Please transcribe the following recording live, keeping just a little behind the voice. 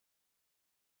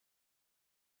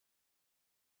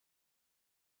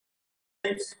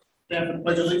Stand for the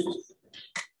pledge of allegiance.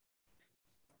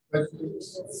 Pledge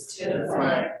allegiance to the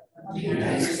flag of the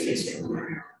United States of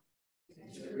America,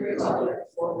 and to the republic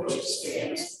for which it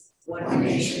stands, one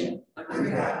nation, under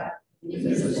God,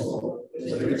 indivisible,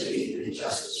 with liberty and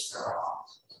justice for all.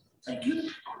 Thank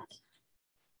you.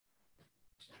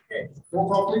 Okay, roll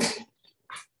call, please.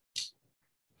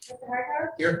 Mr. Harkar?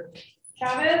 Here.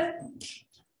 Chavez?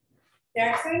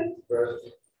 Jackson?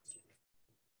 Present.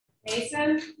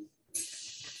 Mason?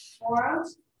 Mora?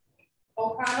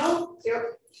 O'Connell?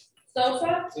 Here.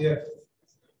 Sosa? Here.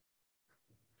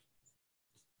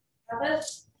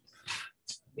 Chavez?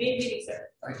 Meeting, sir.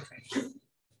 Thank you.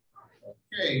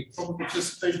 Okay, public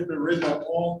participation in original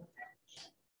all.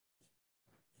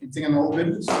 Anything in old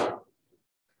business? How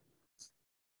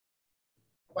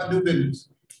about new business?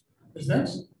 Is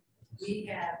next? We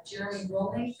have Jeremy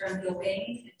Rowling from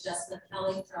Gilbane and Justin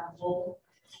Kelly from Lowell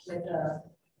with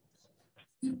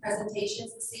two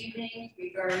presentations this evening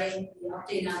regarding the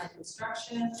update on the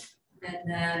construction and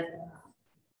then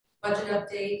budget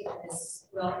update as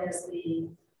well as the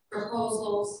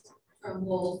proposals from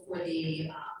Lowell for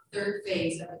the third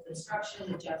phase of the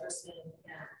construction, the Jefferson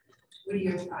and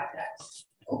Whittier project.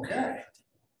 Okay.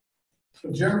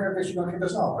 So Jeremy, I guess you're gonna kick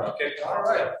us off, right? Okay, all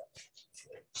right.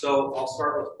 So I'll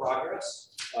start with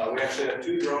progress. We actually have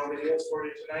two drone videos for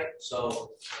you tonight.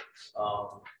 So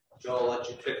Joe, I'll let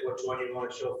you pick which one you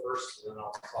want to show first, and then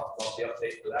I'll talk about the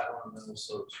update for that one, and then we'll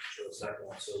show the second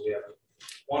one. So we have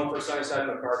one for Sunnyside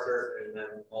MacArthur, and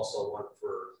then also one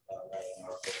for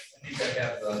I think I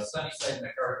have Sunnyside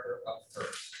MacArthur up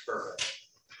first. Perfect.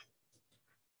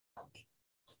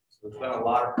 So there's been a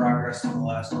lot of progress in the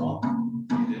last month.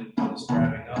 We did this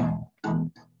driving up.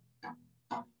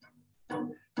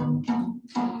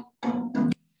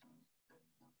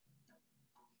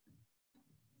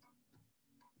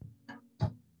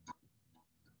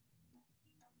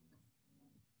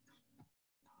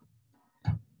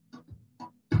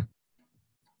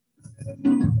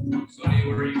 So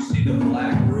anywhere you see the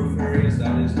black roof areas,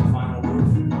 that is the final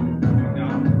roof. Right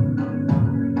now.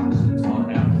 It's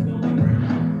about half the building right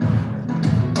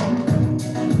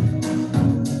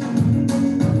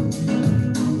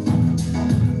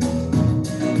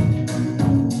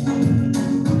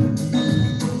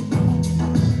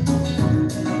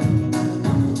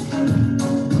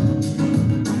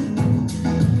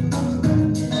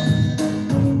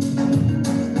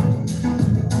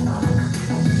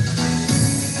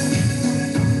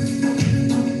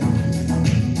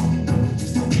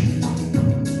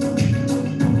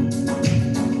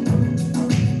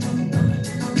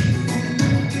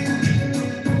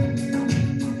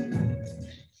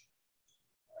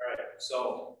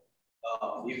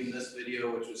even this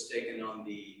video, which was taken on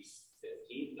the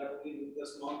 15th, I believe, of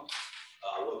this month,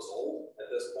 looks old at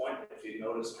this point. If you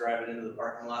notice driving into the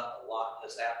parking lot, a lot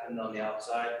has happened on the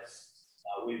outside.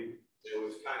 We've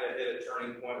kind of hit a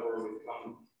turning point where we've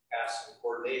come past some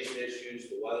coordination issues.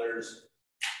 The weather's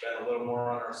been a little more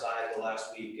on our side the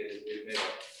last week, and we've made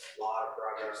a lot of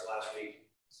progress last week,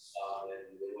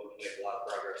 and we look to make a lot of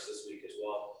progress this week as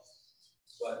well.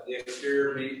 But the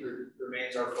exterior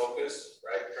remains our focus,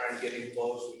 right? Trying to get in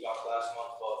close. We talked last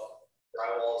month about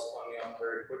drywall is coming up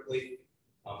very quickly.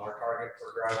 Our target for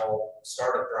drywall,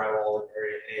 start of drywall in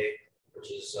Area A,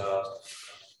 which is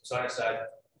Sunnyside,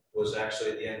 was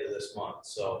actually at the end of this month.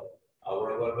 So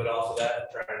we're a little bit off of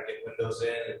that, trying to get windows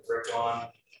in and brick on,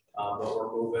 but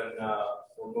we're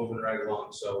moving right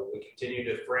along. So we continue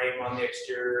to frame on the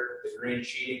exterior. The green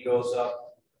sheeting goes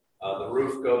up. The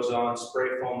roof goes on,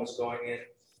 spray foam is going in,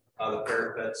 the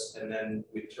parapets, and then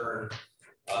we turn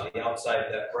the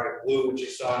outside, that bright blue, which you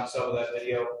saw in some of that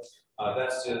video,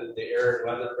 that's the air and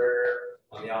weather barrier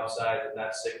on the outside, and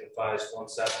that signifies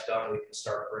once that's done, we can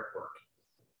start brickwork.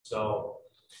 So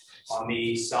on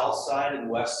the south side and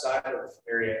west side of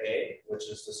Area A, which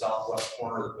is the southwest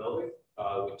corner of the building,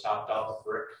 we topped out the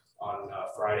brick on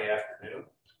Friday afternoon.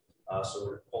 So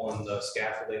we're pulling the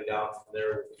scaffolding down from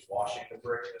there. We'll be washing the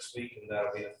brick this week, and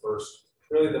that'll be the first,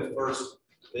 really the first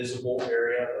visible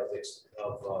area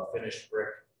of finished brick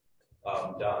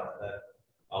done. And then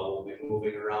we'll be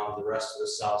moving around the rest of the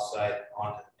south side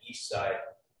onto the east side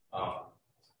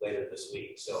later this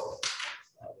week. So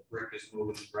the brick is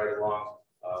moving right along.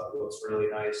 It looks really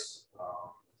nice.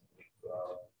 We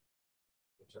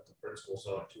took the principals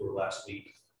on a tour last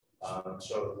week.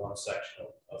 Showed one section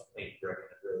of paint brick,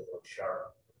 and it really looks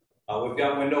sharp. We've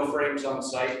got window frames on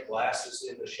site, glasses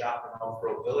in the shop in Elm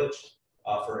Grove Village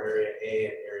for Area A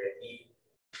and Area E.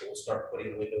 So we'll start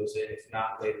putting windows in, if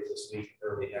not later this week,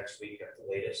 early next week at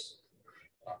the latest.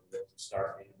 We'll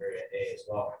start in Area A as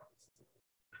well.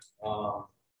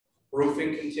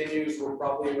 Roofing continues, we're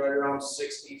probably right around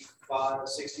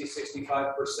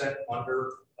 65%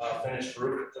 under finished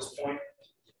roof at this point.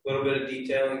 A little bit of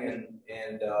detailing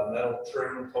and metal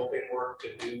trim coping work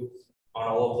to do on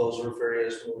all of those roof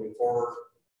areas moving forward,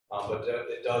 but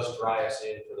it does dry us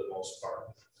in for the most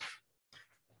part.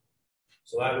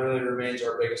 So that really remains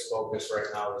our biggest focus right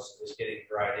now is getting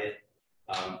dried in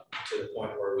to the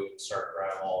point where we can start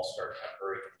drywall, start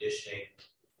temporary conditioning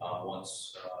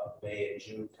once May and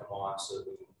June come on, so that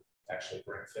we can actually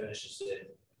bring finishes in,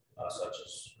 such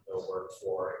as millwork,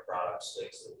 flooring products,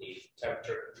 things that need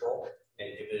temperature control and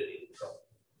humidity control.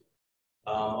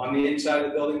 On the inside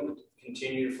of the building,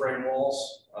 continue to frame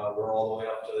walls. We're all the way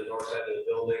up to the north end of the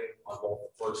building on both the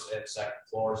first and second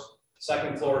floors.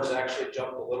 Second floor has actually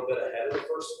jumped a little bit ahead of the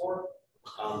first floor,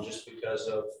 just because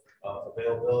of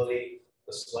availability.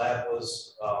 The slab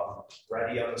was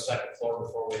ready on the second floor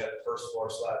before we had the first floor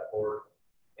slab poured,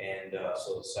 and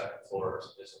so the second floor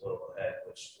is a little ahead,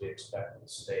 which we expect will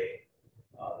stay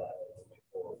that way moving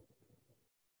forward.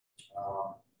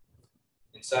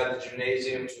 Inside the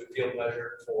gymnasiums, we field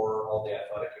measured for all the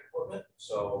athletic equipment.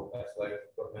 So athletic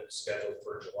equipment is scheduled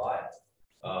for July.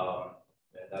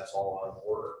 And that's all on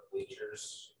order.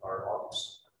 Bleachers are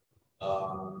August.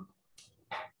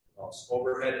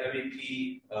 Overhead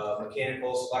MEP,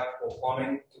 mechanicals, electrical,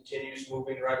 plumbing continues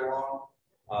moving right along.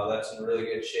 That's in really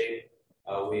good shape.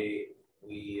 We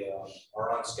are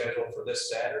on schedule for this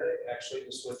Saturday, actually,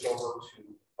 to switch over to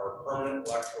our permanent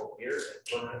electrical gear and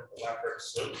permanent electric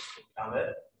service from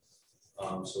ComEd.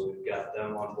 So we've got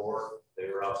them on board. They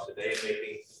were out today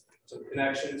making some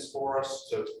connections for us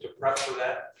to prep for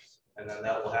that. And then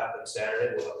that will happen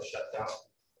Saturday. We'll have a shutdown.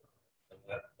 And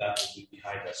that will be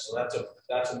behind us. So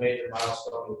that's a major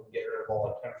milestone. We can get rid of all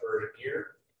the temporary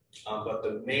gear. But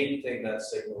the main thing that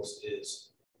signals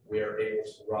is we are able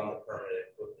to run the permanent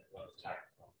equipment when the time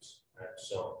comes. Right?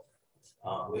 So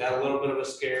we had a little bit of a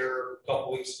scare a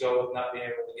couple weeks ago with not being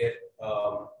able to get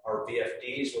our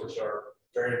VFDs, which are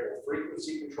variable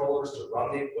frequency controllers, to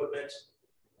run the equipment.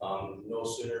 No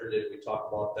sooner did we talk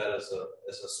about that as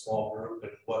a small group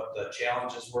and what the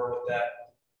challenges were with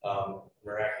that.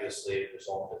 Miraculously, it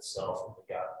resolved itself, and we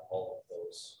got all of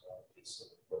those pieces of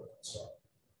equipment. So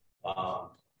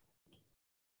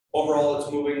overall, it's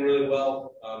moving really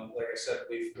well. Like I said,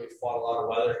 we've fought a lot of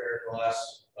weather here in the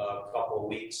last couple of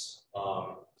weeks.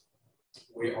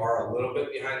 We are a little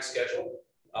bit behind schedule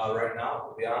right now,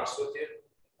 to be honest with you.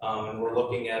 And we're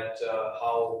looking at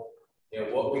how,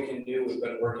 what we can do. We've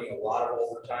been working a lot of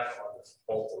overtime on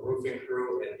both the roofing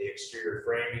crew and the exterior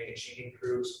framing and sheeting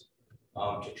crews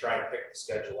to try and pick the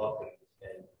schedule up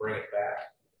and bring it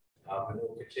back. And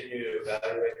we'll continue to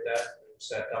evaluate that. We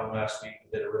sat down last week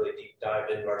and did a really deep dive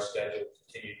into our schedule,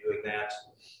 continue doing that,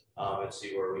 and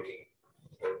see where we can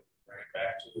bring it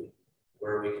back to,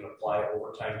 where we can apply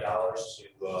overtime dollars to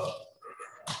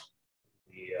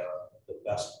the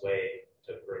best way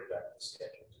to bring back the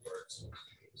schedule to where it's supposed to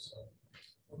be. So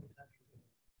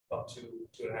about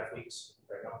 2.5 weeks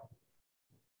right now.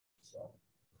 So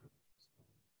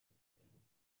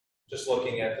just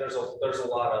looking at, there's a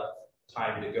lot of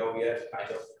time to go yet,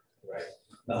 kind of, right?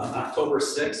 October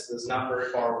 6th is not very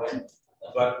far away,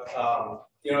 but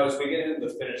as we get into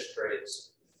the finished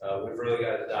trades, we've really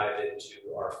got to dive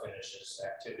into our finishes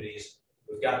activities.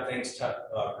 We've got things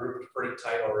grouped pretty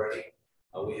tight already.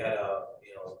 We had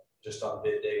just on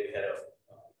bid day, we had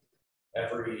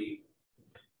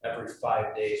every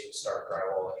 5 days we start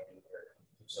drywalling a new area.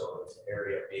 So it's an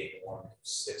area being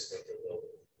 1/6 of the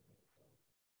building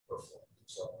per floor.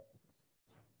 So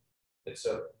it's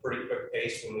a pretty quick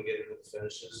pace when we get into the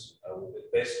finishes.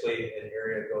 Basically, an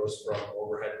area goes from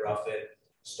overhead rough-in,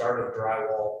 start of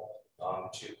drywall,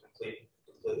 to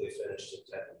completely finished in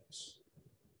 10 weeks.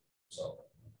 So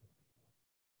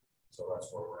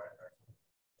that's where we're at right now.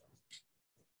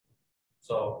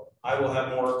 So I will have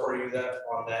more for you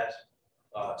on that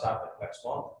topic next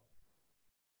month.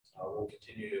 We'll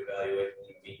continue to evaluate in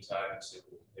the meantime and see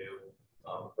what we can do.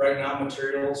 Right now,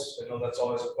 materials, I know that's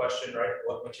always a question, right?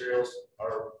 What materials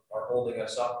are holding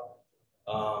us up?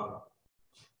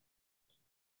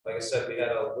 Like I said, we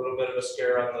had a little bit of a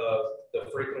scare on the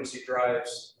frequency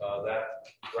drives. That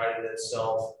righted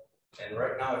itself. And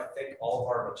right now, I think all of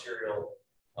our material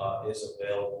is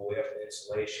available. We have an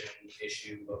insulation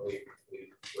issue, but we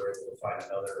were able to find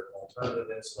another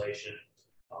alternative insulation.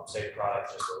 Same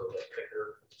product, just a little bit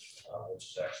thicker, which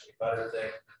is actually a better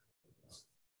thing.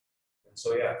 And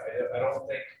so, yeah, I don't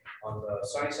think on the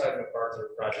Sunnyside MacArthur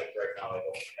project right now, I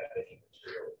don't have any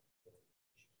material.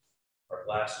 Our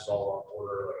glass is all on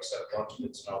order. Like I said, a bunch of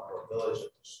it's an outdoor village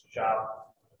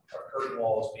shop. Our curtain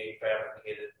wall is being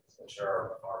fabricated. which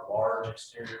are our large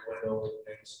exterior window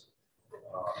openings.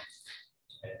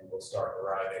 And will start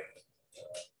arriving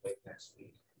late next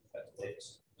week at the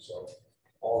latest. So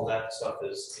all that stuff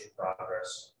is in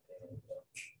progress, and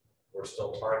we're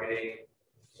still targeting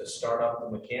to start up the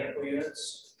mechanical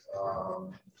units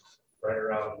right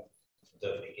around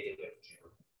the beginning of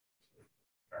June.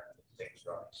 Trying to get things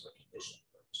running for condition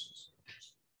purposes.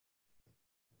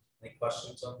 Any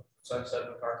questions on Sunset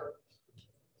MacArthur?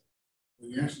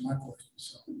 You answered my question,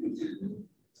 so.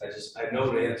 I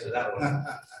know the answer to that one.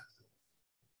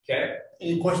 Okay.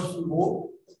 Any questions from the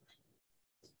board?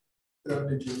 Good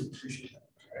update, Julie. Appreciate that.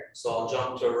 All right, so I'll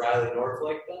jump to Riley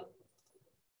Northlake then.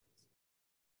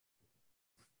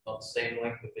 About the same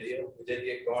length of video. We did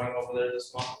get going over there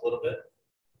this month a little bit.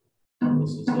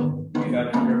 This is we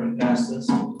haven't driven past this.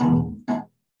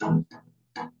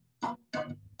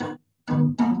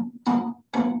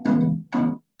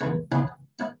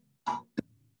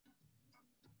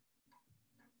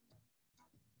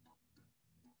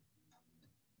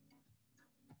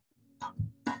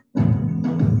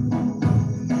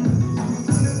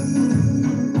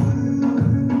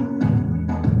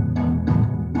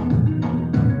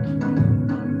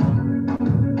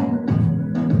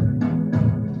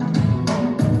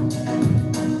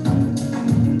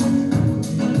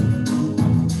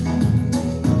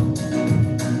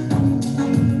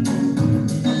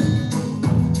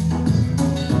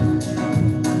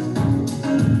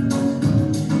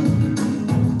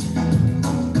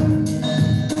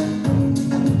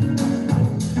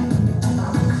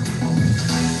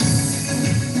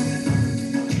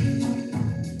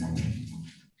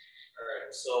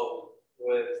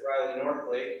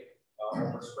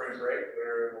 Over spring break,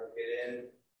 where we'll get in.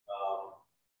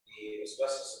 The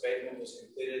asbestos abatement was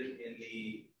completed in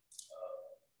the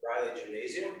Riley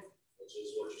Gymnasium, which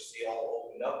is what you see all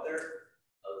opened up there.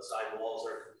 The side walls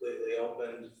are completely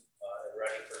opened and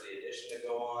ready for the addition to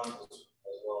go on,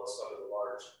 as well as some of the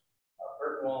large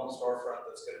curtain wall and storefront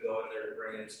that's going to go in there to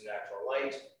bring in some natural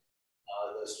light.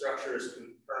 The structure is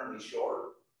currently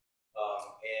short.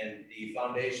 And the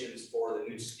foundations for the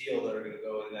new steel that are going to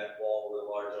go in that wall where the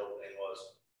large opening was,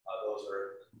 those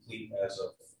are complete as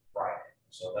of Friday.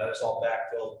 So that is all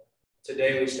backfilled.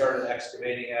 Today we started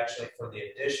excavating actually for the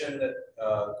addition that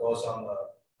goes on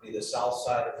the south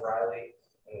side of Riley,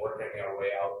 and working our way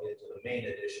out into the main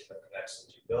addition that connects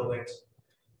the two buildings.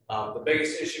 The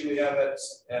biggest issue we have at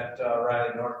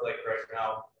Riley Northlake right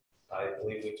now, I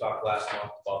believe we talked last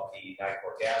month about the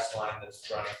NICOR gas line that's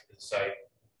running to the site.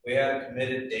 We had a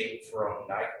committed date from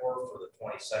NICOR for the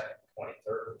 22nd,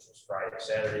 23rd, which was Friday,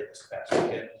 Saturday this past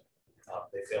weekend.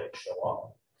 They failed to show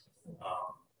up.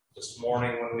 This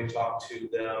morning when we talked to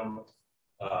them,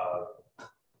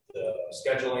 the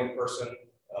scheduling person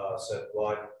said, well,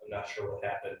 I'm not sure what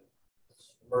happened.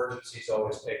 Emergencies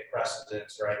always take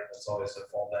precedence, right? That's always a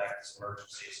fallback, it's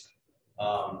emergencies.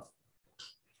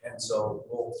 And so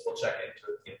we'll check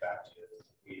into it and get back to you.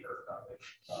 We heard nothing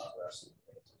the rest of the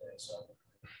day today. So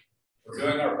we're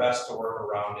doing our best to work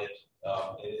around it.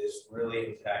 It is really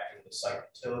impacting the site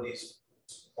utilities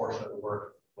portion of the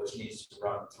work, which needs to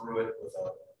run through it with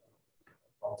a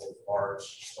couple of large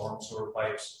storm sewer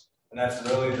pipes. And that's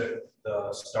really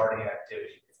the starting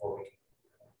activity before we can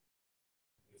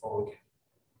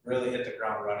really hit the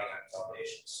ground running on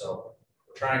foundations. So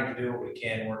we're trying to do what we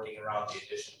can, working around the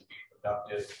addition to be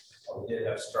productive. We did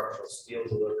have structural steel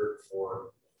delivered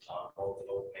for both the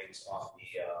openings on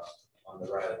the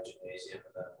Riley Gymnasium,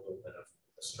 and then a little bit of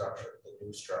the structure, the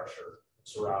new structure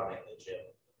surrounding the gym.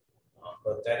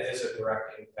 But that is a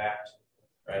direct impact,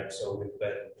 right? So we've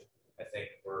been, I think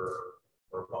we're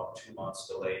about 2 months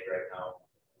delayed right now,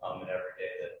 and every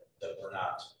day that we're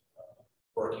not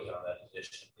working on that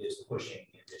addition is pushing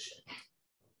the addition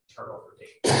turnover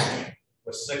date.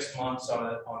 With 6 months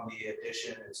on the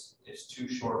addition, it's too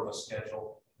short of a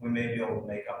schedule. We may be able to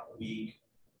make up a week,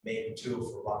 maybe 2 if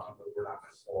we're lucky, but we're not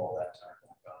going to pull all that time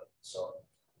back on it. So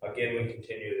again, we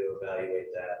continue to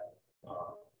evaluate that.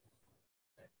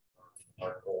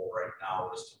 Our goal right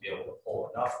now is to be able to pull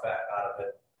enough back out of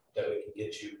it that we can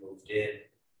get you moved in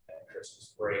at Christmas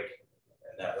break,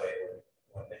 and that way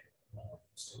when the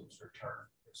students return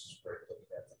Christmas break,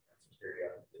 looking at the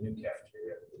cafeteria, the new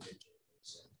cafeteria, the new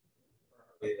gymnasium.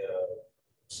 The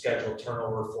scheduled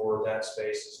turnover for that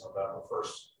space is November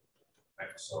 1st.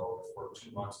 Right? So if we're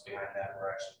 2 months behind that, we're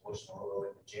actually pushing a little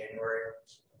into January.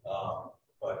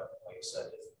 But like I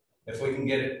said, if we can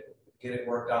get it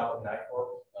worked out with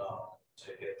NICOR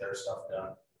to get their stuff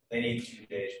done, they need 2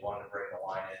 days, one to bring the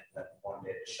line in, and then 1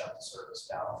 day to shut the service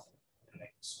down and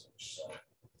make the switch. So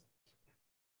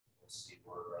we'll see.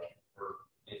 We're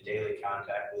in daily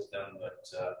contact with them, but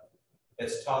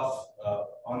it's tough.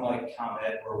 Unlike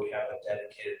ComEd, where we have a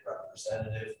dedicated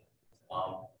representative, you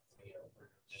know, for your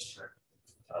district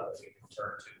that we can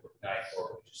turn to with night, or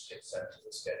we just get sent to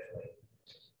the scheduling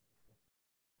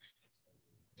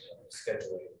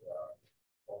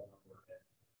phone number, and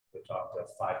we talk to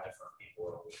 5 different people a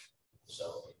week, so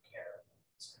we can.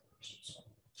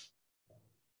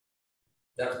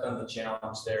 That's been the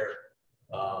challenge there.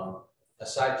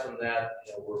 Aside from that,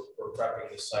 you know, we're prepping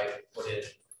the site, put in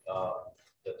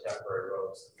the temporary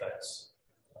roads, the fence,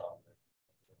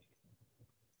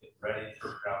 get ready for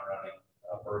ground running.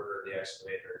 Berger, the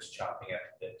excavator, is chopping at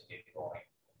the bit to get going.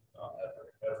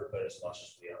 Every bit as much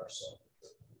as we are. So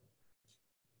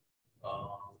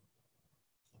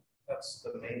that's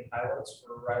the main highlights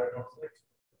for Riley Northlake.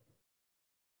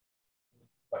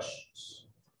 Questions?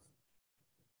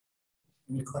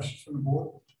 Any questions from the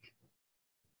board?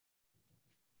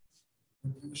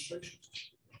 Administration?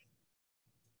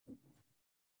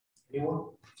 Anyone?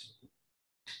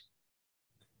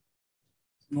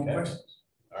 No Okay. questions?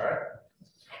 All right.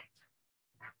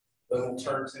 Then we'll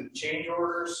turn to the change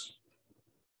orders.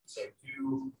 So I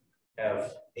do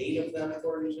have 8 of them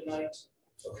for you tonight.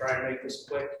 So try and make this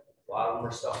quick. A lot of them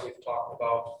are stuff we've talked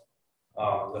about.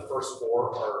 The first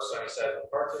 4 are Sunnyside and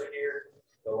MacArthur here.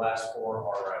 The last 4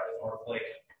 are Riley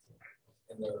Northlake.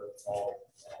 And they're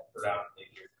all predominantly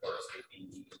here towards the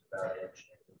BE engineering.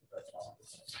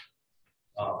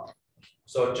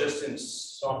 So just in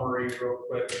summary, real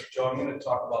quick, Joe, I'm going to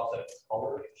talk about the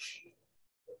color sheet.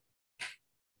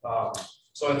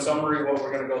 So in summary, what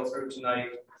we're going to go through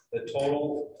tonight, the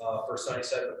total for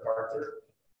Sunnyside MacArthur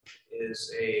is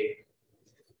the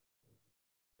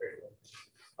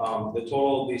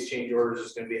total of these change orders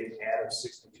is going to be an add of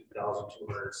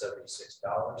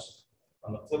 $62,276.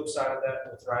 On the flip side of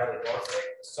that, with Riley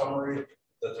Northlake, summary,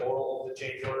 the total of the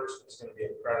change orders is going to be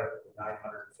a credit of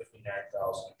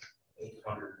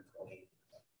 $959,820.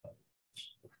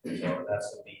 So that's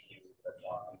the BQ we've been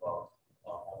talking about,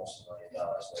 almost $1 million that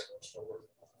we're still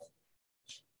working on.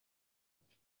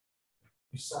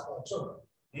 You sound like Joe.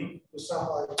 You sound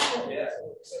like Joe. Yeah.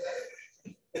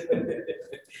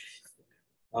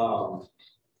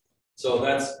 So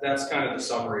that's kind of the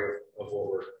summary of what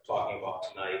we're talking about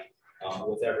tonight.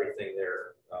 With everything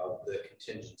there, the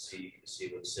contingency you can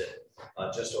see would sit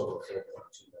just over $4.2 million.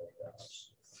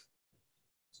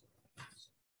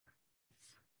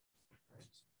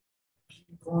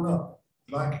 Keep going up.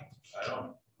 Like, I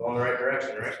don't go in the right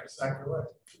direction, right? exactly right.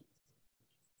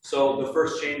 So the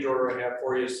first change order I have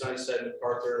for you is Sunnyside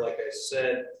MacArthur. Like I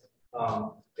said,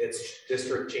 it's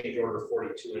district change order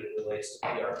 42, and it relates to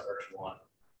PR 31.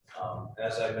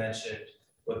 As I mentioned,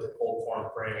 with the cold form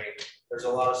framing, there's a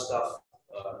lot of stuff.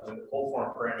 And the cold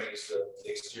form framing is the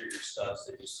exterior studs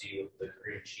that you see with the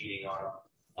green sheeting on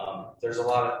them. There's a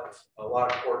lot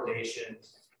of coordination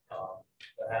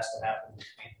that has to happen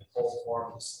between the cold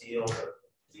form, the steel,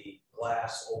 the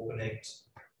glass openings,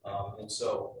 and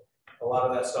so a lot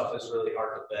of that stuff is really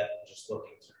hard to vet. Just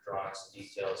looking through drawings and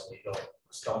details, and you don't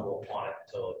stumble upon it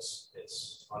until it's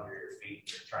under your feet and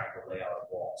you're trying to lay out a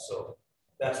wall. So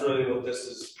that's really what this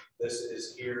is. This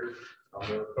is here.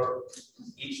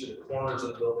 Each of the corners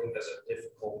of the building has a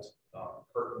difficult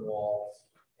curtain wall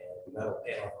and metal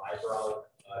panel eyebrow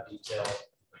detail.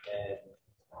 And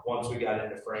once we got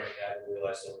into framing that, we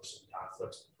realized there were some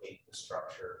conflicts between the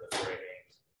structure, the framing,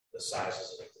 the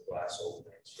sizes of the glass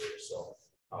openings here. So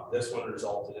this one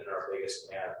resulted in our biggest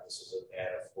add. This is an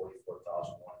add of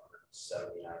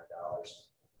 $44,179.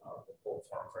 The cold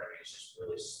form framing is just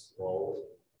really slow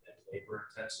and labor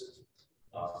intensive.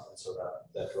 And so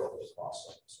that drove the cost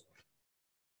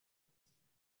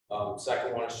up.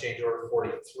 Second one is change order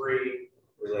 43,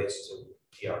 relates to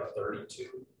PR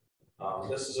 32.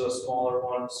 This is a smaller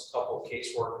one, it's a couple of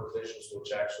casework revisions,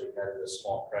 which actually added a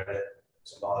small credit,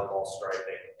 some volleyball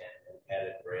striping, and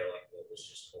added railing that was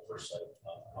just oversight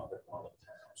up at one of the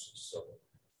townhouses. So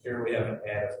here we have an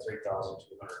add of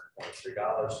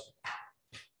 $3,223.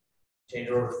 Change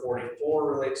order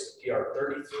 44 relates to PR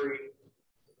 33.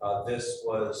 This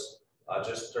was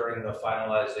just during the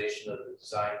finalization of the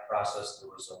design process. There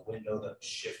was a window that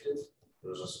shifted.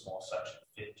 There was a small section of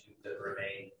fin tube that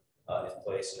remained in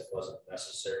place, and it wasn't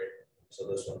necessary. So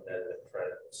this one added a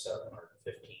credit of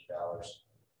 $715.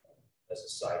 As a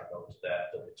side note to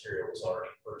that, the material was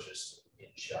already purchased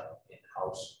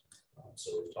in-house.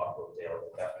 So we've talked with Dale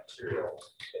that material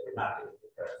that we're not getting the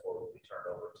credit for will be turned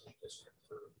over to the district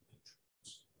for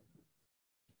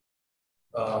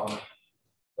review.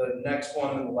 The next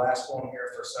one and the last one here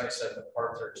for Sunnyside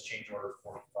MacArthur is change order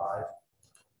 45.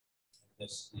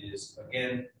 This is,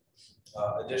 again,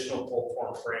 Additional full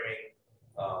form framing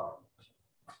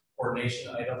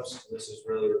coordination items. This is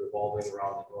really revolving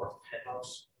around the north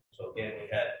penthouse. So again, we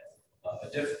had a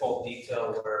difficult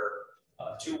detail where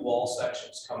two wall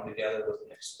sections come together with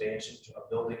an expansion, a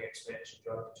building expansion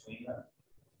joint between them.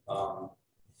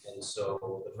 And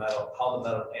so the metal, how the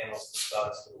metal panels, the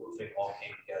studs, the roofing all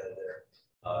came together there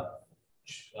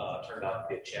turned out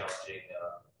to be a challenging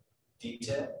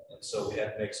detail. And so we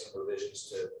had to make some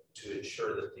revisions to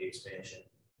ensure that the expansion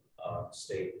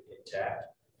stayed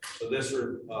intact. So this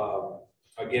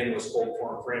again was cold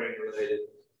form framing related,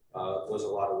 was a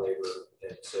lot of labor,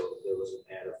 and so there was an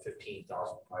add of $15,589.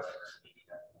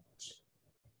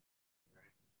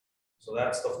 So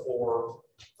that's the four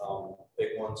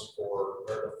big ones for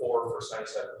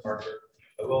Sunnyside and Parker.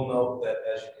 I will note that,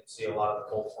 as you can see, a lot of the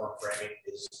cold form framing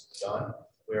is done.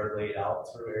 We are laid out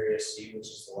through area C, which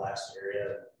is the last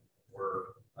area.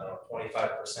 We're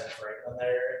 25% framed on that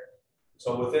area.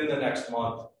 So within the next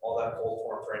month, all that cold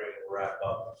form framing will wrap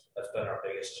up. That's been our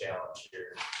biggest challenge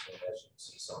here. And as you can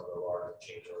see, some of the larger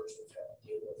change orders we've had to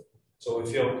deal with. So we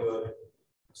feel good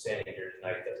standing here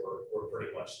tonight that we're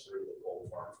pretty much through the cold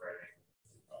form framing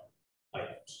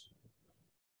items.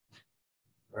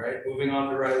 All right, moving on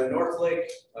to Riley Northlake,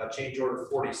 change order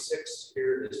 46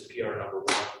 here is PR number 1.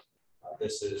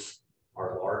 This is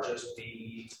our largest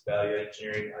PE value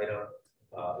engineering item.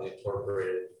 We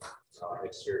incorporated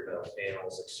exterior metal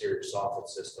panels, exterior soffit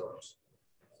systems,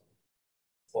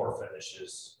 floor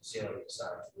finishes, ceiling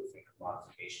designs, roofing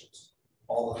modifications,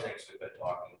 all the things we've been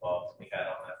talking about. We had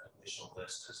on that initial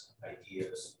list as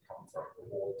ideas come from the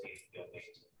whole team field team.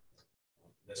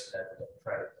 This had a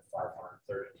credit of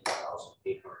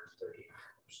 $532,838.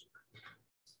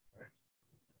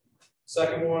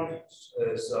 Second one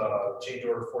is change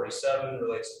order 47,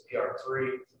 relates to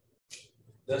PR3.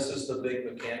 This is the big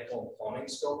mechanical and plumbing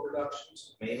scope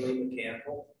reductions, mainly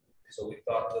mechanical. So we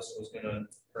thought this was going to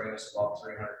bring us about $300,000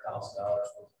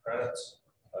 worth of credits.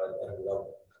 And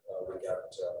we got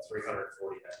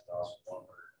 $349,120.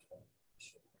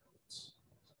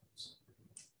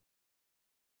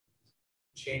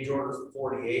 Change order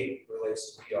 48 relates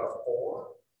to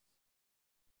PR4.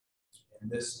 And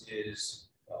this is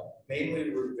mainly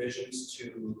revisions to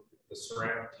the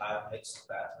ceramic tile heights of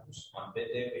bathrooms. On bid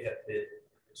day, we had bid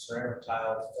ceramic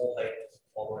tile full height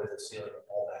all the way to the ceiling of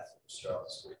all bathrooms throughout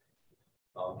the suite,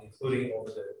 including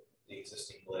over the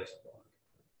existing glazed block.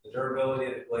 The durability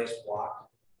of the glazed block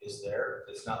is there.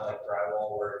 It's not like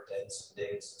drywall where it dents,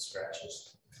 dings, and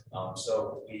scratches.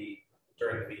 So we,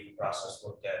 during the bidding process,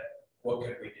 looked at what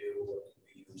could we do, what could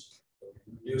we use. We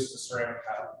reduced the ceramic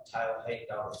tile height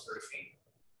down to 3 feet,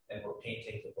 and we're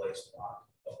painting the glazed block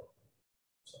over.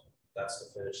 So that's the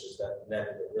finishes. That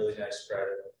netted a really nice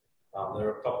credit. There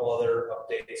are a couple other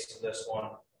updates to this one,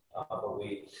 but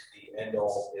the end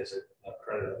all is a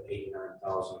credit of $89,853.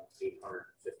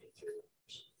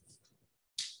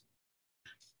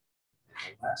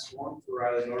 And the last one for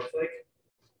Riley Northlake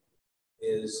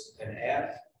is an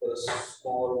ad, but a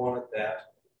smaller one at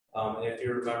that. And if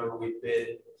you remember, we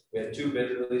had 2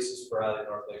 bid releases for Riley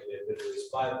Northlake. We had bid release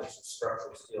 5, which was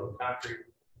structural steel and concrete,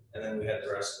 and then we had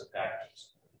the rest of the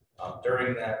packages.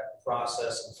 During that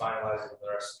process and finalizing the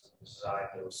rest of the design,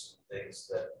 there was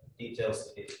some details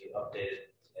that needed to be updated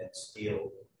and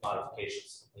steel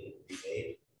modifications that needed to be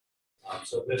made.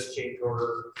 So this change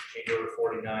order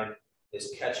 49, is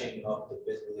catching up the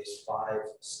bid release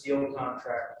 5 steel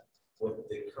contract with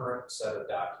the current set of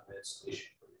documents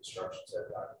issued for construction set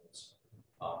of documents.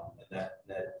 And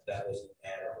that was an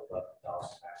add of $11,583.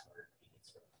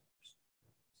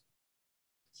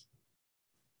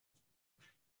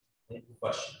 Any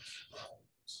questions?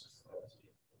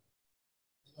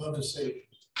 Love to see.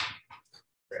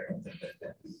 Great.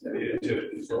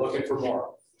 We're looking for more.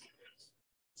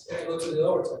 It's gonna go to the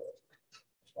overtime.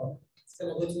 It's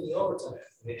gonna go to the overtime.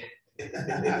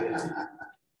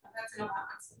 That's no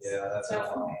happens. Yeah, that's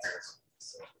how.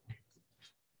 So. Do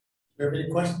you have any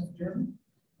questions, Jeremy?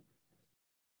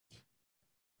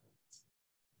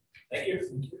 Thank you.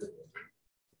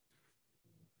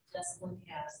 Jesselyn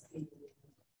has the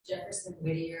Jefferson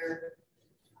Whittier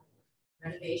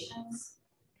renovations,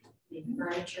 the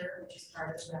furniture, which is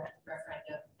part of the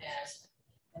referendum,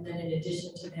 and then in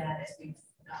addition to that, as we've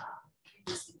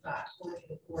previously brought forward to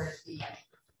the board, the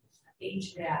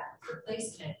HVAC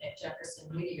replacement at Jefferson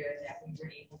Whittier that we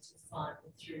were able to fund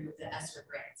through the ESSER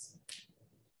grants.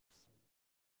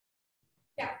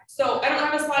 Yeah, so I don't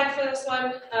have a slide for this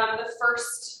one. The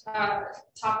first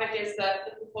topic is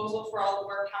the proposal for all the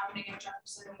work happening in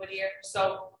Jefferson and Whittier.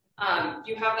 So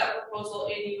you have that proposal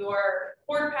in your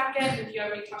board packet. If you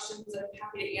have any questions, I'm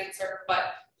happy to answer.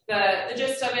 But The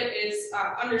gist of it is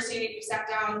understanding, we sat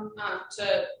down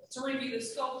to review the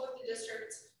scope of the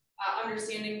district,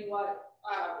 understanding what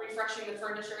refreshing the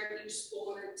furniture at each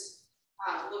school and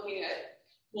looking at,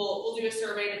 we'll do a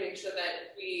survey to make sure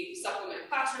that we supplement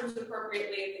classrooms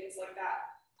appropriately and things like that.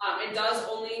 It does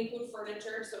only include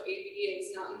furniture, so AV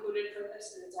is not included for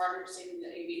this, and it's our understanding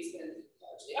that AV has been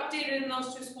largely updated in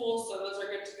those two schools, so those are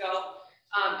good to go.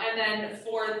 And then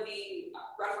for the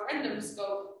referendum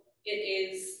scope, it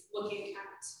is looking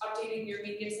at updating your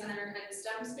media center and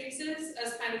STEM spaces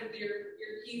as kind of your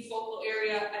key focal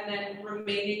area, and then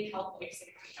remaining health life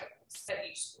safety items at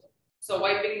each school. So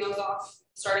wiping those off,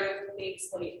 starting with a clean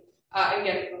slate, and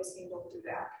getting those handled through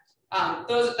that.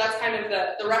 That's kind of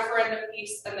the referendum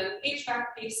piece, and then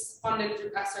HVAC piece funded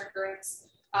through ESSER grants.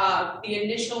 The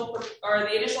initial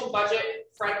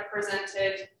budget Fred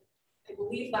presented, I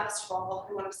believe last fall,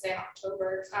 I want to say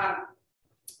October,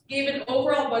 gave an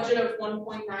overall budget of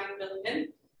 $1.9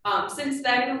 million. Since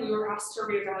then, we were asked to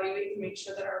reevaluate and make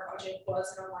sure that our budget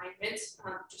was in alignment,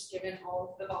 just given all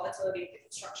of the volatility of the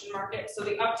construction market. So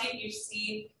the update you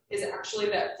see is actually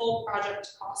that full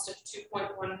project cost of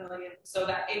 $2.1 million. So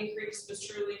that increase was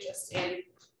truly just in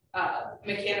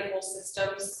mechanical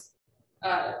systems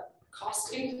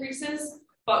cost increases,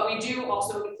 but we do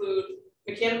also include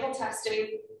mechanical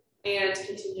testing and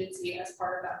contingency as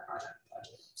part of that project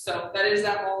budget. So that is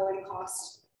that all-in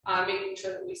cost, making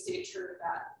sure that we stay true to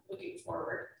that looking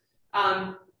forward.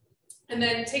 And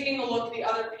then taking a look, the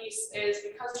other piece is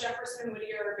because Jefferson and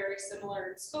Whittier are very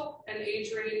similar in scope and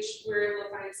age range, we're able to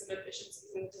find some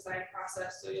efficiencies in the design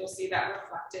process. So you'll see that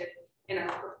reflected in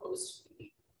our proposed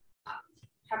fee.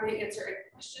 Happy to answer any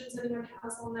questions anyone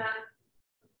has on that.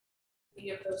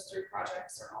 Any of those three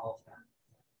projects or all of them.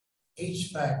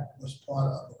 HVAC was part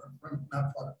of a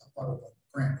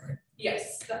grant, right?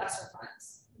 Yes, the ESSER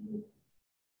funds. Mm-hmm.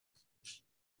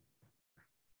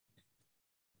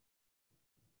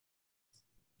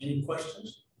 Any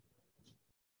questions?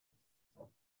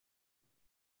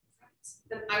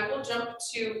 Then I will jump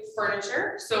to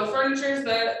furniture. So furniture is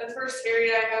the first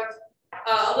area I have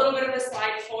a little bit of a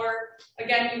slide for.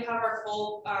 Again, you have our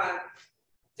full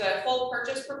the full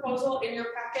purchase proposal in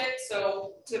your packet,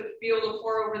 so to be able to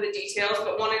pour over the details,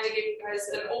 but wanted to give you guys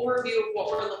an overview of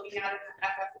what we're looking at in the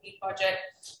FF&E budget.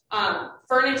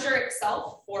 Furniture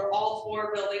itself for all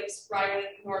four buildings,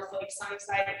 Riley, Northlake,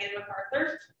 Sunnyside, and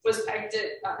MacArthur, was pegged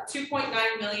at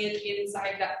 $2.9 million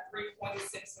inside that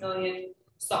 $3.6 million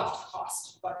soft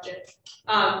cost budget.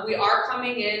 We are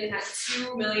coming in at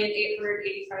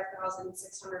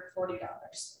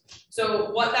 $2,885,640.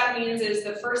 So what that means is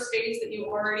the first phase that you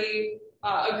already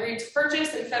agreed to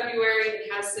purchase in February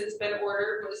and has since been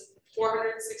ordered was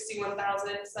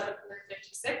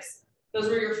 $461,756. Those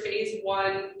were your phase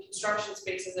one construction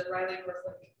spaces at Riley and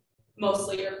Northlake,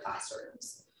 mostly your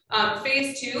classrooms.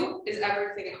 Phase two is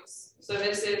everything else. So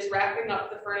this is wrapping up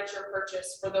the furniture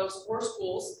purchase for those four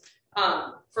schools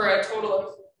for a total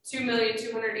of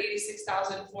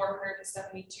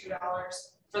 $2,286,472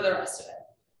 for the rest of it.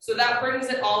 So that brings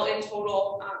it all in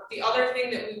total. The other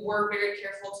thing that we were very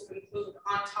careful to include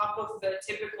on top of the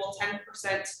typical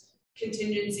 10%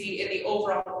 contingency in the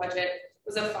overall budget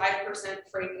was a 5%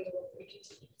 freight and delivery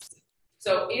contingency.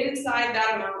 So inside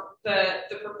that amount,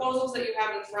 the proposals that you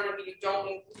have in front of you don't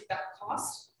include that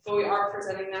cost, but we are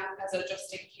presenting that as a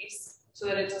just in case so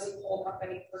that it doesn't hold up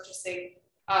any purchasing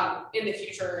in the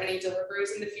future or any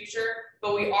deliveries in the future.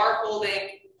 But we are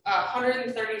holding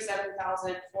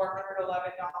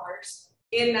 $137,411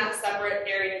 in that separate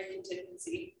area of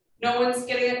contingency. No one's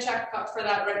getting a check cut for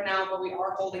that right now, but we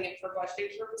are holding it for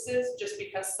budgeting purposes just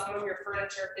because some of your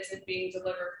furniture isn't being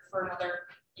delivered for another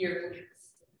year and a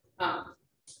half.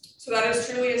 So that is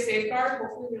truly a safeguard.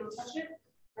 Hopefully we don't touch it.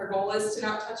 Our goal is to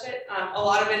not touch it. A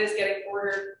lot of it is getting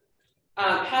ordered,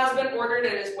 has been ordered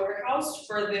and is warehoused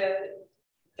for the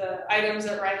items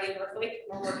at Riley and Northlake.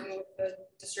 We're working with the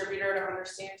distributor to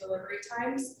understand delivery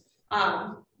times.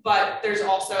 But there's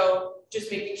also just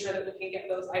making sure that we can get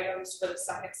those items for the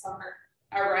second summer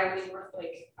at Riley and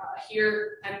Northlake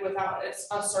here and without a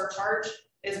surcharge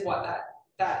is what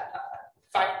that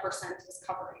 5% is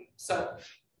covering. So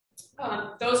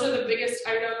those are the biggest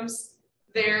items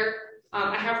there.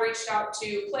 I have reached out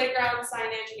to playground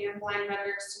signage and blind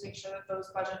vendors to make sure that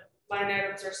those budget line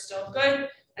items are still good.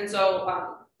 And so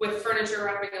with furniture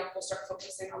wrapping up, we'll start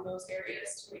focusing on those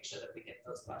areas to make sure that we get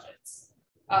those budgets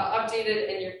updated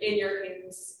in your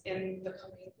hands in the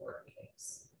coming board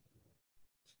meetings.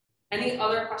 Any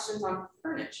other questions on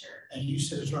furniture? And you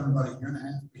said it's running about a year and a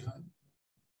half behind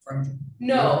furniture?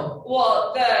 No,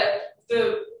 well,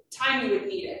 the time you would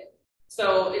need it.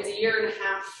 So it's a year and a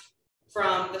half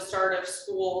from the start of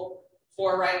school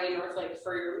for Riley Northlake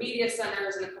for your media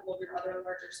centers and a couple of your other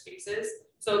larger spaces.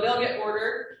 So they'll get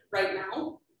ordered right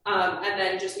now, and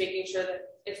then just making sure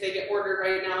that if they get ordered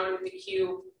right now in the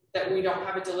queue, that we don't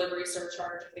have a delivery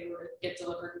surcharge if they were to get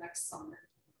delivered next summer,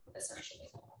 essentially.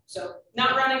 So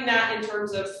not running that in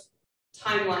terms of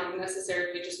timeline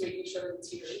necessarily, just making sure that it's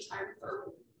here in time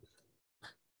for.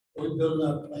 We're building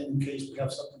a plan in case we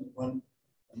have something in 1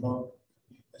 month.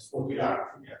 That's what we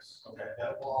are. Yes, okay,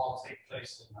 that will all take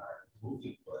place in our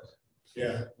moving budget.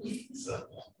 Yeah. So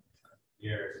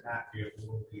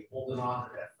we'll be holding on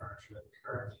to that furniture that we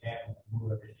currently have and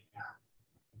move everything out.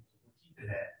 We'll keep it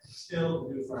at still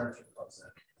new furniture costs.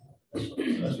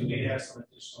 Because we may have some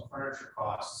additional furniture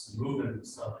costs, moving and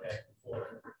stuff back and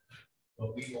forth,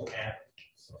 but we will have it.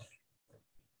 So.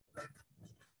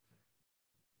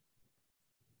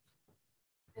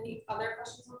 Any other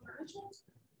questions on furniture?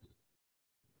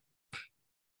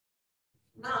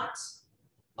 Not,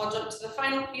 I'll jump to the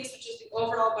final piece, which is the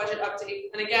overall budget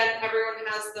update. And again, everyone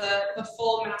has the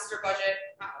full master budget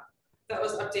that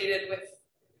was updated with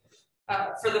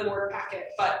for the board packet.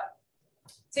 But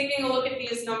taking a look at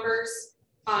these numbers,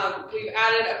 we've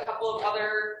added a couple of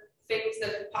other things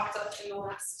that have popped up in the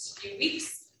last few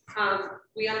weeks.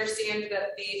 We understand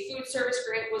that the food service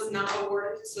grant was not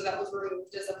awarded, so that was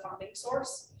removed as a funding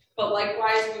source. But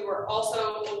likewise, we were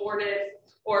also awarded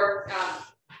or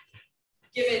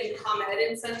given ComEd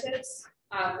incentives.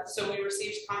 So we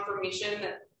received confirmation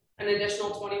that an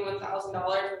additional $21,000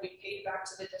 will be paid back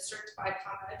to the district by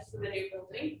ComEd for the new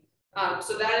building.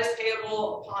 So that is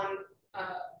payable upon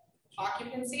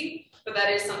occupancy, but that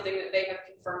is something that they have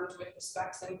confirmed with the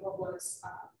specs and what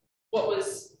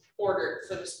was ordered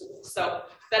for the school. So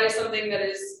that is something that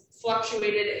is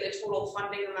fluctuated in the total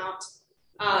funding amount.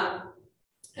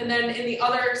 And then in the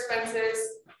other expenses,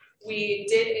 we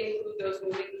did include those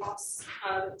moving costs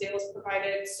that Dale's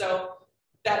provided. So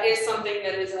that is something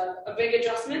that is a big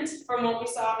adjustment from what we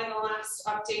saw in the last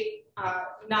update.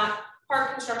 Not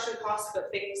park construction costs,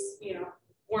 but things,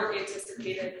 weren't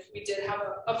anticipated. We did have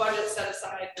a budget set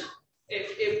aside.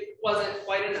 It wasn't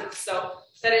quite enough. So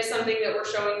that is something that we're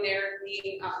showing there,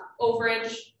 the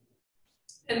overage.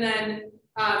 And then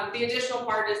the additional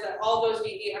part is that all those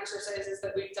VE exercises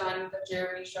that we've done that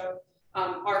Jeremy showed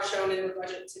are shown in the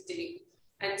budget to date.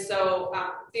 And so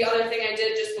the other thing I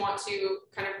did just want to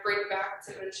kind of bring back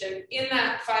to mention, in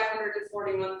that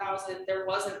 $541,000, there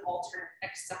was an alternate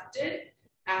accepted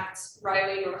at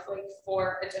Riley Northlake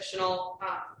for additional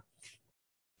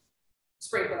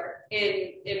sprinkler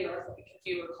in Northlake, if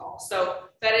you recall. So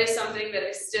that is something that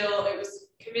is still, it was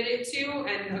committed to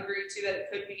and agreed to that it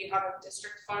could be out of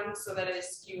district funds, so that is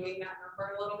skewing that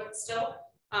number a little bit still.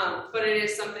 But it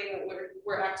is something that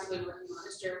we're actively working on.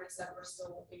 As Jeremy said, we're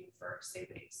still looking for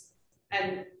savings.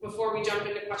 And before we jump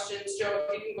into questions, Joe,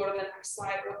 if you can go to the next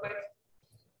slide real quick.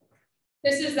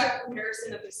 This is that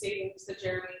comparison of the savings that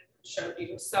Jeremy showed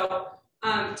you. So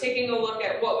taking a look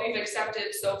at what we've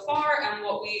accepted so far and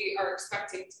what we are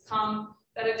expecting to come,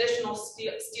 that additional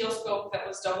steel scope that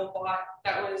was double bought,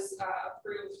 that was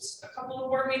approved a couple of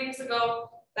board meetings ago,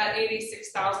 that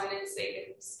 $86,000 in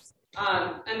savings.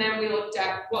 And then we looked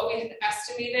at what we had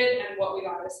estimated and what we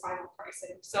got as final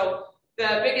pricing. So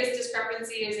the biggest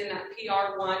discrepancy is in that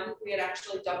PR1. We had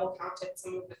actually double counted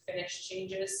some of the finished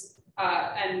changes,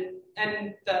 and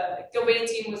the Gilbane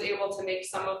team was able to make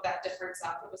some of that difference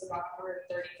up. It was about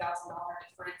 $130,000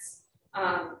 difference,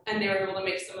 and they were able to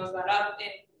make some of that up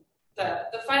in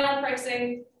the final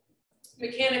pricing.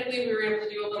 Mechanically, we were able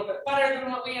to do a little bit better than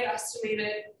what we had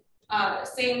estimated.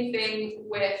 Same thing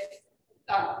with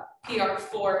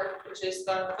PR4, which is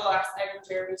the last item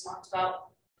Jeremy talked about.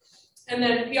 And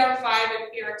then PR5 and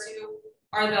PR2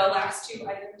 are the last two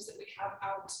items that we have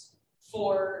out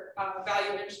for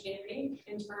value engineering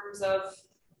in terms of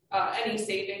any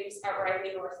savings at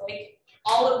Riley Northlake.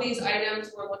 All of these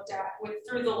items were looked at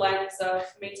through the lens of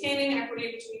maintaining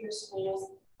equity between the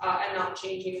schools and not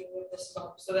changing the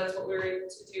scope. So that's what we were able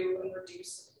to do and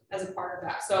reduce as a part of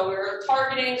that. So we were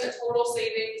targeting a total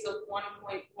savings of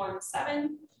 1.17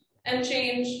 and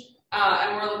change,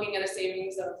 and we're looking at a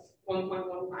savings of 1.19,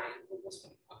 almost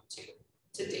 1.2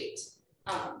 to date.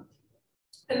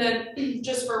 And then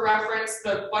just for reference,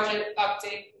 the budget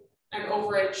update and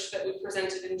overage that we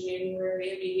presented in January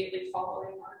immediately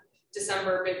following our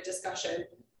December big discussion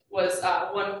was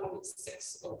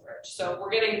 1.6 overage. So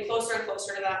we're getting closer and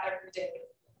closer to that every day.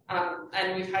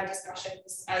 And we've had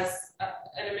discussions as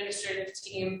an administrative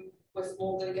team with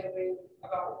Wold and Gilbane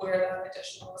about where that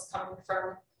additional is coming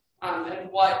from, and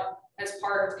what, as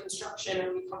part of construction,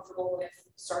 are we comfortable with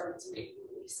starting to make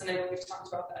release. And I know we've talked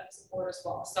about that as a board as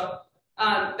well. So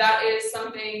That is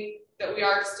something that we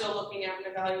are still looking at and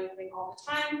evaluating all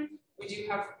the time. We do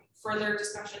have further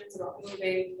discussions about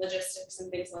moving logistics and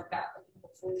things like that that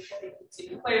hopefully will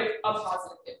continue to play a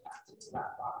positive impact into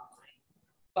that bottom line.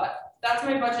 But that's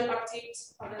my budget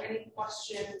update. Are there any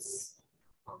questions?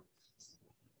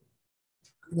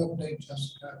 Good update,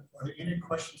 Jessica. Are there any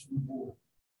questions from the board?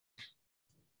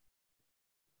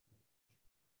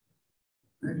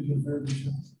 Thank you very much.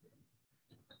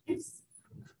 Thank you.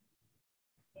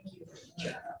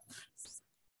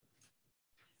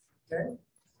 Okay.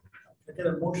 I get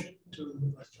a motion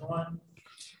to join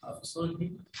our facility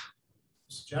meeting.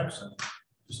 Mr. Jackson,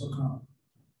 Ms. O'Connell.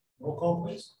 Roll call,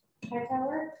 please.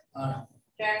 Hightower, Aye.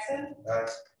 Jackson, Aye.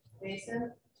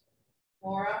 Mason,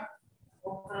 Mora,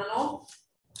 O'Connell,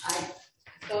 Aye.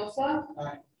 Sosa,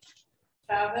 Aye.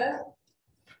 Chavez,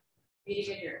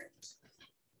 meeting adjourned.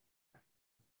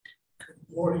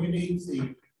 Or do you need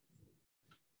the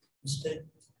mistake?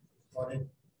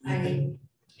 I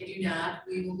do not.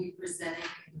 We will be presenting,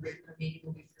 the regular meeting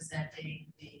will be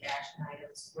presenting the action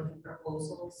items for the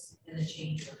proposals and the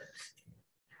change orders.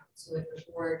 So if the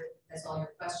board has all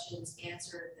your questions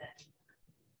answered, then.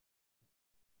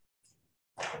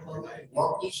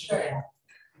 Well, each day.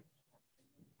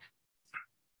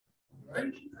 All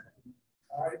right.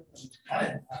 All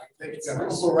right. Thank you. We'll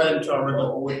go right into our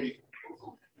regular board meeting.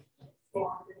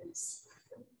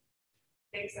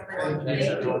 Thanks, everyone. Thanks,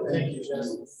 everyone. Thank you,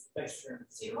 Jess. Thanks, Sharon.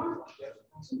 See you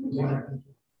tomorrow.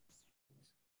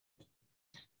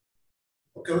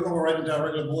 Okay, we're going right into our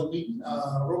regular board meeting.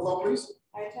 Roll call, please.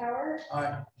 Hightower,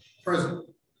 Aye. Present.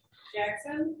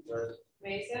 Jackson,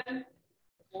 Mason,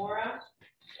 Mora,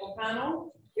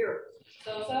 O'Connell, here,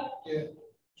 Sosa, Yeah.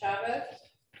 Chavez,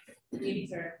 meeting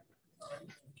adjourned. All right,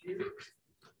 thank you.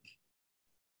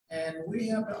 And we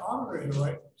have the moderator,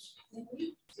 right?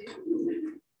 We do.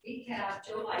 We have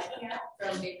Joe Lightcap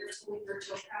from Baker's Holy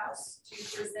Virtual House to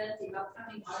present the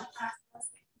upcoming audit process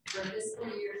for fiscal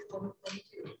year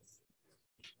 2022.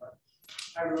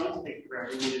 Hi everyone, thank you for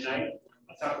having me tonight.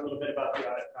 I'll talk a little bit about the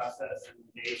audit process and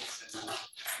the dates and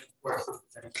of course if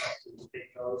there's any questions, we'll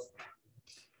take those.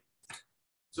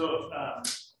 So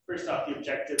first off, the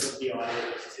objective of the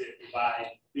audit is to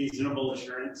provide reasonable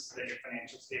assurance that your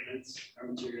financial statements are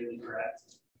materially correct.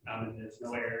 And there's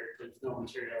no error, there's no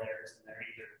material errors in there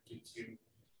either due to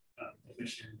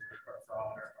omission or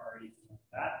fraud or anything like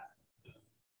that.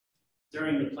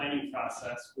 During the planning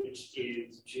process, which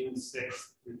is June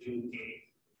 6th through June 8th,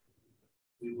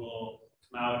 we will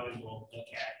come out and we'll look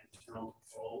at internal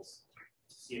controls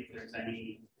to see if there's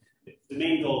any. The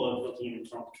main goal of looking at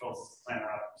internal controls is to plan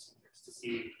our audit procedures to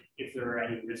see if there are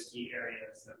any risky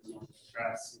areas that we want to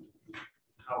address and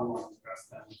how we want to address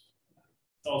them.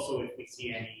 Also, if we see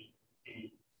any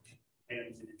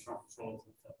items in internal controls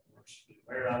that the board should be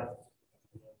aware of,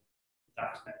 we'll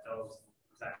document those,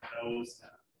 present those.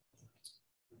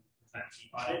 Chief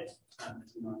audit,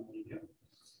 as we normally do.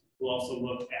 We'll also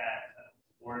look at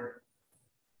board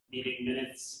meeting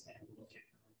minutes and look at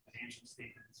financial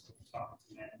statements. We'll talk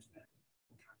to management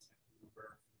and contact the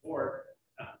member of the board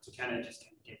to kind of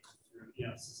get through,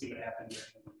 to see what happened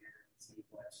during the year and see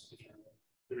what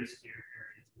the riskier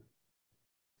areas were.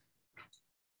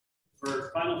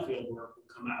 For final field work, will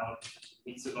come out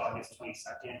weeks of August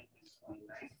 22nd and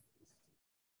 29th.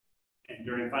 And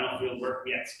during final field work,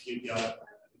 we execute the audit plan.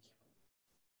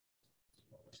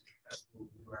 We'll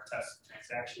do our test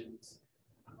transactions,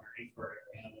 our inquiry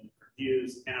analytic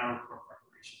reviews, and our report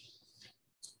preparation.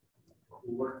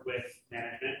 We'll work with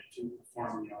management to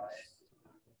perform the audit.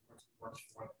 Of course,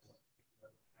 we work for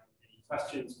any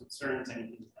questions, concerns,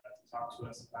 anything you'd like to talk to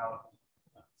us about.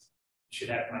 You should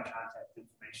have my contact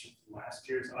information from last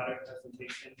year's audit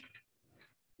presentation.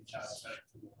 Reach out to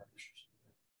me.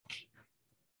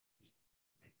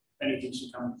 If anything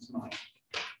should come to mind.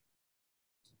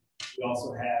 We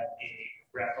also have a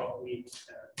wrap-up week,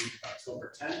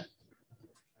 October 10th.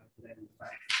 Then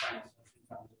final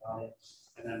about it,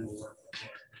 and then we'll work with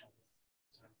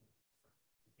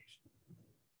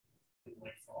it in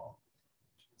late fall.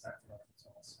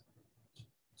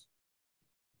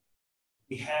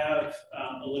 We have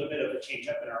a little bit of a change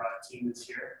up in our audit team this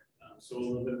year, so a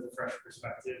little bit of a fresh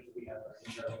perspective. We have our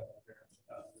internal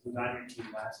who was on your team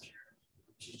last year.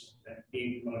 She's been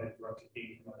being promoted, Brooke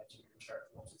being promoted to your charge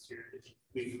role this year.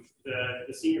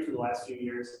 The senior for the last few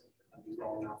years, been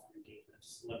rolling out from engagement,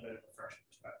 just a little bit of a fresh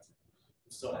perspective.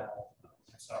 We still have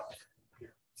myself,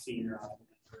 senior audit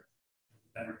for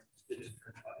the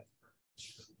district audit for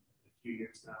a few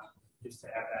years now, just to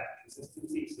have that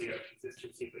consistency. So you have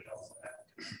consistency, but you also have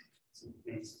some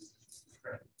things,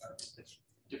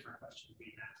 different questions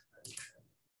being asked.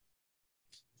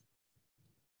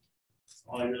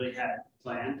 all I really had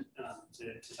planned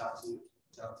to talk to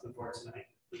the board tonight.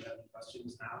 If you have any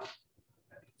questions now,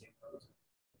 I can take those.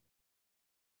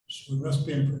 So we must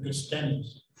be in for good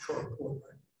standings. Short report,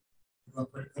 right? We're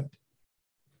not pretty good.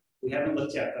 We haven't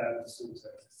looked yet, but I would assume so.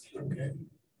 Okay.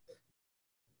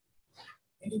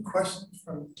 Any questions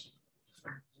from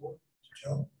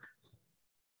Joe?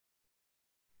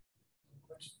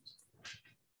 Questions?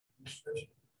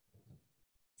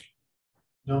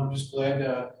 No, I'm just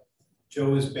glad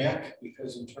Joe is back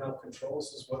because internal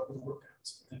controls is what we work on.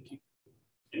 So thank you.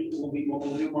 And we'll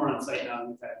do more on site now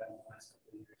than we've had in the last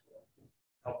couple of years. We'll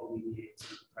help alleviate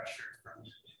some of the pressure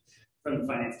from the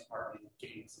finance department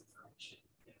getting this information.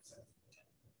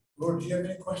 Laura, do you have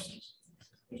any questions?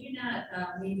 Could you not,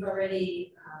 we've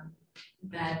already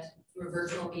met through a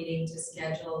virtual meeting to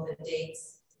schedule the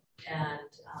dates, and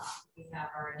we have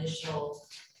our initial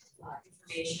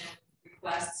information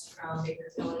requests from Baker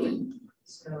Tilly.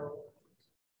 So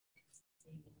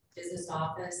the business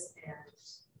office and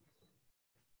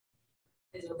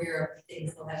is aware of the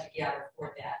things they'll have to gather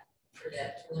for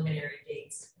that preliminary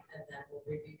dates, and then we'll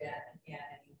review that and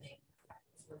add anything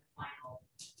for the final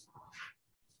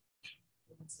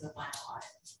audit.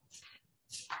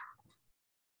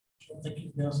 So thank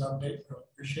you for this update. I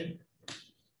appreciate it.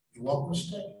 You're welcome to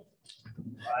stay.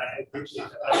 I appreciate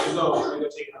it. I'm gonna go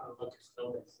take another look at the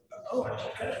buildings. Oh,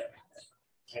 okay.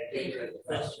 Thank you.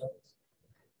 Thanks, Joe.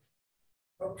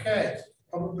 Okay,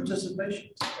 public participation.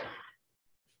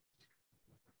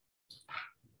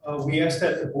 We ask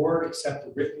that the board accept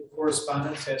the written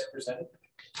correspondence as presented.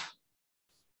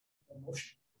 A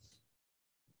motion.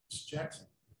 Mr. Jackson.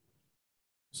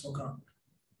 Ms. O'Connor.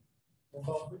 Roll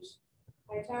call, please.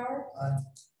 Hightower. Aye.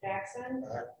 Jackson.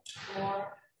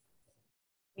 Moore.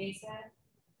 Mason.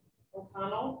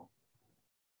 O'Connell.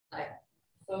 Aye.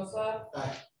 Sosa.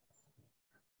 Aye.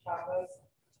 Chavez.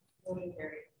 Motion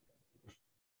carried.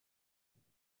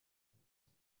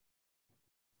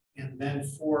 And then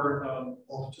for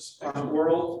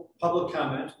oral public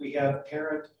comment, we have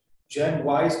parent Jen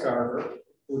Weisgarber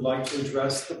who would like to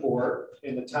address the board.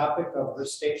 And the topic of her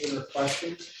statement or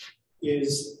question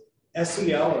is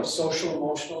SEL, or social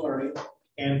emotional learning,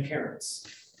 and parents.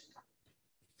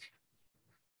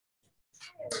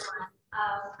 Hi everyone.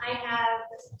 I have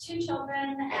 2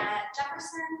 children at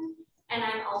Jefferson, and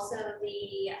I'm also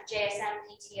the JSM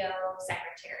PTO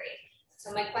secretary.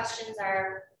 So my questions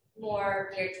are more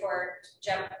geared toward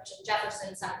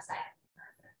Jefferson Sunnyside.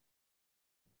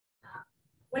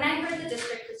 When I heard the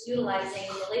district was utilizing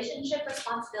relationship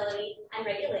responsibility and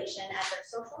regulation as their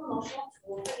social emotional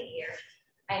tool for the year,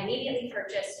 I immediately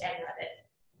purchased and read it.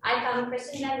 I found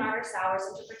Kristen and Margaret Sauer's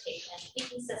interpretation to be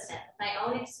consistent with my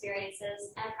own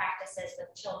experiences and practices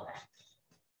with children.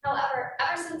 However,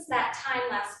 ever since that time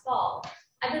last fall,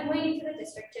 I've been waiting for the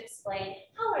district to explain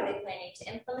how are they planning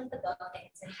to implement the book in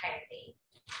its entirety.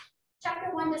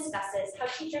 Chapter 1 discusses how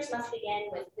teachers must begin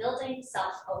with building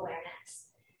self-awareness.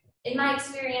 In my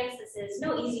experience, this is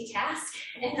no easy task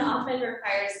and often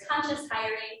requires conscious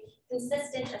hiring,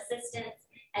 consistent assistance,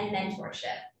 and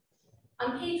mentorship.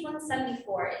 On page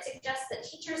 174, it suggests that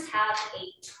teachers have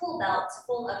a tool belt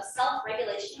full of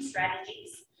self-regulation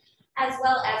strategies, as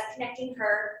well as connecting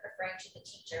her, referring to the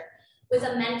teacher, with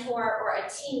a mentor or a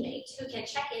teammate who can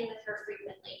check in with her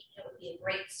frequently. It would be a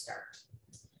great start.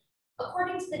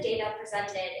 According to the data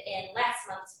presented in last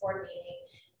month's board meeting,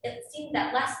 it seemed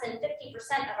that less than 50%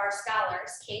 of our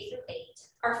scholars, K through 8,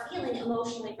 are feeling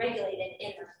emotionally regulated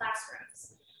in their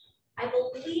classrooms. I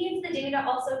believe the data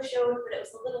also showed, but it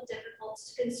was a little difficult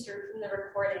to construe from the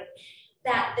recording,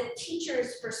 that the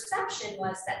teacher's perception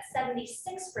was that 76%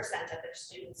 of their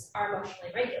students are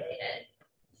emotionally regulated.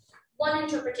 One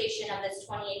interpretation of this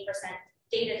 28%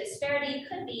 data disparity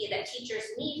could be that teachers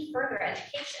need further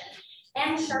education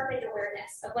and sharpened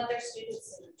awareness of what their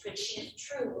students need to achieve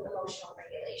true emotional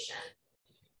regulation.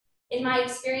 In my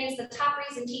experience, the top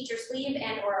reason teachers leave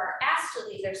and or are asked to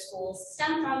leave their schools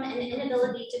stem from an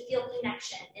inability to feel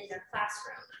connection in their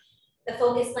classroom. The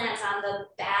focus lands on the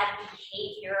bad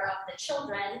behavior of the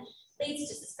children, leads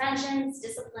to suspensions,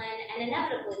 discipline, and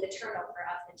inevitably the turnover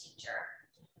of the teacher.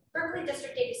 Berkeley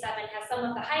District 87 has some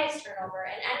of the highest turnover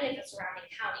in any of the surrounding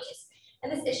counties, and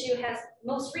this issue has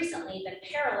most recently been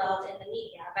paralleled in the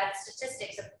media by the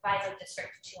statistics of Proviso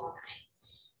District 209.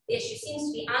 The issue seems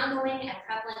to be ongoing and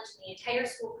prevalent in the entire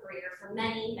school career for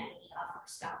many, many of our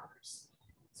scholars.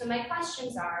 So my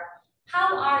questions are,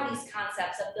 how are these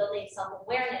concepts of building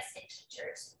self-awareness in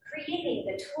teachers, creating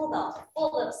the tool belt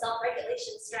full of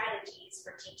self-regulation strategies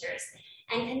for teachers,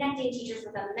 and connecting teachers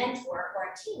with a mentor or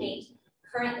a teammate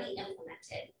currently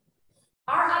implemented?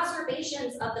 Our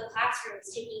observations of the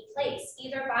classrooms taking place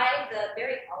either by the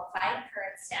very qualified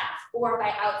current staff or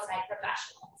by outside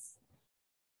professionals.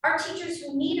 Are teachers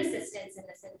who need assistance in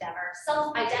this endeavor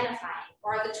self-identifying,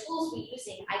 or are the tools we're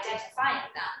using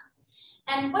identifying them?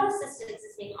 And what assistance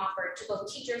is being offered to both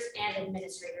teachers and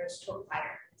administrators to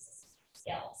acquire these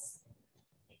skills?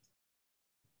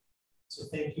 So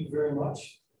thank you very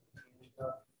much.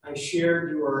 I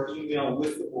shared your email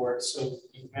with the board, so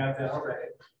you have that already.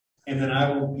 And then I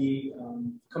will be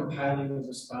compiling a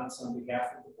response on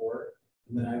behalf of the board.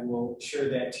 And then I will share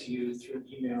that to you through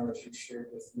email as you shared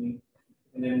with me.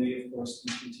 And then we, of course,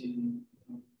 can continue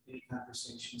any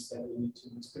conversations that we need to.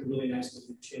 It's been really nice to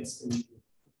get a chance to meet you.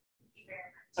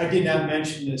 I did not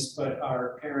mention this, but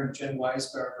our parent, Jen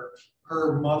Weisberger,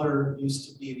 her mother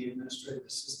used to be the administrative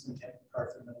assistant at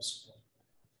MacArthur Middle School.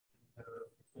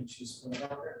 And she's one of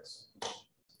our parents.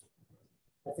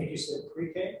 I think you said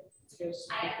pre-K? Yes.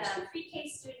 I am a pre-K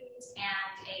student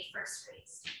and a first grade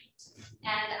student.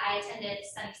 And I attended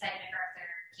Sunnyside MacArthur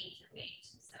K through 8,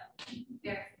 so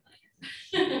very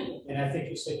familiar. And I think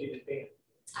you said you did band.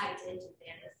 I did do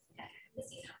band this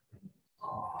season.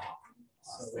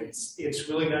 So it's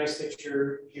really nice that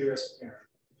you're here as a parent.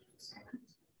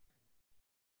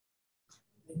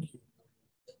 Thank you.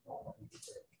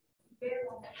 Very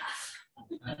well.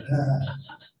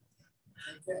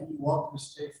 Okay, you welcome to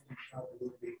stay for the probably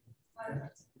would be.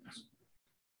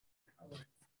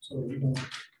 So you know,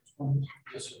 respond.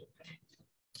 Yes, sir.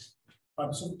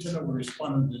 Superintendent will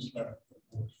respond to this letter.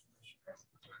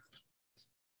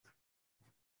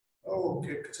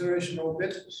 Okay, consideration of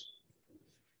business.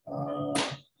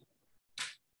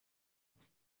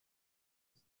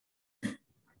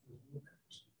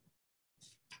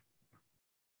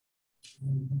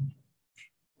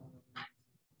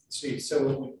 See, so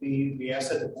it would be, we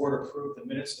ask that the board approve the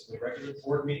minutes of the regular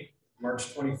board meeting,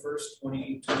 March 21st,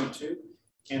 2022,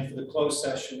 and for the closed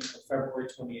session of February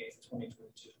 28th,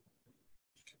 2022.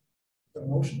 The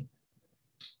motion.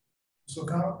 Mr.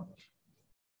 O'Connell?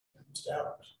 Mr.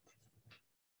 Adams?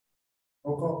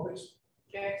 Roll call, please.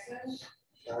 Jackson.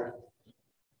 Aye.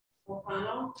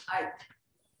 O'Connell. Aye.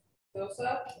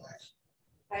 Sosa.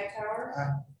 Hightower.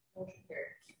 Aye. Motion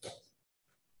carried.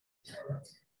 All right.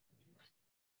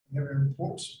 You have any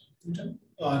reports, Lieutenant?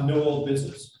 No old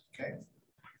business. Okay.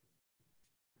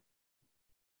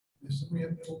 Is we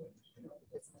have no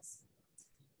Business.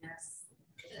 Yes.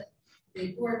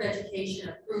 The Board of Education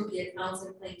approved the accounts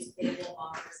and claims payable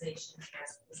authorization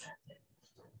as presented.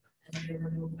 And there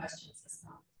were no questions this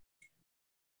month.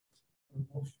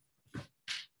 motion?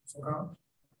 Mr. O'Connell?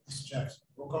 Mr. Jackson,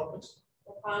 roll call, please.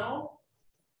 O'Connell.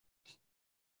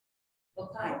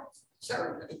 Okay.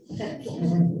 Sure.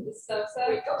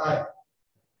 Sosa. Aye.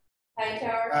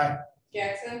 Hightower. Aye.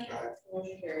 Jackson. Aye.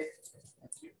 Motion carried.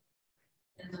 Thank you.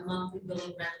 And the monthly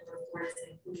billing rental report is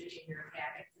included in your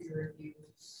packet for your review.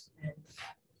 And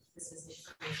this is the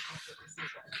information for review.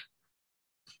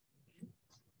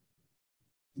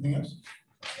 Anything else?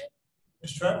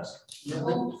 Ms. Travis?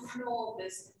 No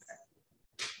business.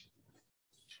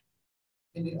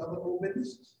 Any other old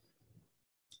business?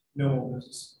 No old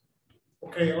business.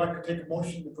 Okay, I'd like to take a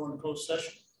motion to go into closed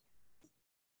session.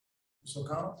 Ms.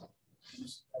 O'Connell?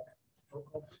 Ms. Roll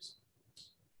call, please.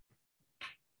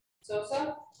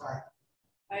 Sosa. Aye.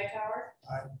 Hightower.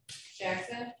 Aye.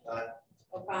 Jackson. Aye.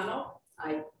 O'Connell.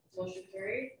 Aye. Motion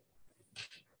carried.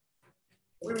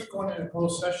 We're going into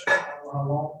closed session. I don't know how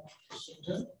long.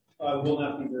 Superintendent? Will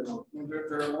not be very long. Not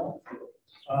very long.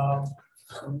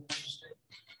 So,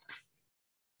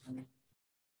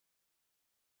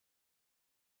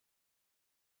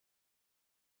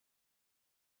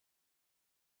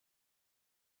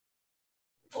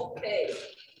 Okay.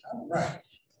 all right.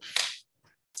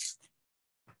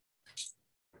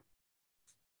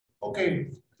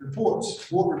 Okay, reports,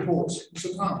 board reports.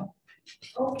 Mr. O'Connell?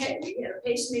 Okay, we had a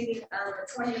PACE meeting on the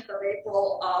 20th of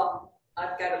April.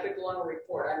 I've got a big long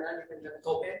report. I'm not even going to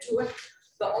go into it.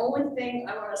 The only thing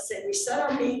I want to say, we set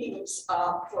our meetings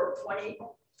for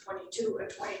 2022 and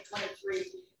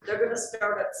 2023. They're going to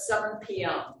start at 7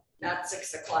 p.m., not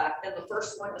 6 o'clock. And the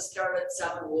first one to start at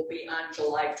 7 will be on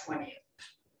July 20th.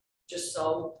 Just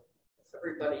so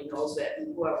everybody knows that,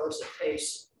 and whoever's at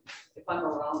PACE, if I'm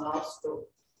around, I'll still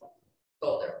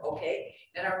go there, okay?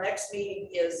 And our next meeting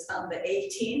is on the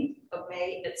 18th of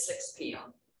May at 6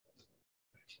 p.m.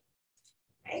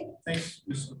 Okay. Thanks,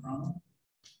 Ms. O'Connell.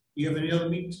 Do you have any other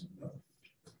meetings? No.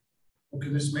 Okay,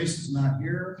 Ms. Mason's not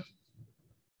here.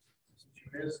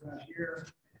 Mr. Perez not here.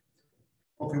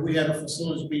 Okay, we had a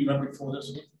facilities meeting right before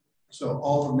this one, so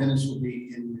all the minutes will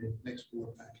be in the next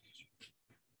board package.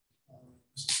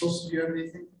 Mr. Sosa, do you have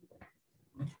anything?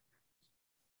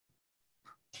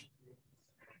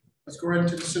 Let's go right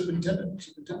into the superintendent.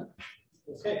 Superintendent.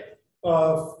 Okay.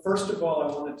 First of all, I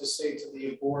wanted to say to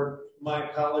the board, my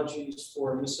apologies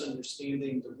for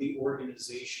misunderstanding the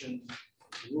reorganization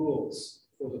rules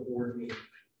for the board meeting.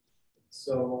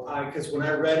 So because when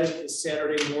I read it this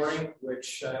Saturday morning,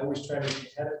 which I always try to read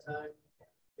ahead of time,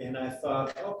 and I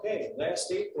thought, okay,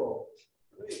 last April,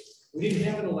 great. We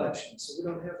didn't have an election, so we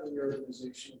don't have a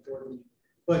reorganization board meeting.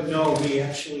 But no, we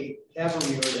actually have a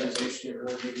reorganization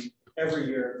board meeting every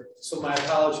year. So my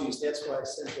apologies, that's why I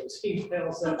sent those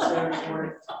emails on Saturday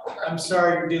morning. I'm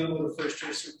sorry you're dealing with a first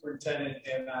year superintendent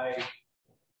and I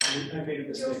made a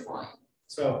mistake.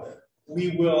 So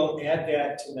we will add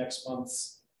that to next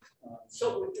month's.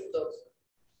 So we do those.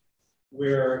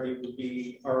 Where it would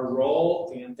be our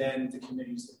role and then the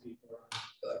committees that people are on.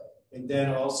 And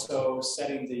then also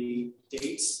setting the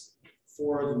dates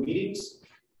for the meetings.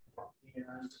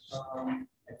 And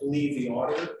I believe the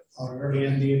auditor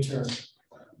and the attorney.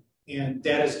 And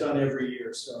that is done every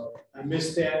year. So I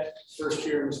missed that first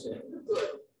year mistake.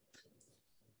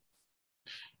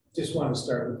 Just want to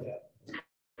start with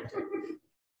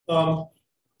that.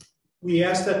 We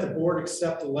ask that the board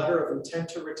accept a letter of intent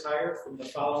to retire from the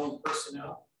following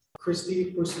personnel.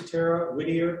 Christy Pusatera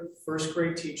Whittier, first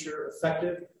grade teacher,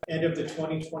 effective end of the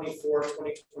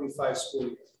 2024-2025 school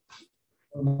year.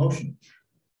 A motion.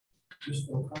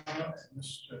 Mr. O'Connor and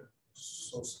Mr.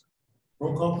 Sosa.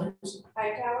 Roll call, please.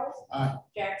 Hightower. Aye.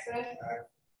 Jackson. Aye.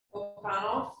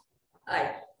 O'Connell.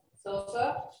 Aye.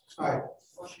 Sosa. Aye.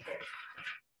 Motion carried.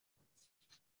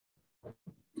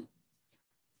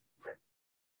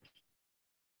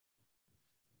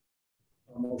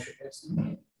 Motion passes.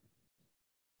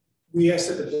 We ask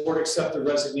that the board accept the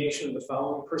resignation of the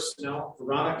following personnel.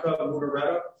 Veronica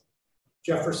Munaretta,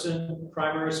 Jefferson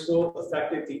Primary School,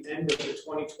 effective the end of the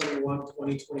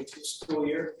 2021-2022 school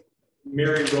year.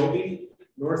 Mary Roby,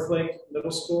 Northlake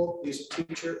Middle School, music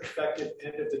teacher, effective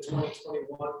end of the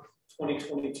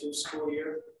 2021-2022 school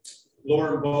year.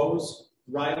 Lauren Bowes,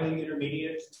 Riley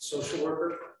Intermediate, social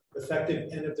worker,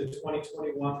 effective end of the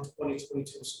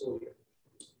 2021-2022 school year.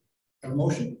 Have a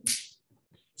motion.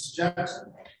 Mr.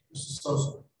 Jackson. Mr.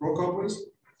 Sosa. Roll call, please.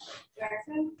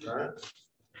 Jackson. Aye.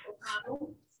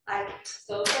 O'Connell. Aye.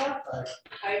 Sosa. Aye.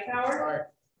 Hightower. Aye.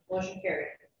 Motion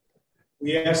carried.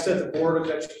 We ask that the Board of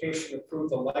Education approve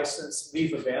the license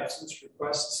leave of absence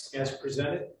requests as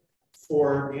presented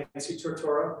for Nancy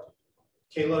Tortora,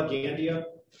 Kayla Gandia,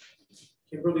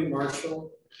 Kimberly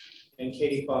Marshall, and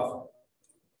Katie Coffin.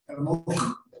 Have a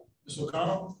motion. Mr.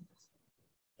 O'Connell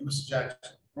and Mr.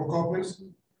 Jackson. Roll call, please.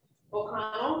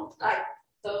 O'Connell. Aye.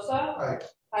 Sosa. Aye.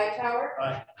 Hightower.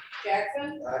 Aye.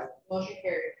 Jackson. Aye. Motion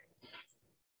carried.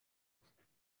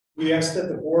 We ask that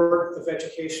the Board of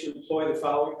Education employ the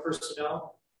following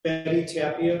personnel. Betty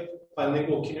Tapia,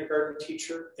 bilingual kindergarten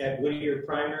teacher at Whittier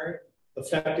Primary,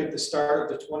 effective the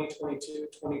start of the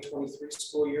 2022-2023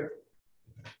 school year.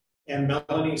 And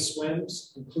Melanie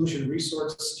Swims, inclusion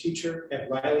resource teacher at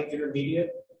Riley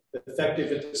Intermediate,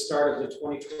 effective at the start of the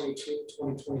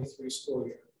 2022-2023 school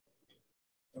year.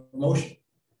 Motion.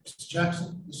 Mr.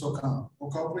 Jackson, Ms. O'Connell. Roll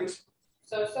call, please.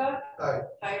 Sosa. Aye.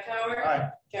 Hightower.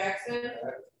 Aye. Jackson.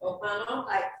 Aye. O'Connell.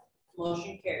 Aye.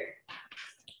 Motion carried.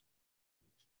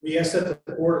 We ask that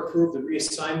the board approve the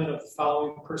reassignment of the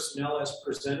following personnel as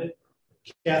presented.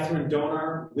 Catherine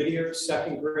Donar Whittier,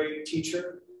 second grade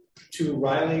teacher, to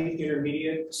Riley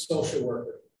Intermediate social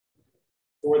worker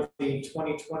for the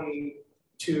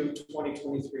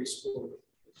 2022-2023 school year.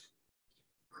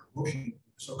 Motion.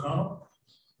 Ms. O'Connell.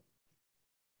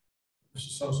 Mr.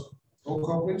 Sosa. Roll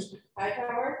call, please.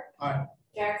 Hightower. Aye.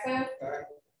 Jackson. Aye.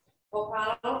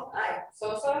 O'Connell. Aye.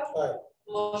 Sosa. Aye.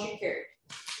 Motion carried.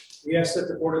 We ask that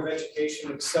the Board of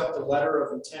Education accept a letter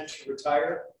of intent to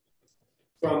retire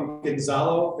from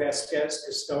Gonzalo Vasquez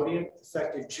custodian,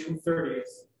 effective June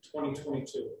 30th,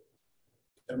 2022.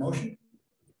 Have a motion.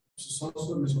 Mr.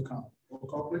 Sosa, Ms. O'Connell. Roll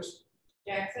call, please.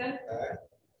 Jackson. Aye.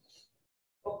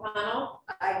 O'Connell.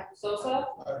 Aye. Sosa.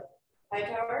 Aye.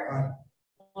 Hightower. Aye.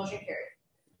 Motion carried.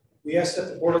 We ask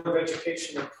that the Board of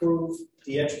Education approve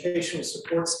the educational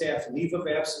support staff leave of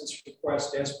absence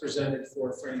request as presented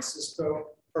for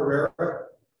Francisco Herrera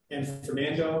and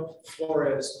Fernando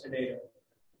Flores Pinedo.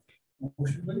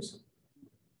 Motion, please.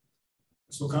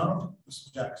 Ms. O'Connell,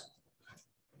 Mr. Jackson.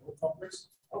 Roll call, please.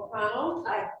 O'Connell.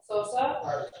 Aye. Sosa.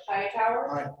 Aye. Hightower.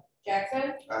 Aye.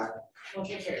 Jackson. Aye.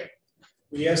 Motion carried.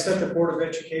 We ask that the Board of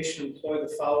Education employ the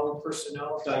following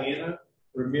personnel: Diana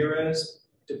Ramirez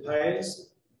de Paez,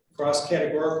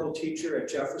 cross-categorical teacher at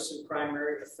Jefferson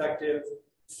Primary, effective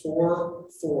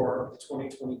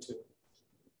 4/4/2022.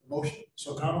 Motion. Ms.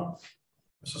 O'Connell.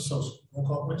 Mr. Sosa. Roll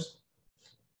call, please.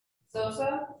 Sosa.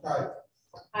 Aye.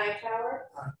 Hightower.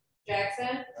 Aye.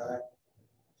 Jackson. Aye.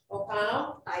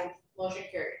 O'Connell. Aye. Motion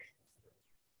carried.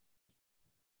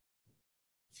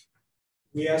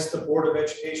 We ask the Board of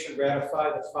Education ratify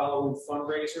the following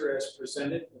fundraiser as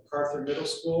presented: MacArthur Middle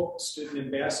School Student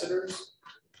Ambassadors,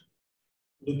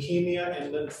 Leukemia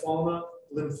and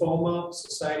Lymphoma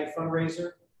Society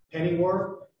fundraiser,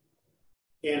 Pennyworth,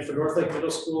 and for Northlake Middle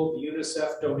School, the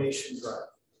UNICEF donation drive.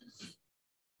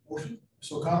 Motion,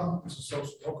 Ms. O'Connell, Mrs.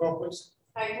 Sosa, roll call please.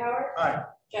 Hightower. Aye.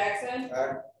 Jackson.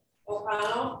 Aye.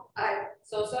 O'Connell. Aye.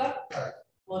 Sosa. Aye.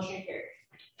 Motion carried.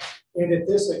 And at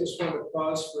this, I just want to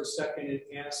pause for a second and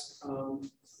ask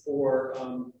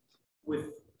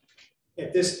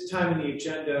at this time in the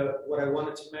agenda, what I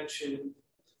wanted to mention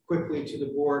quickly to the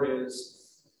board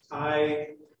is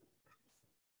I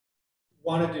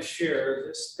wanted to share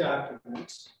this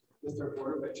document with our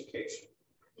Board of Education.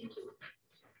 Thank you.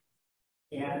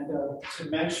 And to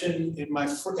mention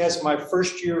as my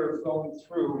first year of going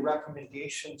through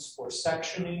recommendations for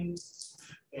sectioning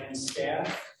and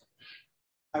staff,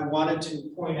 I wanted to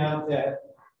point out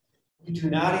that we do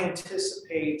not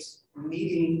anticipate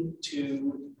needing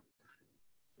to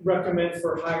recommend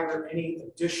for hire any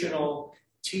additional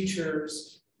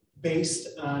teachers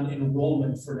based on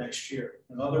enrollment for next year.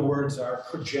 In other words, our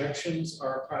projections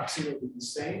are approximately the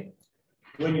same.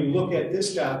 When you look at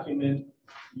this document,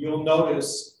 you'll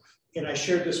notice, and I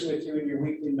shared this with you in your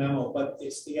weekly memo, but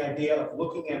it's the idea of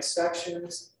looking at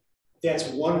sections. That's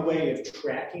one way of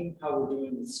tracking how we're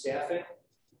doing with staffing,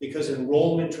 because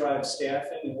enrollment drives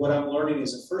staffing. And what I'm learning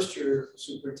as a first-year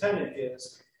superintendent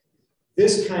is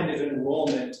this kind of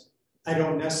enrollment, I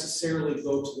don't necessarily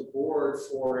go to the board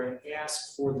for and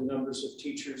ask for the numbers of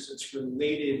teachers that's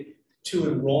related to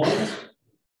enrollment,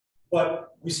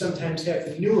 but we sometimes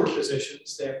have newer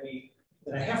positions that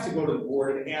I have to go to the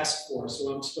board and ask for,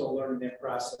 so I'm still learning that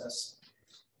process.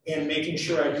 And making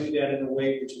sure I do that in a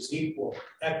way which is equal,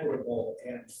 equitable,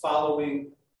 and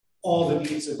following all the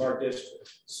needs of our district.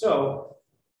 So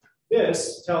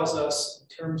this tells us in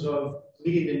terms of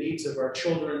meeting the needs of our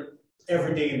children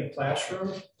every day in the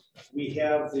classroom, we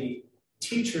have the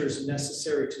teachers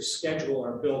necessary to schedule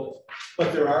our building,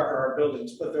 but there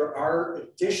are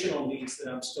additional needs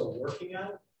that I'm still working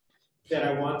on that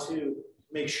I want to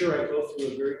make sure I go through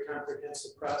a very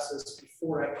comprehensive process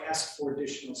before I ask for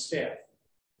additional staff.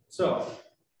 So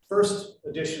first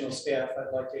additional staff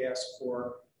I'd like to ask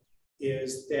for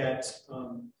is that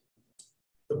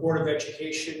the Board of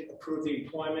Education approve the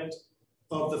employment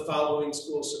of the following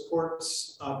school support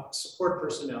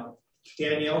personnel.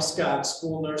 Danielle Scott,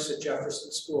 school nurse at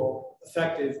Jefferson School,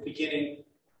 effective beginning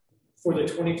for the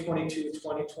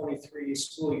 2022-2023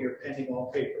 school year, pending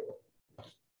all paperwork.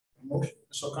 Motion,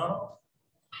 Ms. O'Connell,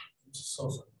 Mrs.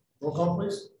 Sosa, roll call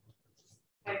please.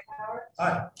 Hightower.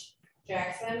 Aye.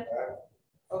 Jackson. Aye.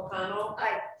 O'Connell.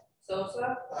 Aye.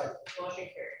 Sosa. Aye. Motion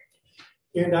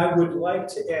carried. And I would like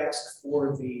to ask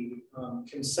for the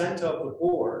consent of the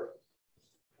board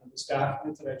on this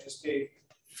document that I just gave.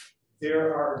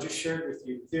 Just shared with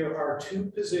you, there are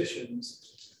two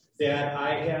positions that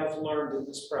I have learned in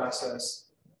this process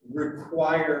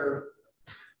require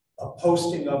a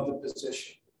posting of the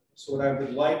position. So what I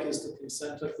would like is the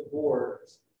consent of the board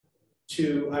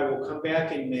I will come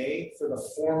back in May for the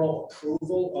formal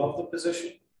approval of the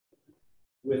position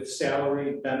with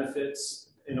salary, benefits,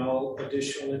 and all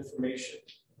additional information.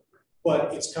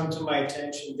 But it's come to my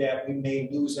attention that we may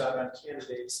lose out on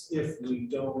candidates if we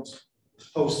don't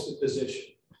post the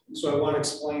position. So I want to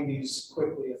explain these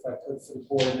quickly if I could for the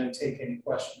board and then take any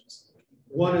questions.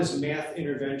 One is math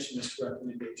interventionist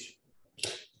recommendation.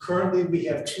 Currently, we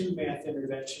have 2 math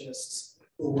interventionists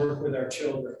who work with our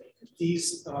children.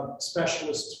 These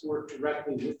specialists work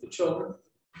directly with the children,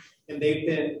 and they've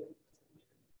been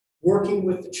working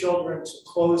with the children to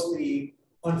close the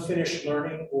unfinished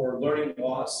learning or learning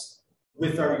loss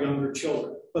with our younger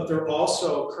children. But they're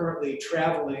also currently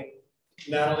traveling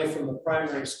not only from the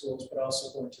primary schools, but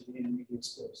also going to the intermediate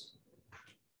schools.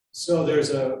 So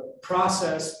there's a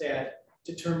process that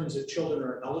determines if children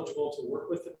are eligible to work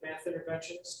with the math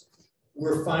interventionist.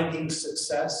 We're finding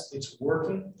success, it's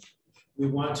working. We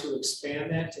want to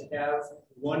expand that to have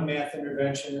 1 math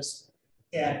interventionist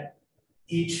at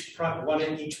one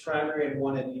in each primary and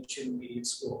 1 in each intermediate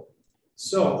school.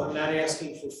 So I'm not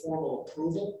asking for formal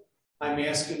approval. I'm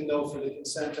asking though for the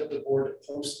consent of the board to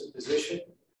post the position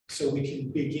so we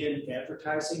can begin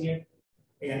advertising it.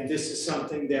 And this is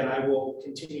something that I will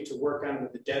continue to work on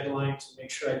with the deadline to make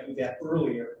sure I do that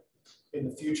earlier in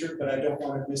the future, but I don't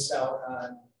want to miss out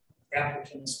on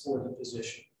applicants for the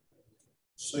position.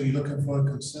 So you're looking for a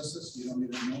consensus? You don't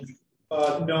need a motion?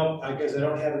 No, I guess I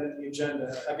don't have it in the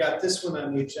agenda. I got this one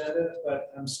on the agenda,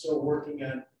 but I'm still working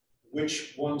on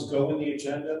which ones go in the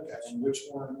agenda and which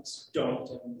ones don't.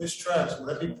 Ms. Travis, will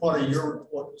that be part of your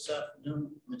report this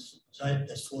afternoon, tonight,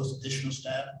 as far as additional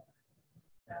staff?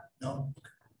 No?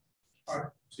 All right,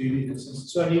 so you need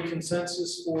consensus. So I need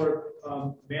consensus for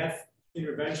math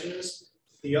interventionists.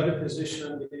 The other position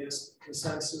I'm going to ask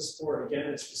consensus for, again,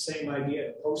 it's the same idea,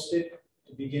 to post it,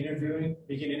 to begin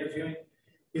interviewing,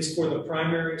 is for the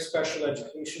primary special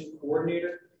education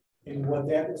coordinator. And what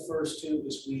that refers to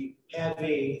is we have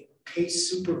a PACE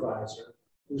supervisor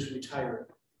who's retiring.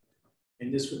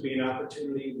 And this would be an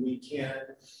opportunity we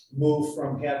can move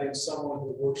from having someone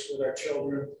who works with our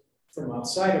children from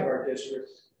outside of our district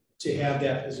to have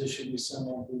that position with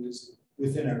someone who is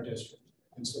within our district.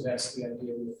 And so that's the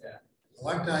idea with that. I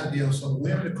like the idea. So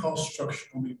where the cost structure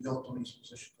going to be built on these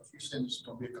positions? Because you said it's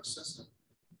going to be consistent,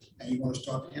 and you want to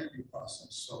start the interview process.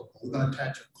 So we're going to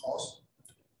attach a cost.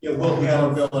 Yeah, we'll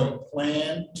have a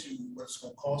plan to what it's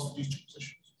going to cost for these two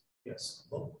positions. Yes.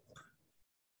 Okay.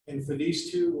 And for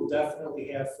these two, we'll definitely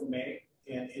have for May,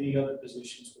 and any other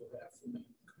positions we'll have for May.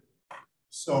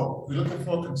 So we're looking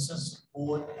for a consensus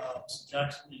board. Mr.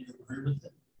 Jackson, do you agree with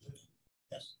it?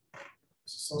 Yes. Mr.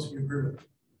 Sosa, you agree with it?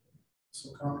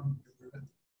 So Carmen, you agree with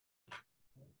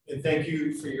it? And thank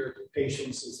you for your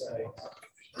patience as I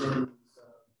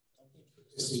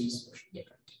disease.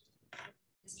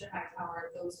 Mr.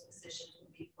 Hightower, those positions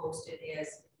will be posted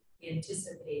as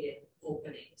anticipated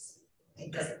openings.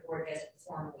 Because the board hasn't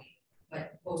formally,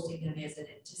 but posting them as an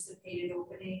anticipated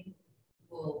opening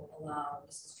will allow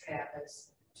Mrs. Travis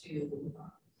to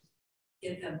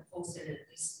get them posted and at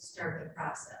least start the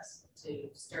process to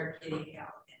start getting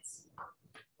applicants.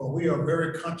 But we are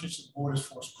very conscious of the board as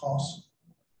far as costs.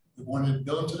 We wanted to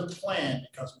build into the plan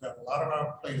because we have a lot of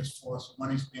our plate as far as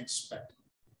money's being spent.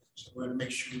 So we're going to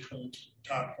make sure we put it into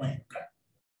the entire plan. Okay.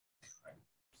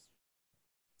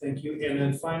 Thank you. And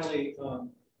then finally,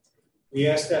 we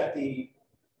ask that the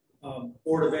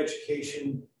Board of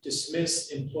Education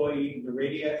dismiss employee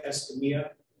Neradia Escamilla,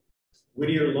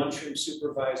 Whittier lunchroom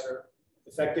supervisor,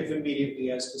 effective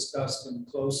immediately as discussed in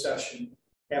closed session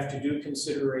after due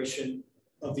consideration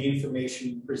of the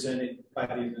information presented by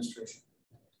the administration.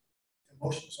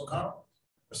 Motion, Ms. O'Connell.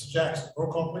 Mr. Jackson,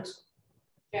 roll call, please.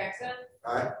 Jackson.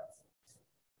 Aye.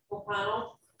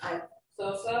 O'Connell. Aye.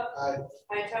 Sosa. Aye.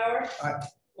 Hightower. Aye.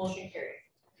 Motion carried.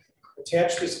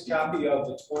 Attached is a copy of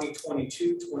the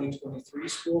 2022-2023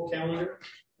 school calendar.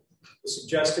 The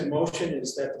suggested motion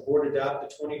is that the board adopt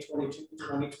the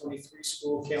 2022-2023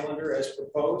 school calendar as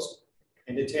proposed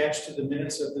and attached to the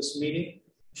minutes of this meeting,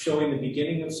 showing the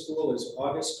beginning of school as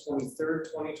August 23rd,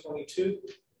 2022,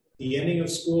 the ending of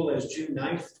school as June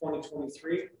 9th,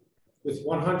 2023, with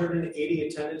 180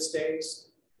 attendance days,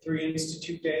 3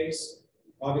 institute days,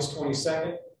 August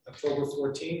 22nd, October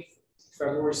 14th,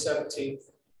 February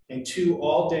 17th, and 2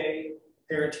 all-day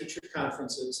parent-teacher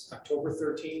conferences, October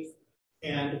 13th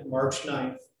and March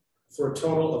 9th, for a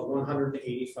total of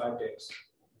 185 days.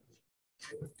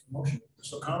 Motion.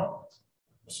 Ms. O'Connell.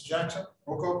 Mr. Jackson,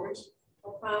 roll call, please.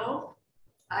 O'Connell.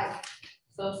 Aye.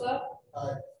 Sosa.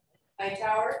 Aye.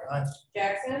 Hightower. Aye.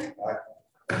 Jackson. Aye.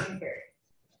 Motion carried.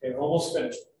 Okay, almost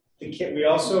finished. We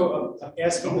also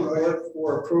asking the board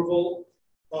for approval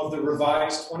of the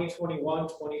revised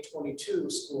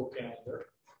 2021-2022 school calendar.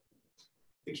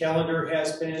 The calendar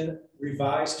has been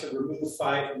revised to remove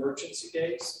 5 emergency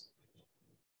days.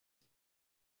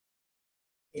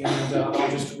 And I'll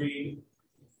just read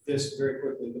this very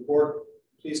quickly. The board,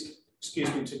 please,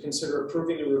 to consider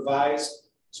approving the revised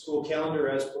school calendar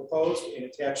as proposed and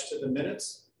attached to the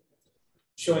minutes,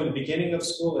 showing the beginning of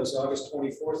school as August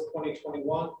 24th,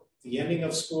 2021, the ending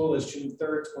of school as June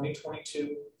 3rd,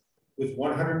 2022, with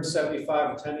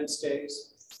 175 attendance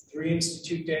days, 3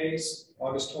 institute days,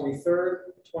 August 23rd,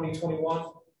 2021,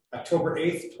 October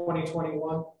 8th,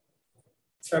 2021,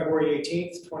 February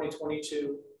 18th,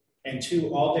 2022, and 2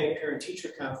 all-day parent-teacher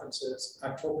conferences,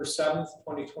 October 7th,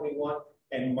 2021,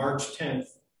 and March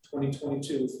 10th,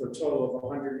 2022, for a total of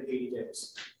 180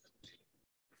 days.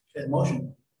 Okay,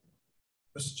 motion.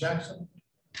 Mr. Jackson,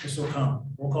 Ms. O'Connell,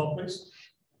 roll call, please.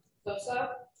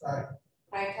 Sosa. Aye.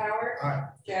 Hightower. Aye.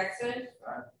 Jackson.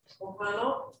 Aye.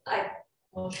 O'Connell. Aye.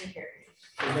 Motion carried.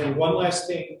 And then one last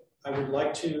thing, I would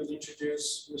like to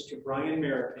introduce Mr. Brian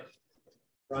Merrick.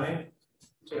 Brian,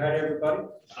 say hi to everybody.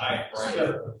 Hi, Brian.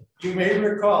 So, you may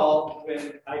recall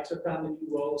when I took on the new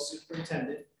role of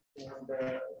superintendent, and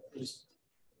was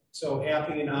so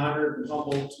happy and honored and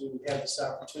humbled to have this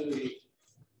opportunity.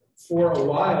 For a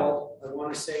while, I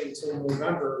want to say until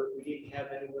November, we didn't have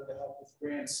anyone to help with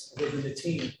grants within the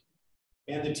team.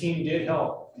 And the team did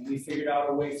help, and we figured out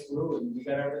a way through, and we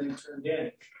got everything turned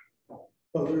in.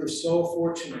 But we were so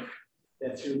fortunate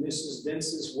that through Mrs.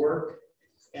 Vince's work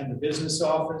and the business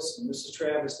office and Mrs.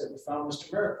 Travis that we found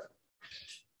Mr. Merrick.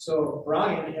 So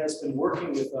Brian has been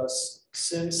working with us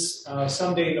since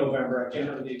someday in November, I can't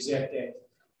remember the exact day,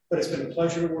 but it's been a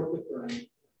pleasure to work with Brian.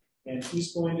 And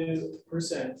he's going to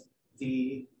present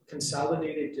the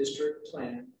consolidated district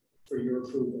plan for your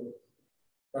approval.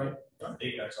 Right? Thank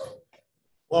you, Dr. Sullivan.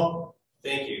 Well,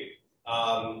 thank you.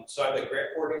 So I'm the grant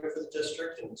coordinator for the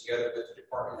district, and together with the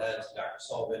department heads, Dr.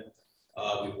 Sullivan,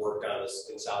 we've worked on this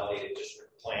consolidated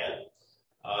district plan.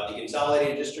 The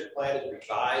consolidated district plan is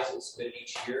revised and submitted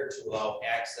each year to allow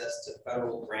access to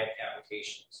federal grant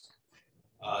applications.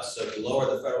 So below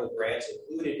are the federal grants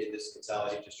included in this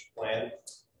consolidated district plan.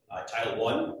 Title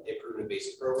I, Improvement of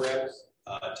Basic Programs.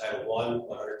 Title I,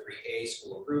 103A,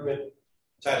 School Improvement.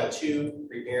 Title II,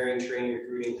 Preparing, Training,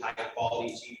 Recruiting, High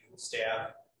Quality Teachers and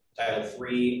Staff. Title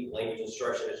III, Language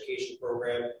Instruction Education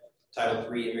Program. Title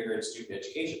III, Immigrant Student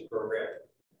Education Program.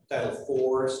 Title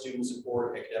IV, Student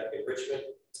Support and Academic Enrichment.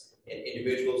 And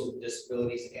Individuals with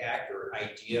Disabilities Act, or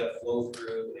IDEA, Flow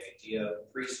Through, and IDEA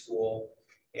Preschool.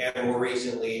 And more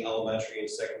recently, Elementary and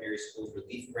Secondary Schools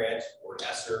Relief Grant, or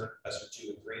ESSER, ESSER 2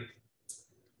 and 3.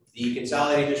 The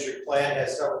Consolidated District Plan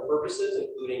has several purposes,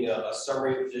 including a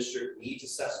summary of district needs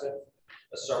assessment,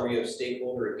 a summary of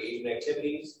stakeholder engagement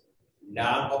activities,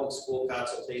 non-public school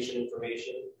consultation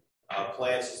information,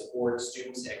 plans to support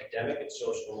students' academic and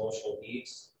social emotional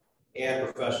needs, and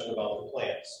professional development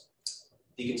plans.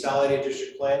 The Consolidated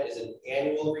District Plan is an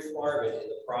annual requirement in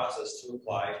the process to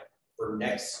apply for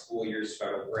next school year's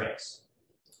federal grants.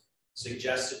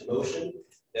 Suggested motion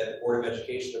that the Board of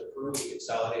Education approve the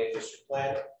Consolidated District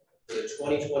Plan for the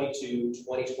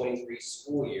 2022-2023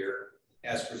 school year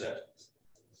as presented.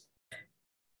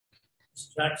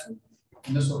 Mr. Jackson,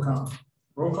 and this will come.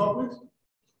 Roll call, please.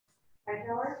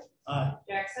 Hightower? Aye.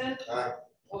 Jackson? Aye.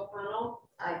 O'Connell?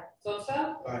 Aye.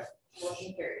 Sosa? Aye.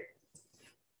 Motion carried.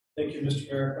 Thank you, Mr.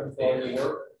 Merrick, for all your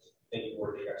work. Thank you,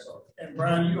 Board. Excellent. And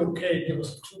Brian, you okay? Give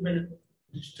us a 2-minute.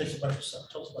 You just tell us about yourself.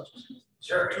 Tell us about yourself.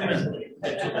 Sure. 2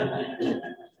 minutes.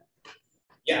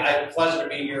 Yeah, it's a pleasure to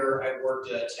be here. I've worked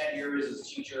 10 years as a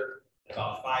teacher,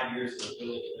 about 5 years as a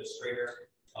building administrator,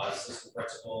 assistant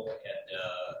principal, and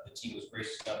the team was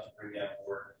gracious enough to bring me on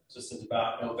board. So since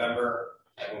about November,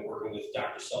 I've been working with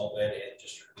Dr. Sullivan and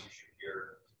district leadership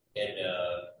here,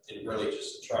 and really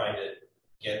just trying to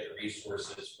get the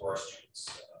resources for our students,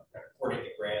 coordinate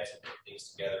the grants and put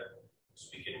things together so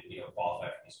we can, qualify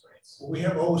for these grants. Well, we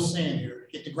have an old saying here: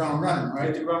 hit the ground running, right?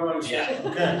 Hit the ground running. Yeah.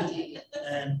 Okay.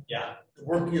 And yeah, the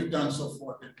work you've done so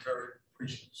far has been very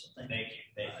appreciated. So thank you.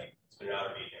 Thank you. It's been an honor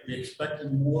to be here. We're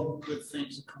expecting more good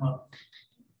things to come up.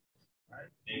 All right.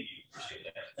 Thank you. Appreciate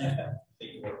that. Thank you.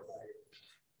 Thank you.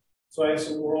 So I have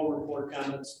some oral report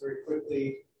comments very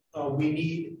quickly. We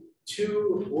need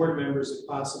 2 board members if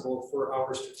possible for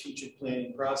our strategic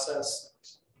planning process.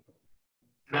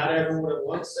 Not everyone at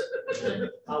once.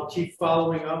 I'll keep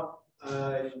following up.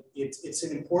 It's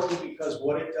important because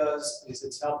what it does is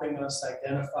it's helping us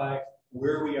identify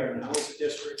where we are now as a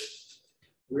district,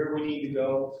 where we need to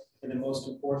go, and then most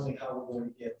importantly, how we're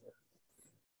going to get there.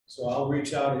 So I'll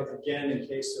reach out again in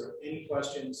case there are any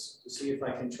questions to see if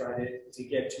I can try to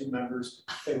get 2 members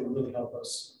that would really help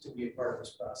us to be a part of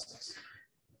this process.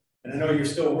 And I know you're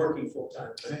still working full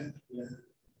time. Yeah.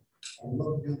 I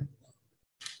love you.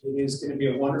 It is going to be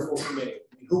a wonderful committee.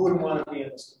 I mean, who wouldn't want to be in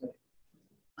this committee?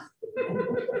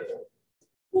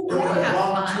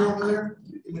 Volunteer over there?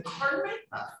 Pardon me?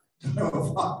 No.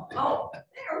 Oh,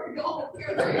 there we go.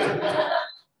 There.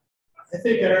 I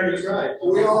think I already tried.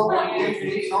 We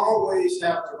always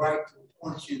have the right to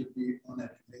want you to be on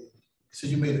that committee. So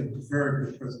you made a very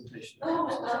good presentation.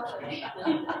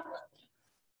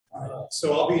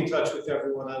 So I'll be in touch with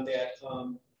everyone on that.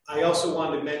 I also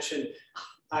wanted to mention,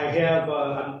 I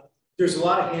have, there's a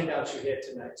lot of handouts you had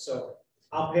tonight, so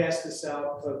I'll pass this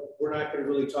out, but we're not going to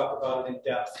really talk about it in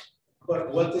depth.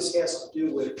 But what this has to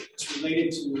do with, it's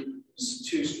related to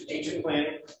strategic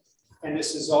planning, and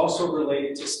this is also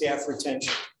related to staff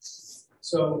retention.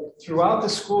 So throughout the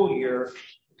school year,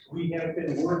 we have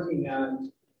been working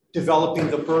on developing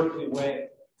the Berkeley way.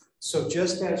 So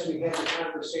just as we had a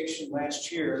conversation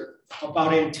last year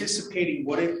about anticipating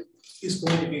what it is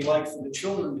going to be like for the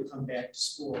children to come back to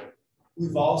school,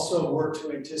 we've also worked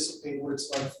to anticipate what it's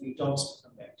like for the adults to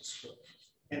come back to school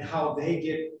and how they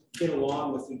get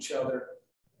along with each other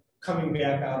coming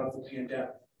back out of the pandemic.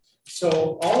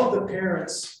 So all of the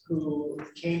parents who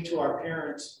came to our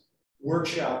parent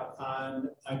workshop on,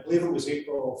 I believe it was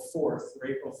April 4th or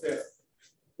April 5th,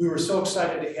 we were so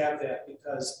excited to have that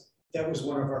because that was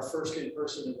one of our first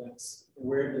in-person events. And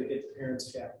we were able to get the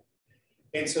parents back.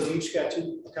 And so they each got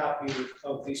a copy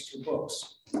of these 2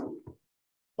 books.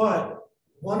 But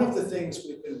one of the things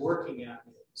we've been working on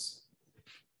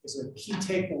is a key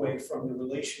takeaway from the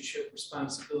relationship,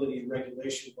 responsibility, and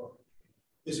regulation book,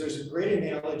 is there's a great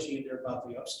analogy in there about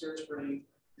the upstairs brain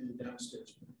and the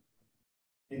downstairs brain.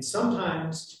 And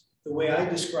sometimes the way I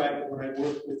describe it when I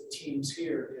work with teams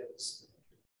here is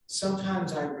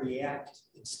sometimes I react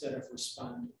instead of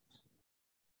responding.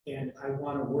 And I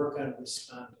want to work on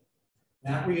responding,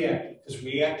 not reacting, because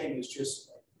reacting is just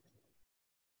like,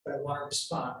 but I want to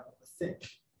respond, I want to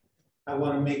think. I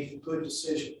want to make good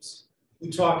decisions. We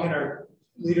talk in our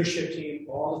leadership team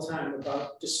all the time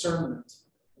about discernment,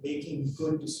 making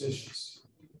good decisions.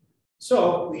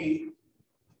 So we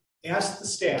asked the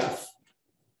staff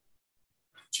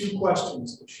 2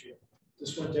 questions this year.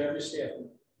 This went to every staff member.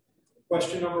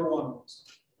 Question number 1 was,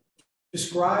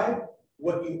 describe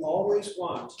what you always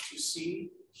want to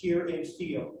see, hear, and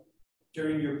feel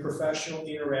during your professional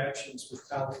interactions with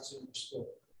colleagues in your school.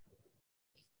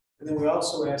 And then we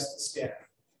also asked the staff,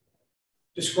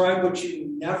 describe what you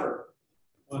never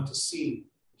want to see,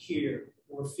 hear,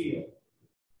 or feel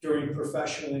during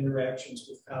professional interactions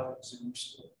with colleagues in your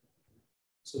school.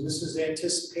 So this is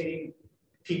anticipating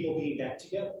people being back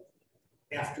together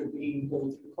after going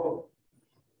through COVID.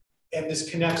 And this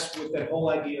connects with that whole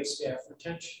idea of staff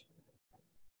retention.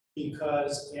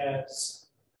 Because as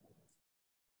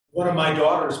one of my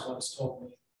daughters once told me,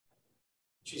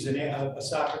 she's a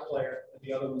soccer player, and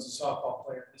the other one's a softball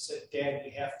player. And I said, Dad,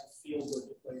 you have to feel good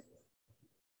to play good.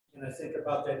 And I think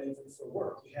about that even for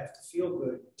work. You have to feel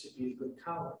good to be a good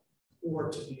colleague or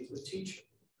to be a good teacher.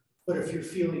 But if you're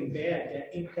feeling bad,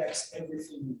 that impacts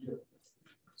everything you do.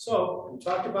 So we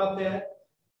talked about that.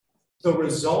 The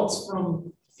results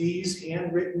from these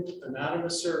handwritten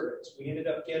anonymous surveys, we ended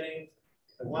up getting,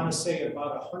 I want to say,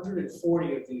 about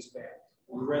 140 of these back.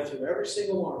 We read through every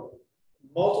single one of them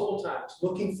multiple times,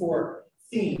 looking for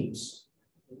themes.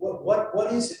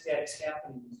 What is it that's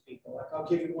happening with people? Like, I'll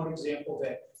give you one example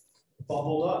that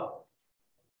bubbled up.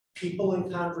 People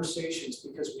in conversations,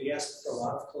 because we asked for a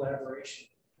lot of collaboration.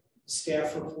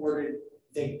 Staff reported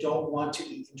they don't want to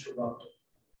be interrupted.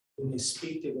 When they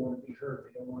speak, they want to be heard.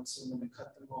 They don't want someone to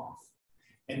cut them off.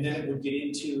 And then it would get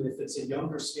into, if it's a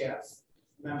younger staff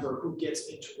member who gets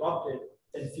interrupted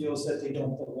and feels that they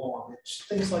don't belong,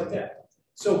 things like that.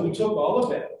 So we took all of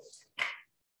that.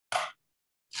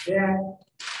 That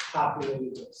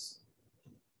populated this.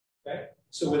 Okay?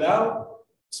 So without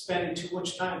spending too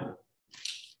much time on it,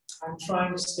 I'm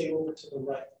trying to stay over to the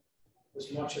right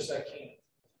as much as I can.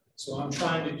 So I'm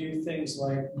trying to do things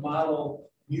like model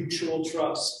mutual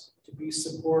trust, to be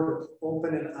supportive,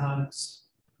 open and honest.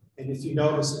 And if you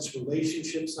notice, it's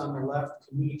relationships on the left,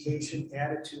 communication,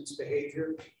 attitudes,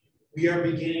 behavior. We are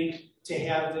beginning to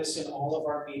have this in all of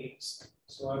our meetings.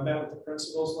 So I met with the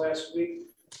principals last week.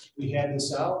 We had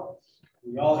this out.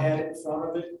 We all had it in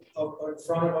front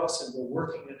of us, and we're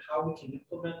working on how we can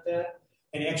implement that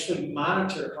and actually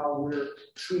monitor how we're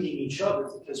treating each other,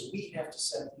 because we have to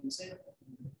set the example.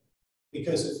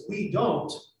 Because if we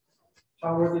don't,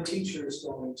 how are the teachers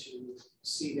going to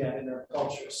see that in our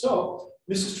culture? So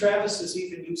Mrs. Travis is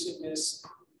even using this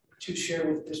to share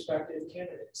with prospective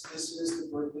candidates. This is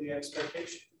the Berkeley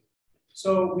expectation.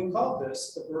 So we called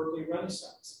this the Berkeley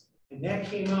Renaissance. And that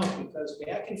came out because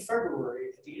back in February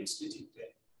at the Institute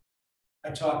Day, I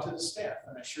talked to the staff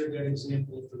and I shared that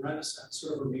example of the Renaissance,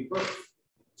 sort of a rebirth.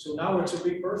 So now it's a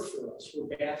rebirth for us.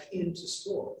 We're back into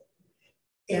school.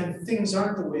 And things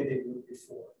aren't the way they were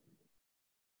before.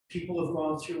 People have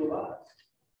gone through a lot.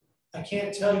 I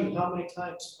can't tell you how many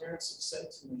times parents have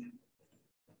said to me,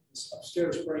 this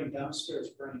upstairs brain, downstairs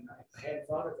brain, I hadn't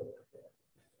thought of it like that.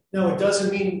 No, it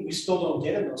doesn't mean we still don't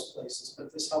get in those places,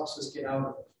 but this helps us get out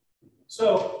of it.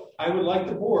 So I would like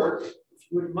the board, if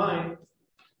you wouldn't mind,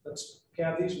 let's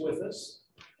have these with us,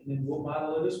 and then we'll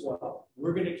model it as well.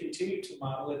 We're going to continue to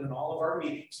model it in all of our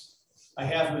meetings. I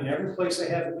have them in every place I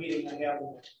have a meeting, I have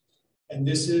them. And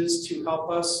this is to help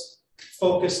us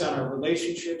focus on our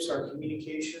relationships, our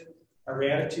communication, our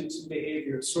attitudes and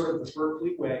behavior. It's sort of the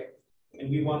Berkeley way. And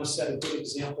we want to set a good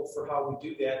example for how we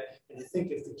do that. And I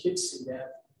think if the kids see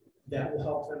that, that will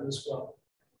help them as well.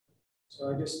 So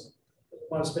I just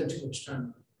don't want to spend too much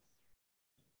time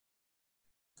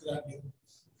on it.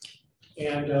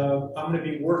 And I'm going to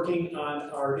be working on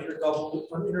our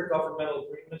intergovernmental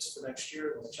agreements for next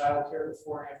year with childcare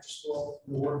before and after school.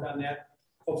 We'll work on that.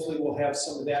 Hopefully we'll have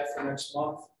some of that for next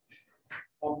month.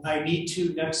 I need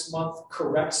to next month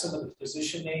correct some of the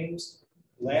position names.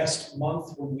 Last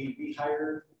month when we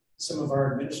rehired some of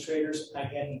our administrators, I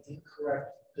had an incorrect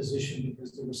position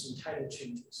because there were some title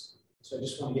changes. So I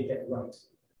just want to get that right.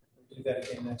 We'll do that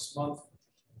again next month.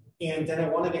 And then I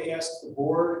wanted to ask the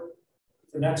board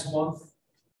for next month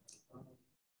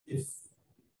if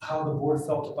how the board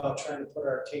felt about trying to put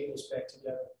our tables back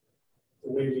together the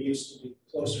way we used to be,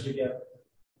 closer together.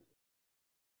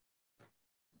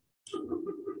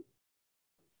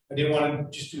 I didn't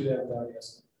want to just do that without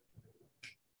asking.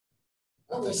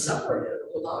 Well, we separated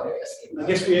without asking. I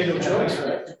guess we had no choice,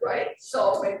 right? Right,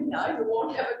 so maybe now you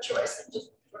won't have a choice and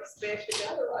just put us back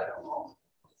together, I don't know.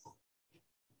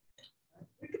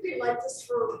 We could be like this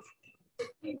for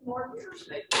 15 more years,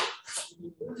 maybe.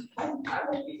 I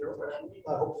won't be here, but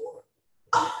I hope.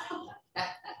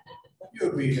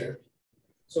 You'll be here.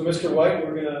 So Mr. White,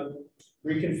 we're gonna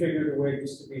reconfigure the way it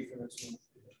used to be for next month.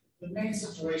 The main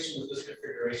situation with this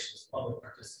configuration is public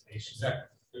participation.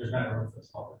 There's not room for the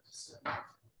public to sit.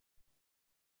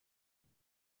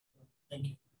 Thank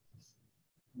you.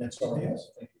 That's all I have.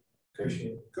 Thank you.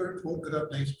 Appreciate it. Good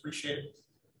updates, appreciate it.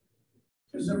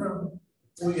 Is everyone,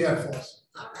 what do you have for us?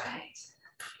 All right.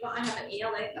 Well, I have an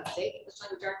ELA update, English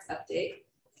Language Arts update.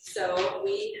 So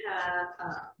we have,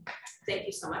 thank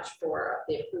you so much for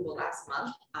the approval last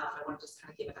month. I want to just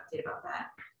kind of give an update about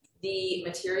that. The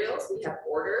materials we have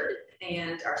ordered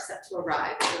and are set to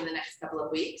arrive in the next couple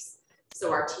of weeks.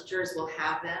 So our teachers will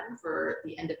have them for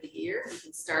the end of the year. We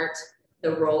can start the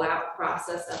rollout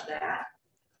process of that.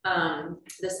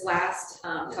 This last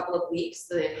couple of weeks,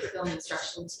 the curriculum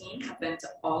instruction team have been to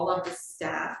all of the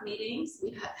staff meetings.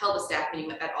 We've held a staff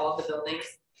meeting at all of the buildings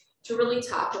to really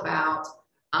talk about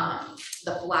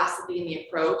the philosophy and the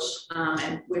approach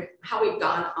and how we've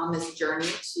gone on this journey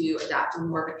to adopting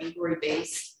more of an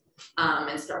inquiry-based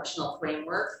instructional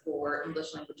framework for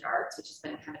English language arts, which has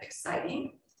been kind of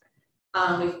exciting.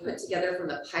 We've put together from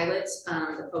the pilot,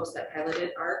 the folks that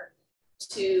piloted art,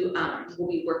 we'll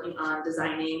be working on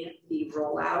designing the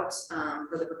rollout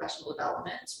for the professional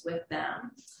development with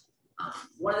them.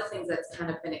 One of the things that's kind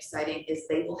of been exciting is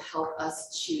they will help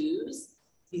us choose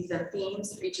the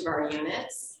themes for each of our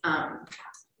units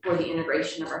for the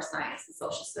integration of our science and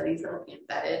social studies that will be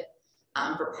embedded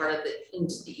for part of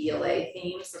into the ELA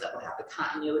theme, so that we'll have the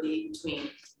continuity between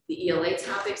the ELA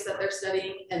topics that they're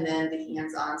studying and then the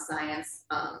hands-on science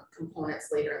components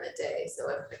later in the day. So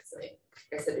if, like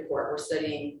I said before, we're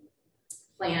studying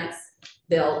plants,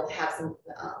 they'll have some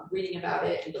reading about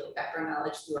it and building background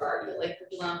knowledge through our ELA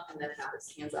curriculum, and then have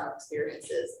its hands-on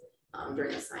experiences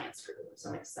during the science curriculum. So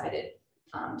I'm excited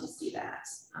to see that.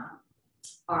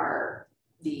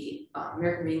 The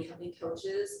American Reading Company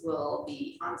coaches will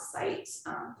be on site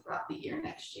throughout the year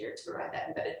next year to provide that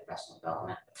embedded professional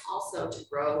development, but also to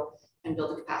grow and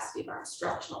build the capacity of our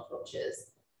instructional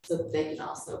coaches so that they can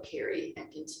also carry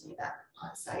and continue that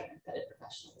on-site embedded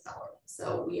professional development.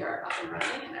 So we are up and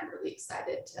running, and I'm really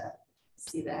excited to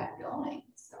see that going.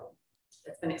 So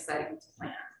it's been exciting to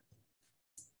plan.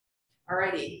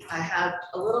 Alrighty, I have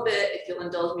a little bit, if you'll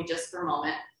indulge me just for a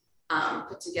moment,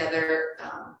 put together.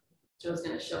 Joe's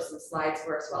going to show some slides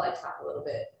for us while I talk a little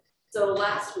bit. So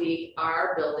last week,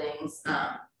 our buildings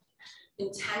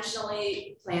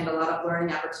intentionally planned a lot of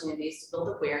learning opportunities to build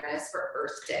awareness for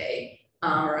Earth Day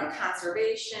around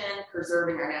conservation,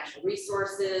 preserving our natural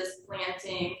resources,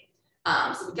 planting.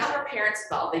 So we got our parents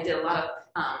involved. They did a lot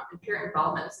of parent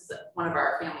involvement. This is one of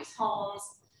our family's homes.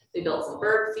 They built some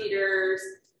bird feeders.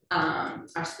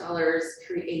 Our scholars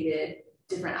created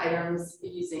different items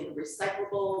using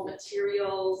recyclable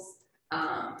materials.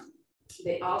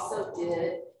 They also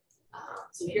did,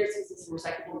 so here's some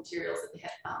recyclable materials that they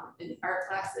had in the art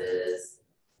classes.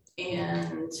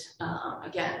 And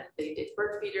again, they did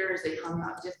bird feeders, they hung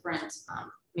out different,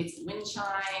 made some wind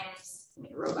chimes,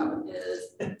 made a robot with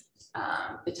his.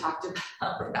 They talked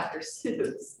about Dr.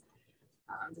 Seuss.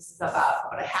 This is about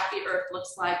what a happy Earth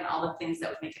looks like and all the things that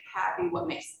would make it happy, what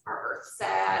makes our Earth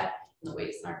sad, and the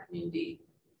waste in our community.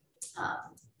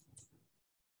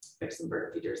 There's some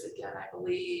bird feeders again, I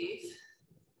believe.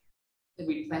 And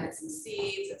we planted some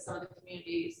seeds at some of the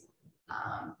communities.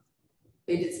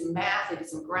 They did some math, they did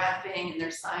some graphing in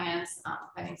their science,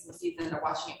 planting some seeds, and they're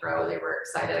watching it grow. They were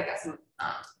excited. I got some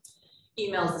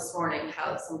emails this morning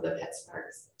how some of them had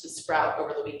started to sprout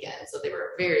over the weekend. So they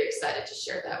were very excited to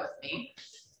share that with me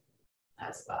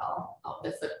as well.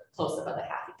 That's a close-up of the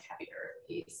happy Earth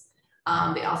piece.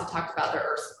 They also talked about their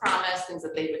Earth's Promise, things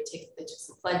that they would take. They took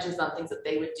some pledges on things that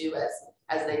they would do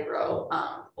as they grow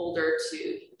older to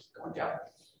keep going, Joe,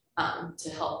 to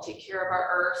help take care of our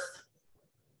Earth.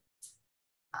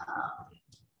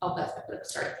 That's I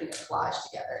started putting a collage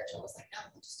together. Joe was like, "No,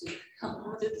 we'll just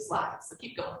do the slides." So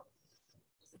keep going.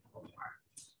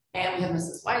 And we have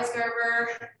Mrs.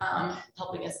 Weisgarber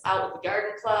helping us out with the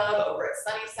garden club over at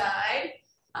Sunnyside.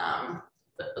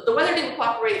 The weather didn't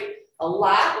cooperate a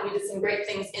lot, but we did some great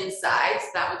things inside, so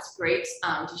that was great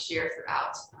to share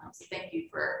throughout. So thank you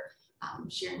for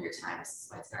sharing your time, Mrs.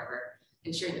 Weisgarber,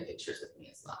 and sharing the pictures with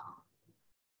me as well.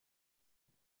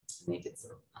 And they did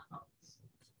some,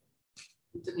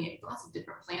 lots of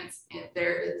different plants, and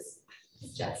there is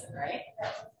Jetson, right?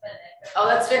 Oh,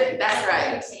 that's Vicky, that's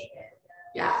right.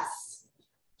 Yes.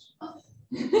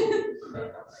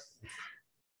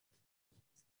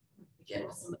 Again,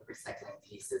 with some of the recycling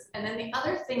pieces. And then the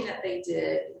other thing that they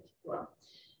did, well,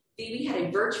 we had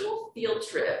a virtual field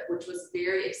trip, which was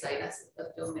very exciting. That's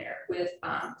a film there with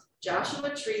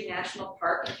Joshua Tree National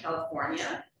Park in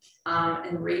California.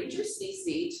 And Ranger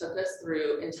Cece took us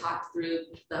through and talked through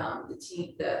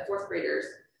the fourth graders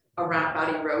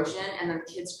about erosion, and then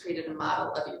the kids created a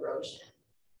model of erosion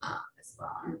as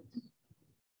well.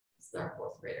 So our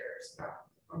fourth graders, or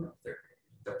no,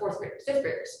 the fourth graders, fifth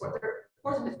graders,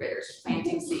 fourth and fifth graders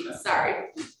planting seeds.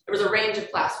 Sorry, there was a range of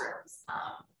classrooms.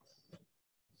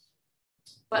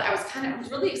 But I was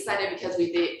really excited because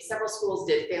several schools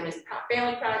did family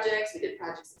projects. We did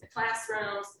projects in the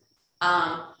classrooms.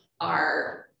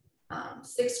 Our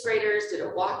sixth graders did a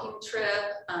walking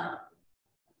trip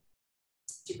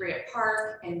to Grant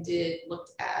Park and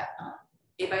looked at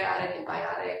abiotic and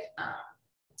biotic.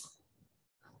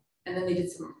 And then they did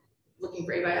some looking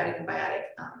for abiotic and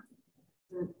biotic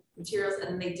materials, and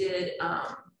then they did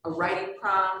a writing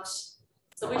prompt.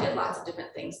 So we did lots of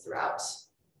different things throughout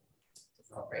to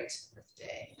celebrate Earth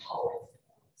Day.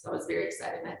 So I was very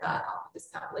excited, and I thought I'll put this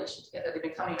compilation together.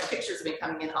 Pictures have been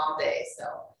coming in all day, so I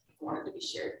wanted to be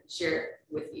shared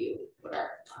with you what our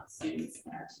students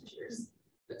and our teachers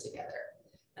put together.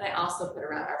 And I also put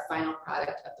around our final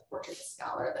product of the Portrait of a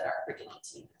Scholar that our curriculum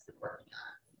team has been working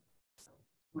on. So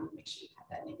I want to make sure you have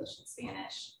that in English and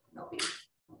Spanish, and they'll be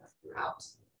throughout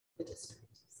the district.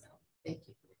 So thank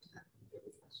you for your time.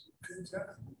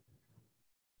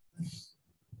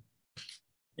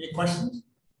 Any questions?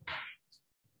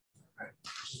 All right.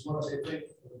 Just want to say thank you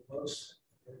for the post.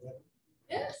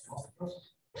 Yes. I'm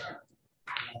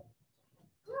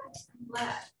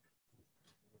glad.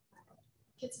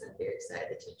 Kids have been very excited.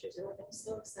 The teachers are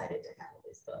so excited to have all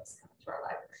these books come to our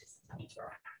libraries.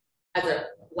 As a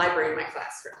library in my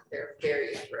classroom, they're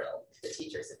very thrilled. The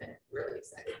teachers have been really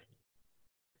excited.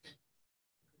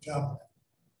 Good job.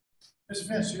 Ms.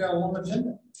 Vince, you got a long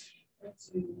agenda.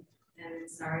 And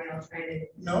sorry, I'll try to.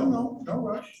 No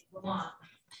rush. Come on.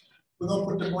 We're gonna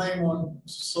put the blame on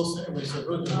social anyway, so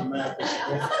we're gonna mad.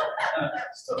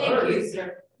 Thank you,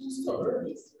 sir. Still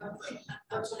early.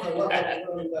 That's my luck.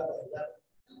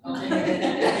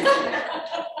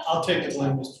 I'll take the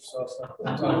blame, Mr. Sosa.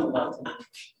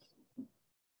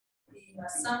 The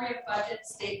summary of budget,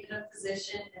 statement of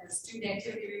position, and the student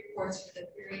activity reports for the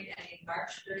period ending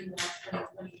March 31,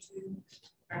 2022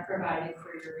 are provided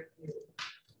for your review.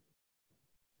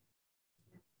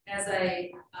 As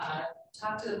I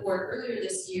talked to the board earlier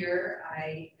this year,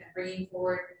 I am bringing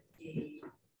forward a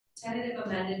tentative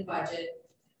amended budget.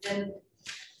 Then,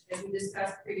 as we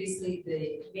discussed previously,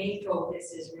 the main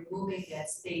focus is removing that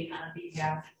state on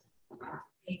behalf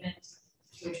payment,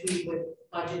 which we would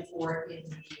budget for in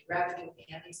the revenue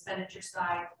and expenditure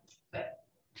side, but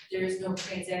there is no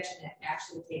transaction that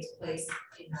actually takes place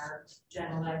in our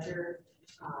general ledger.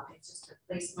 It's just a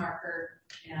place marker,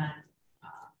 and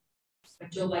when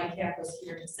Joe Lightcap was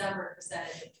here in December,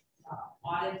 presented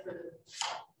audit for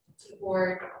the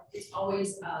board. It's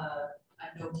always a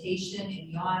notation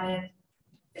in the audit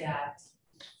that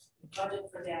we budget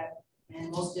for that, and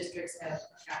most districts have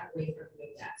gotten away from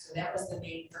doing that. So that was the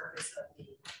main purpose of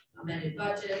the amended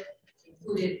budget.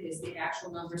 Included is the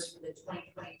actual numbers for the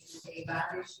 2022 A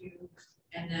bond issue,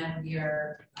 and then we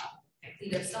are I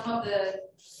cleaned up some of the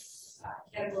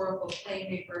categorical claim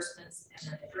reimbursements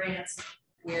and then the grants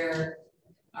where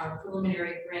our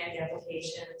preliminary grant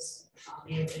applications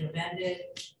may have been amended,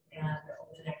 and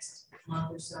over the next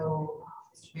month or so,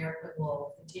 Mr. Merrick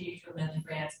will continue to amend the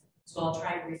grants. So I'll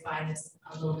try to refine this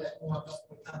a little bit more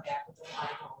before we come back with the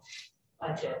final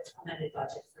budget, amended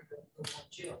budget for the month of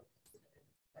June.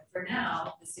 But for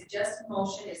now, the suggested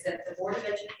motion is that the Board of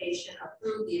Education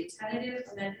approve the tentative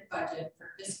amended budget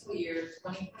for fiscal year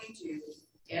 2022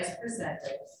 as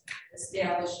presented,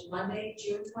 established Monday,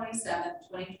 June 27,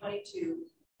 2022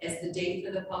 as the date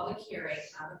for the public hearing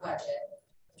on the budget.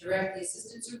 Direct the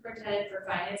Assistant Superintendent for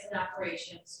Finance and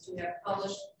Operations to have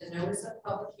published the notice of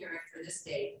public hearing for this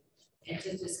date and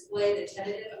to display the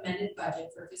tentative amended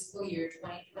budget for fiscal year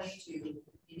 2022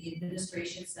 in the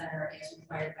Administration Center as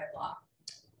required by law.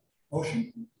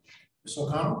 Motion? Ms.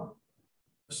 O'Connell?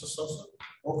 Mr. Sosa?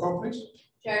 Roll call, please.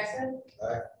 Jackson.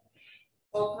 Aye.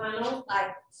 O'Connell.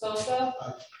 Aye. Sosa.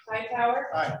 Aye. Hightower.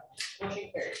 Aye.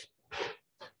 Motion carried.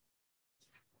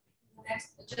 The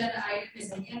next agenda item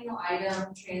is an annual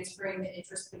item transferring the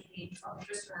interest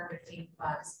earned between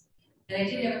funds. And I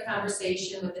did have a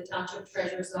conversation with the Township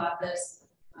Treasurer's Office.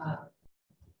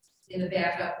 In the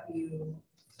backup, you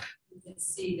can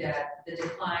see that the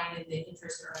decline in the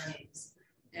interest earnings,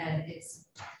 and it's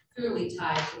clearly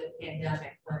tied to the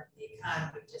pandemic when the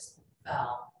economy just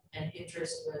fell and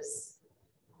interest was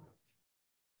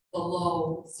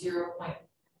below 0.15,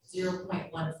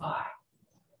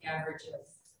 average of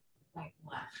 0.1.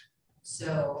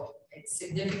 So it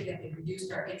significantly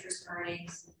reduced our interest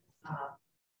earnings.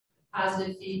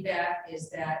 Positive feedback is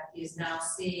that he is now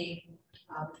seeing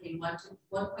between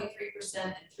 1.3%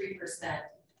 and 3%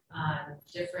 on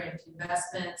different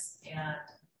investments, and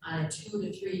on a 2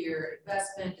 to 3 year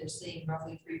investment, they're seeing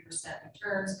roughly 3%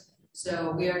 returns.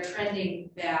 So we are trending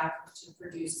back to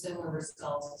produce similar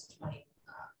results as 2020.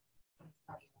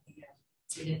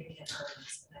 Significant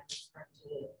earnings, and I'm referring to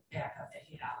the backup that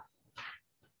you have.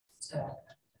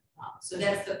 So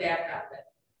that's the backup that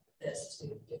this to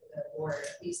give the board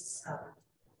at least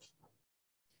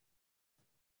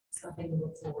something to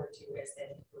look forward to as that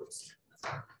improves.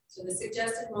 So the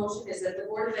suggested motion is that the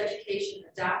Board of Education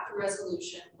adopt the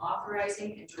resolution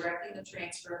authorizing and directing the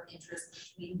transfer of interest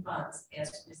between funds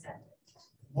as presented.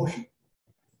 Motion.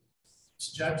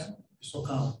 Mr. Jackson? Ms.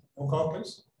 O'Connell? Roll call,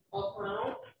 please.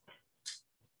 O'Connell.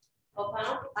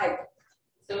 O'Connell. Aye.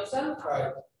 Sosa.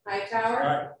 Aye. Hightower.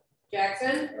 Aye.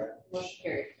 Jackson. Motion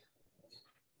carried.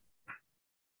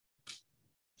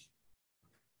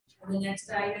 And the next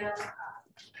item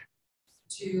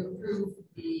to approve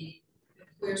the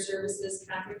employer services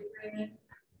contract agreement.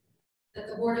 That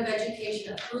the Board of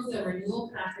Education approve the renewal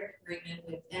contract agreement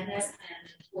with NSN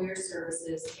Employer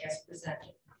Services as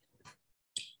presented.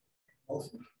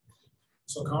 Motion.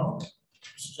 Ms. O'Connell?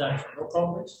 Mr. Jackson? Roll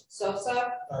call, please.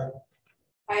 Sosa. Aye.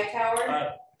 Hightower.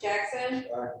 Aye. Jackson.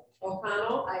 Aye.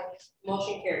 O'Connell. Aye.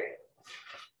 Motion carried.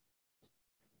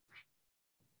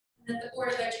 And that the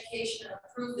Board of Education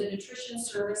approve the Nutrition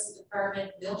Service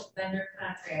Department milk vendor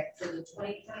contract for the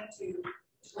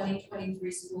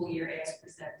 2022-2023 school year as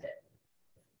presented.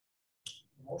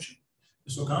 Motion.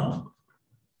 Ms. O'Connell?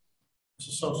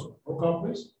 Mr. Sosa? Roll call,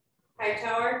 please.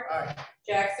 Hightower. Aye.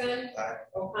 Jackson. Aye.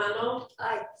 O'Connell.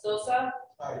 Aye. Sosa.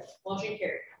 Aye. Motion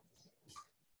carried.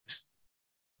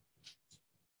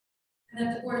 And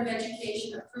that the Board of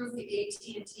Education approve the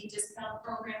AT&T discount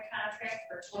program contract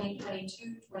for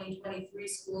 2022-2023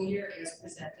 school year as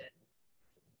presented.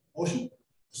 Motion.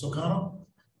 Ms. O'Connell?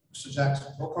 Mr.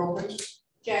 Jackson? Roll call, please.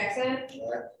 Jackson.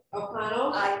 Aye.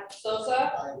 O'Connell. Aye.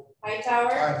 Sosa. Aye.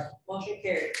 Hightower. Aye. Motion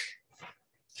carried.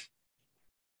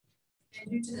 And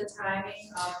due to the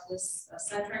timing of this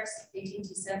Centrex,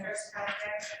 AT&T Centrex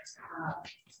contract,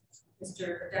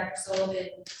 Dr. Sullivan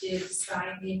did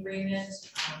sign the agreement,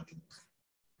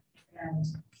 and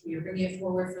we are bringing it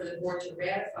forward for the board to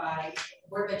ratify, the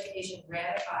Board of Education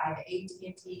ratify the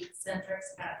AT&T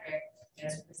Centrex contract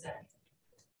as presented.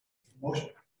 Motion.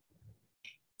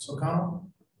 Ms. O'Connell?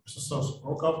 Mr. Sosa?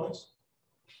 Roll call, please.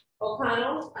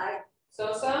 O'Connell. Aye.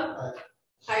 Sosa. Aye.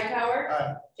 Hightower.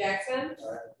 Aye. Jackson.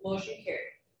 Aye. Motion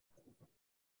carried.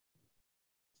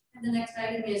 And the next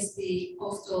item is the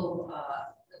postal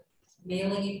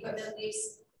mailing equipment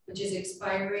lease, which is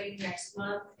expiring next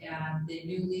month, and the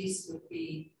new lease would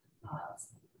be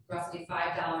roughly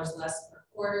 $5 less per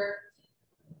quarter.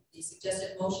 The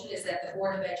suggested motion is that the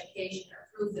Board of Education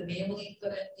approve the mailing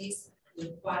equipment lease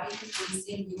with Quadient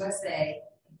Leasing USA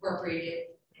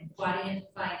Incorporated and Quadient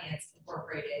Finance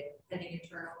Incorporated, pending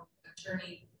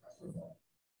attorney approval.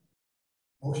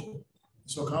 Motion.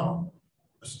 Ms. O'Connell?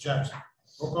 Mr. Jackson?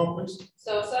 Roll call, please.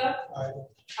 Sosa. Aye.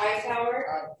 Hightower.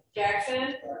 Aye.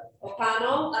 Jackson.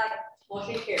 O'Connell. Aye.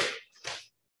 Motion carried.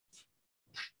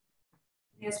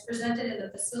 As presented in the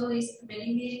facilities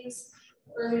committee meetings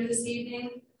earlier this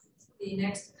evening, the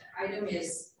next item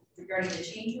is regarding the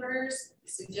change orders.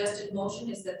 The suggested motion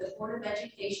is that the Board of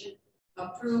Education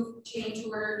approve change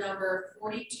order number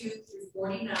 42 through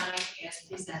 49 as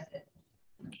presented.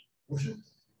 Motion.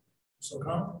 Ms.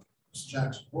 O'Connell? Mr.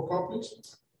 Jackson? Roll call,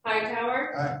 please.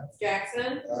 Hightower. Aye.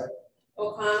 Jackson. Aye.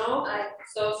 O'Connell. Aye.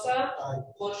 Sosa. Aye.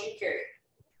 Motion carried.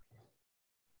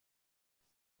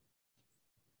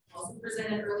 Also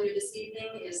presented earlier this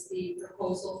evening is the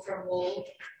proposal from Wold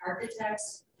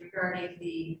Architects regarding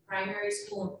the primary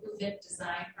school improvement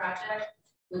design project,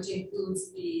 which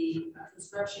includes the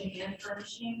construction and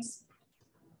furnishings.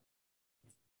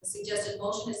 The suggested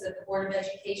motion is that the Board of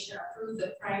Education approve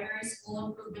the primary school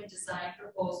improvement design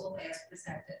proposal as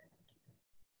presented.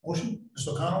 Motion, Mr.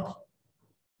 O'Connell.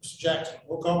 Mr. Jackson,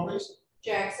 roll call please.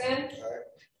 Jackson.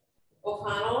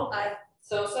 O'Connell. Aye.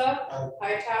 Sosa.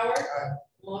 Hightower. Aye.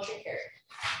 Motion carried.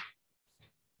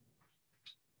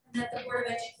 And that the Board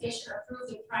of Education approve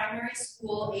the primary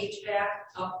school HVAC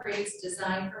upgrades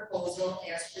design proposal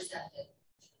as presented.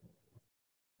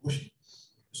 Motion,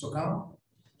 Mr. O'Connell.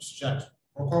 Mr. Jackson,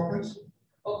 roll call please.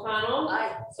 O'Connell.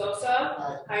 Aye.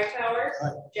 Sosa. Hightower.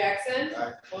 Aye. Jackson.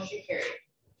 Aye. Motion carried.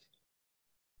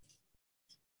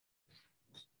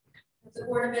 The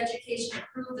Board of Education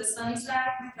approve the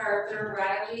Sunnyside, MacArthur,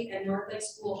 Riley, and North Lake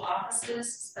School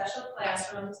offices, special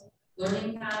classrooms,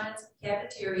 learning commons,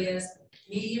 cafeterias,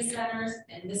 media centers,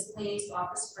 and miscellaneous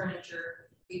office furniture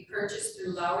be purchased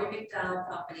through Lowry McDonald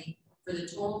Company for the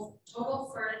total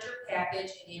furniture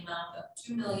package in the amount of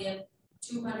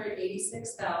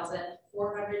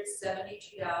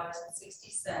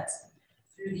 $2,286,472.60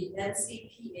 through the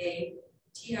NCPA,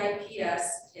 TIPS,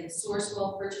 and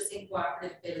Sourcewell Purchasing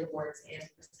Cooperative Bid Awards as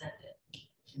presented.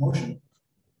 Motion.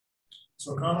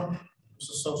 Mr. O'Connell.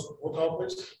 Mr. Sosa, roll call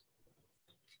please.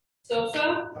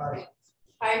 Sosa. Aye.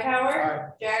 Hightower. Aye.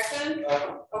 Jackson.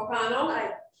 O'Connell.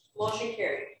 Motion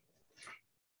carried.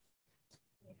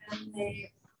 And the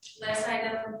last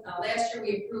item, last year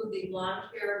we approved the lawn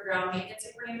care ground maintenance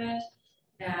agreement,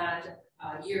 and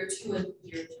year 2 and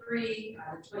year 3,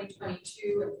 the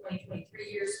 2022 and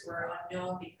 2023 years were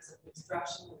unknown because of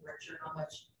construction. We weren't sure how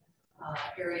much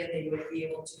area they would be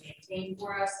able to maintain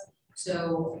for us.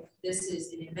 So this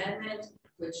is an amendment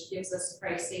which gives us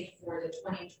pricing for the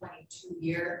 2022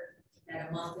 year at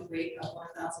a monthly rate of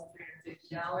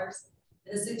 $1,350.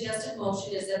 The suggested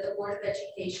motion is that the Board of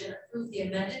Education approve the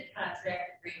amended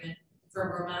contract agreement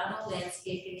for Romano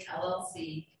Landscaping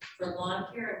LLC for lawn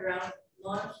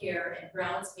care and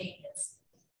grounds maintenance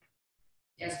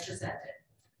as presented.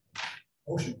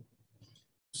 Motion.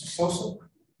 Mr. Sosa,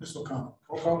 Mr. O'Connell,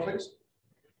 roll call please.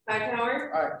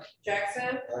 Hightower. Aye.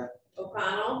 Jackson. Aye.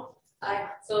 O'Connell. Aye.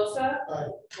 Sosa.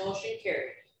 Aye. Motion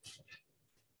carried.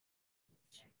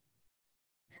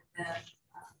 And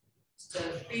just a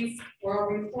brief oral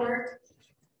report.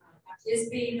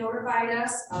 ISB notified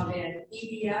us of an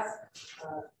EBF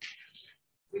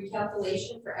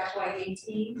recalculation for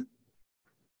FY18.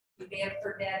 You may have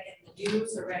heard that in the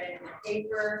news or read it in the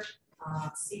paper.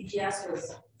 CPS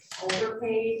was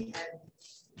overpaid,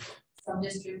 and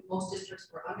most districts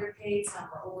were underpaid, some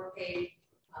were overpaid.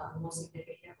 The most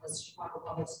significant was Chicago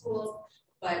Public Schools.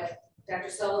 But Dr.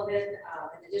 Sullivan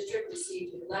and the district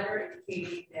received a letter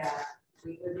indicating that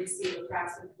we would receive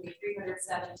approximately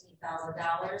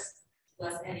 $317,000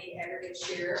 plus any aggregate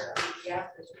share of EBF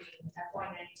between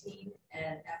FY19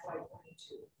 and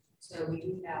FY22. So we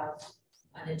do have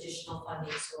an additional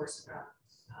funding source from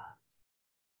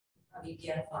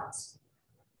EBF funds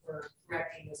for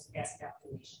correcting those past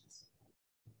calculations.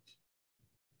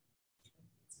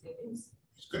 It's good news.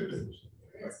 It's good news.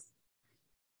 It is.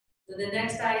 So the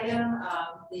next item,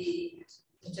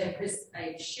 which I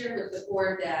shared with the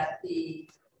board that the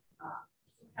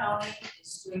county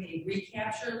is doing a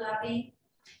recapture levy,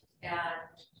 and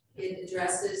it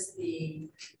addresses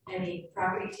any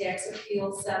property tax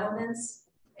appeal settlements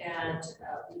and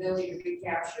the ability to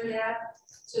recapture that.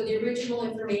 So the original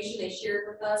information they shared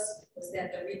with us was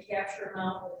that the recapture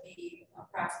amount would be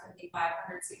approximately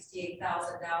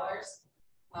 $568,000.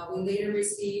 We later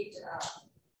received,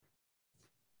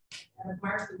 in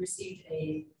March, we received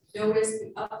a notice.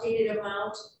 The updated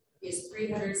amount is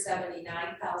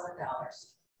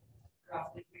 $379,000,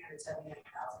 roughly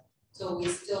 $379,000. So we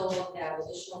still have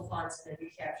additional funds in the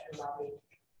recapture levy.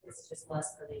 It's just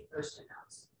less than they first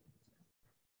announced.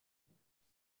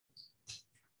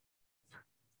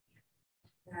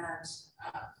 And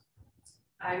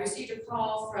I received a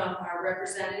call from our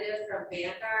representative from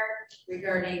Vanguard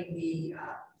regarding the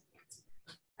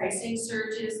pricing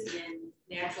surges in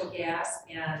natural gas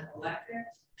and electric.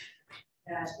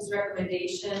 And his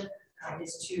recommendation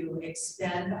is to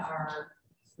extend our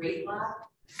rate lock.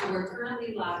 So we're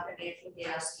currently locked at natural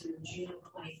gas through June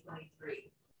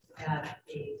 2023 at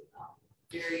a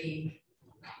very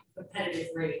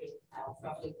competitive rate of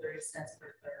roughly 30 cents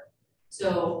per therm.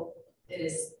 So it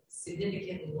is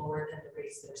significantly lower than the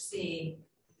rates they're seeing,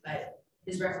 but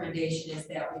his recommendation is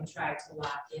that we try to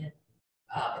lock in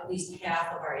at least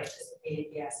half of our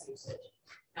anticipated gas usage.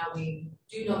 Now we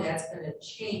do know that's going to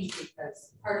change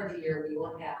because part of the year we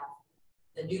will have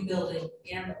the new building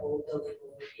and the old building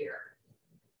over here.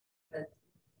 But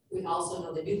we also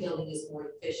know the new building is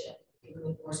more efficient, even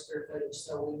with more square footage,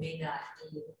 so we may not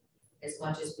need as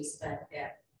much as we spent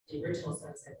at the original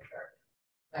sunset chart.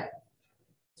 But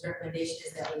the recommendation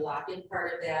is that we lock in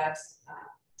part of that.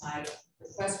 My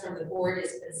request from the board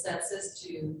is consensus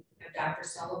to have Dr.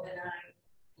 Sullivan and I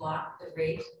lock the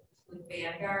rate with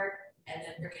Vanguard and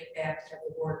then bring it back to have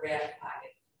the board ratify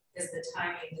it. Because the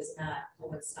timing does not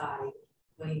coincide.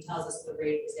 When he tells us the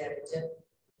rate is at a dip,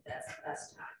 that's the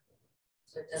best time.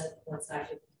 So it doesn't coincide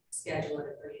to schedule it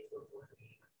and bring it to a board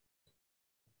meeting.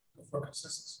 For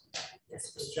consistency. Yes,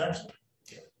 Ms. please. Jackson?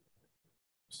 Mrs.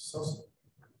 Sosa?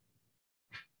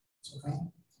 It's okay.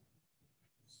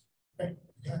 Okay,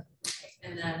 yeah.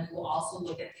 And then we'll also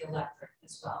look at the electric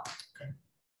as well. Okay.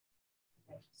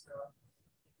 Okay, so.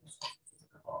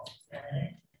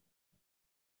 Okay.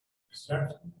 Ms.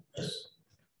 Jackson? Yes.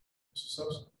 Mrs.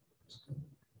 Sosa?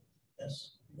 Yes.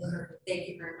 Thank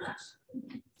you very much.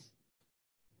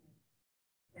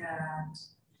 And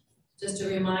just a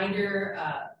reminder,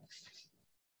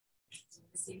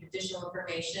 received additional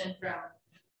information from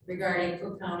regarding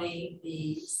Cook County.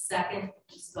 The second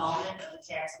installment of the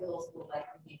tax bills will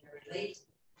likely be very late,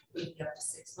 could be up to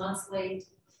 6 months late.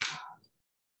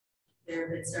 There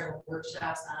have been several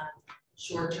workshops on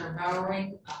short-term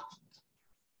borrowing.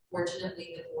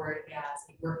 Fortunately, the board has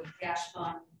a working cash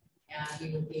fund, and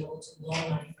we will be able to loan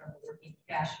money from the working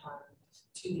cash fund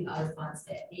to the other funds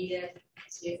that need it.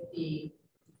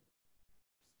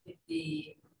 If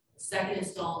the second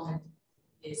installment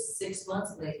is 6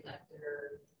 months late, like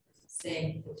they're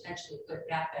saying potentially could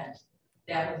happen,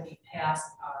 that would be past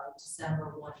our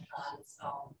December 1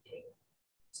 installment date.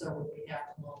 So we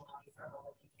have to loan money from a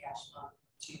working cash fund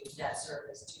to debt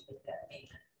service to the debt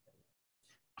payment.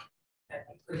 That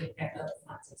could impact other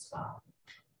funds as well.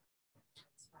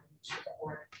 The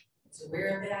board is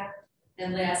aware of that.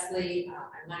 And lastly,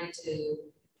 I wanted to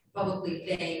publicly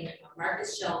thank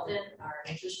Marcus Shelton, our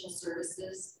nutritional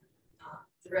services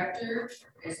director,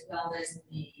 as well as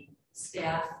the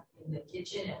staff in the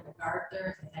kitchen at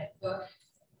MacArthur and the head cook.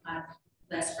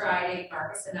 Last Friday,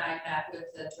 Marcus and I met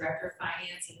with the director of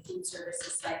finance and food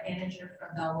services site manager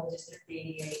from Belleville District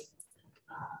 88.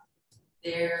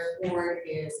 Their board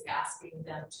is asking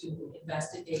them to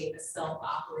investigate a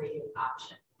self-operated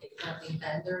option. They currently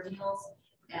vend their meals,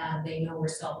 and they know we're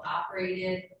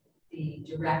self-operated. The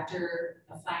director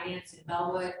of finance in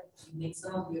Bellwood,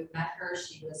 some of you have met her.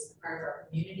 She was part of our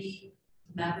community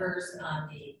members on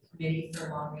the committee for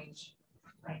long range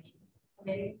planning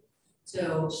committee.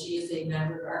 So she is a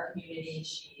member of our community.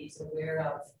 She's aware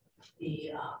of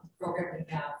the program we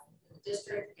have in the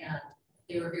district, and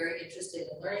they were very interested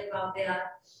in learning about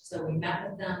that. So we met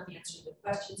with them, answered the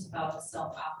questions about the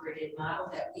self-operated model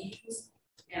that we use.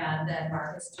 And then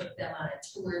Marcus took them on a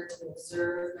tour to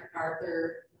observe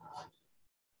MacArthur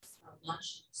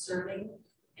lunch serving,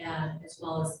 and as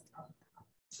well as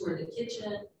tour the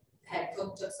kitchen. The head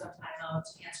cook took some time out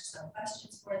to answer some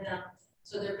questions for them.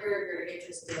 So they're very, very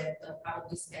interested. They'll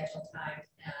probably schedule time,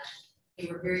 and they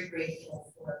were very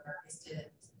grateful for Marcus and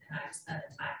I to spend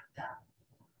the time with them.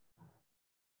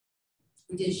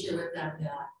 We did share with them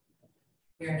that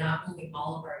we are not moving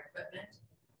all of our equipment,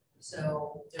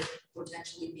 so there could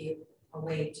potentially be a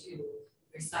way to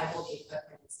recycle the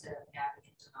equipment instead of having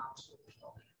it demolish the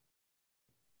building.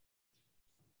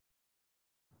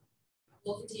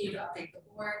 We'll continue to update the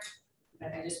board,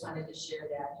 but I just wanted to share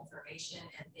that information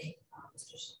and thank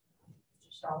Mr.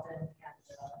 Shelton and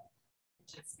the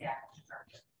kitchen staff.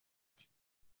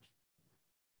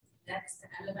 That's the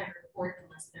end of my report,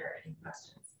 unless there are any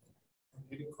questions.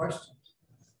 Any questions?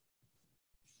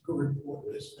 Good report,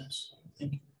 Ms. Spence.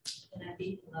 Thank you. Can I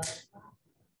be 11 o'clock?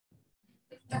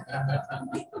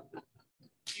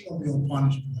 You're gonna be on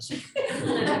punishment.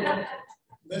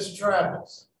 Ms.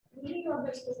 Travis. You know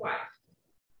Mr. White.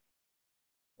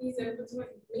 He's in between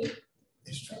me.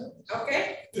 Ms. Travis.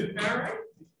 Okay, all right.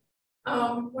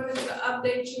 Wanted to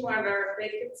update you on our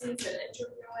vacancies and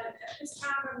interviewing. At this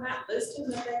time, I'm not listing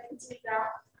the vacancies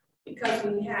out because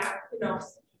we have,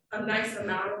 a nice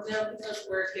amount of them because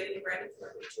we're getting ready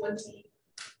for the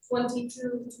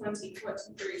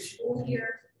 2022-2023 school year.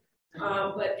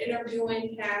 But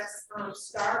interviewing has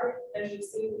started. As you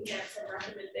see, we have some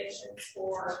recommendations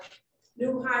for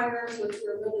new hires, which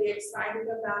we're really excited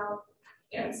about.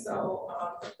 And so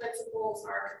the principals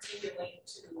are continuing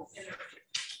to interview.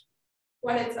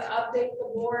 Wanted to update the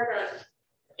board on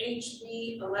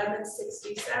HB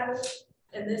 1167,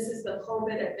 and this is the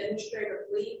COVID administrative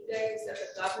leave days that the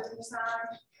governor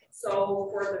signed. So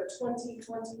for the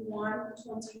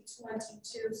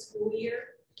 2021-2022 school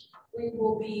year, we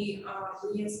will be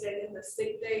reinstating the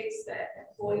sick days that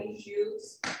employees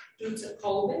use due to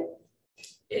COVID.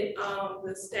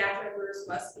 The staff members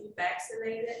must be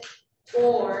vaccinated,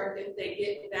 or if they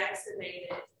get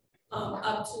vaccinated,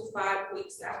 up to 5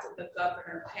 weeks after the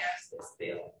governor passed this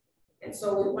bill. And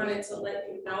so we wanted to let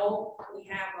you know, we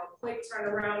have a quick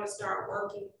turnaround to start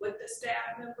working with the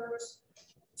staff members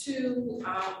to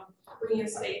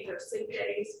reinstate their sick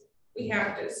days. We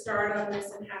have to start on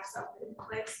this and have something in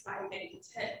place by May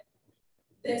 10th.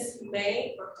 This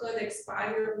may or could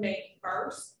expire May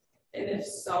 1st, and if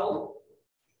so,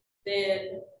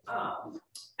 then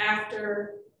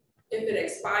if it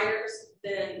expires,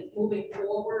 then moving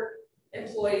forward,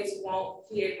 employees won't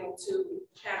be able to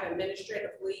have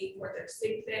administrative leave for their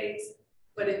sick days.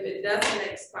 But if it doesn't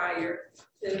expire,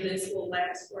 then this will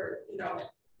last for,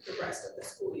 the rest of the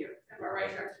school year. Am I right,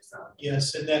 Dr. Sullivan?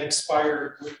 Yes, and that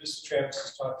expired, what Mr. Travis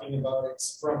is talking about,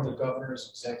 it's from the governor's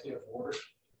executive order.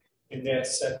 And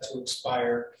that's set to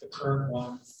expire, the current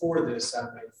one for this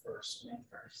on May 1st. May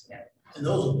 1st, yeah. And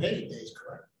those are paid days,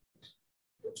 correct?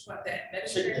 Which one, the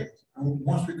administrative?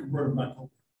 Once we convert them back over.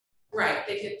 Right,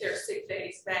 they get their sick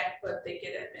days back, but they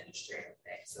get administrative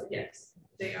pay. So yes,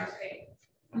 they are paid.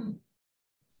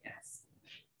 Yes.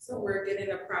 So we're getting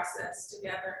a process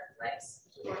together in place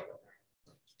to work with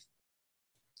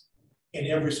her. In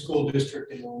every school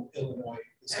district in Illinois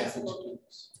is having to do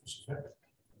this.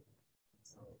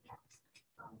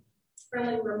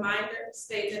 Friendly reminder,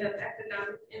 statement of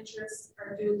economic interests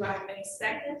are due by May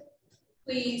 2nd.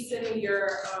 Please send me your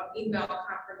email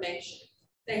confirmation.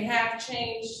 They have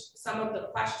changed some of the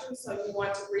questions, so you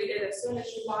want to read it as soon as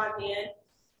you log in.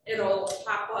 It'll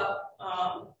pop up,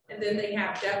 and then they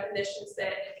have definitions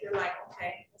that if you're like,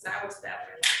 okay, because I was that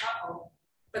way,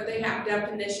 but they have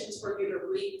definitions for you to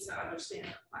read to understand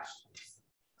the questions.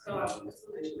 So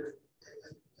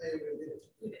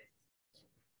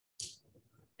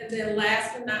and then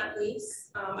last but not least,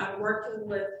 I'm working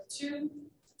with 2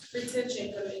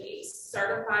 retention committees,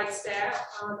 certified staff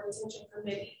retention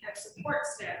committee and support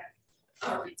staff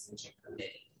retention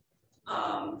committee.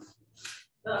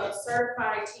 The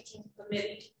certified teaching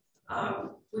committee,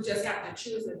 we just have to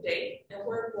choose a date and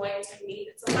we're going to meet.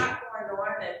 It's a lot going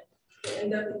on and the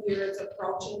end of the year is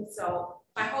approaching. So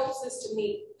my hopes is to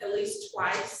meet at least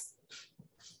twice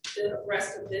the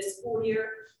rest of this school year.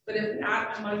 But if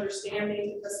not, I'm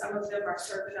understanding because some of them are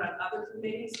serving on other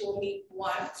committees, we'll meet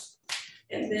once.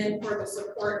 And then for the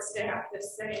support staff, the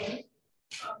same.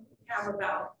 We have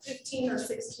about 15 or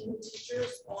 16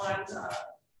 teachers on the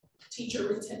teacher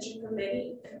retention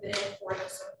committee. And then for the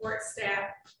support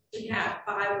staff, we have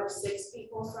 5 or 6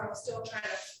 people. So I'm still trying to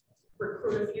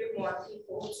recruit a few more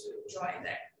people to join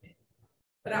that committee.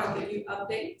 But I'll give you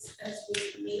updates as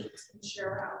we meet and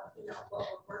share out, what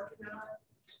we're working on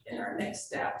in our next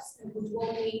steps. And we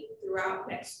will meet throughout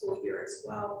next school year as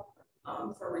well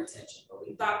for retention. But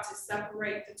we thought to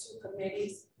separate the 2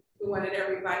 committees, we wanted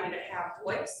everybody to have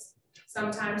voice.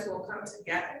 Sometimes we'll come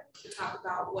together to talk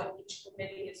about what each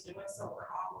committee is doing so we're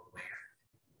all aware.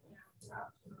 And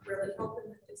I'm really hoping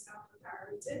that this helps with our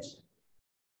retention.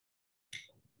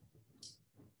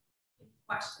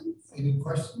 Questions? Any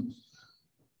questions?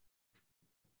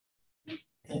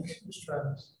 Thanks, Ms.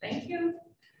 Travis. Thank you.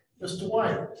 Mr.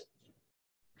 White.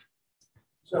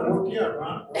 So I woke you up,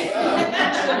 Ron.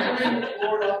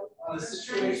 Report up on the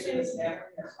situation that's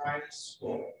happening at Friday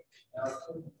school. Now,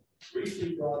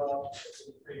 briefly brought up at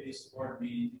the previous board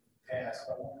meeting past,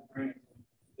 but I want to bring a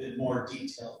bit more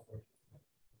detail for you.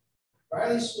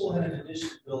 Riley School had an addition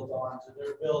built onto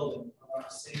their building around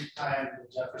the same time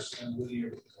that Jefferson and Whittier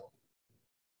were built.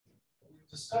 What we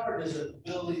discovered is that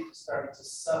the building started to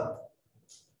settle.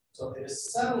 So it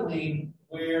is settling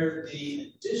where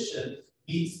the addition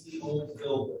meets the old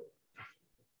building.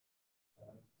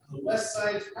 On the west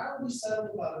side, it's probably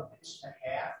settled about 1.5 inches.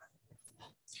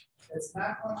 It's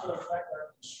not going to affect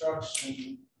our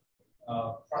construction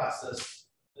process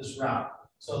this round.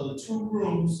 So the 2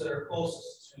 rooms that are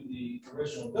closest to the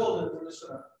original building, we're just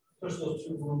going to push those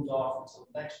 2 rooms off until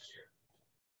next year.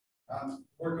 I'm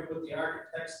working with the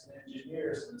architects and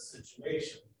engineers in this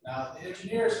situation. Now, the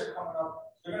engineers are coming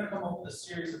up, they're going to come up with a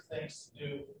series of things to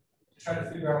do to try to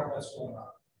figure out what's going on.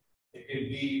 It could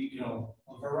be,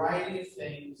 a variety of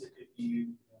things. It could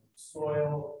be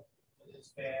soil that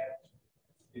is bad.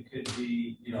 It could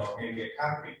be, maybe a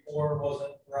concrete pour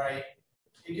wasn't right.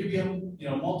 It could be,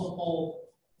 multiple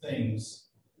things.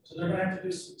 So they're going to have to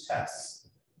do some tests.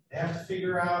 They have to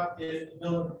figure out if the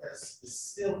building is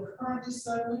still currently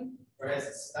settling or has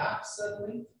it stopped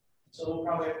settling. So we'll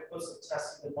probably have to put some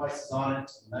testing devices on it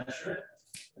to measure it.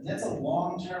 And that's a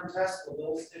long-term test where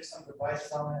they'll stick some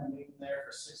devices on it and leave them there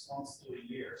for 6 months to a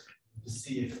year to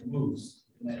see if it moves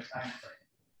in that time frame.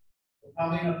 We're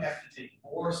probably going to have to take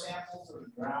more samples of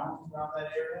the ground around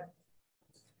that area,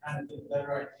 kind of get a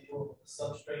better idea of what the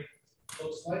substrate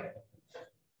looks like.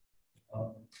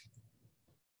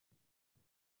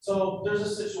 So there's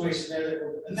a situation there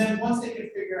that, and then once they can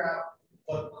figure out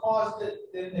what caused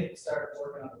it, then they can start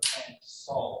working on the plan to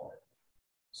solve it.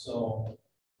 So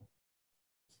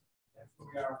that's where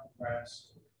we are with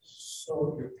grass.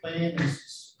 So your plan is to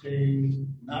stay,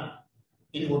 not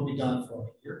any work be done for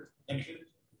a year, next year?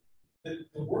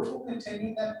 The work will continue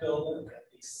in that building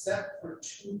except for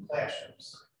 2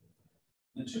 classrooms.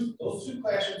 Those two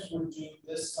classrooms were due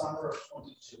this summer of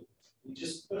 22. We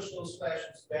just pushed those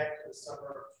classrooms back to the summer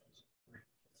of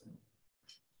 23.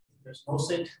 There's no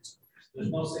safety. There's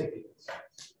no safety.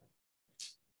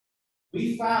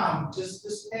 We found just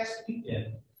this past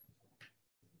weekend,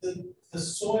 the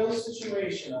soil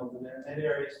situation over there in that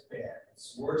area is bad.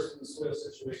 It's worse than the soil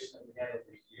situation that we had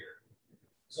every year.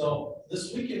 So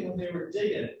this weekend when they were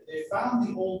digging, they found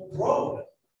the old road.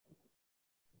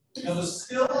 It was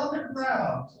still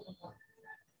underground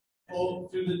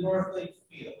through the North Lake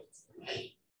fields.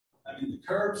 I mean, the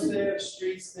curbs there, the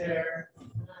streets there.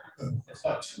 It's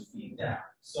about 2 feet down.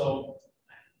 So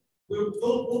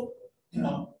we'll you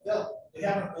know, they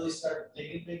haven't really started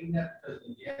digging that because of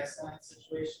the gas line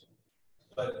situation.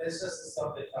 But it's just the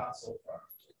stuff they found so far.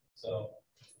 So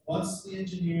once the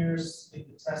engineers get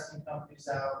the testing companies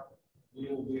out, we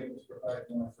will be able to provide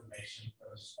more information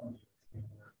for us.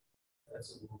 That's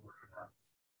what we're working on.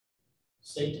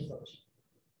 Safety first.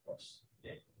 Of course.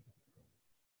 Yeah.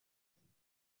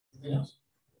 Anything else?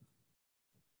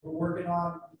 I'm working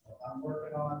on,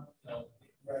 you know,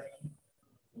 writing.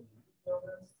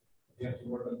 You have to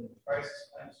work on the crisis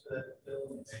plans for that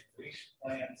building, the lease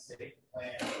plan, safety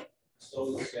plan,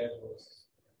 stow schedules.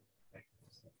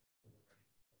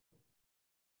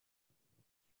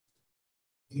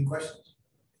 Any questions?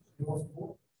 Anyone from the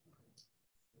board?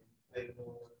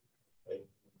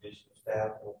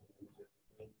 Staff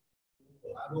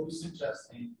I will be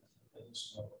suggesting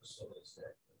additional facilities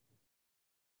there.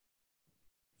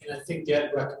 And I think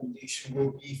that recommendation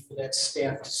will be for that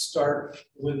staff to start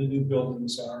when the new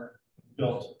buildings are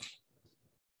built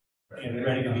and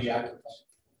ready to be occupied.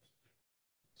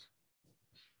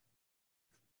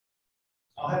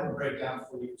 I'll have a breakdown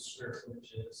for you, square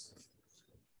footages,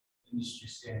 industry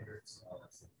standards, and all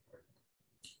that stuff.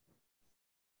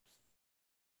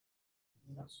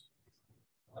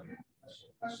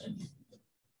 Questions?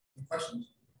 Any questions?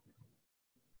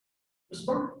 Mr.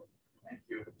 Burke? Thank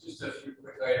you. Just a few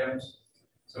quick items.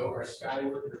 So our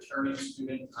Skyward returning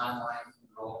student online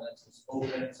enrollment is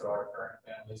open, so our current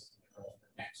families can enroll in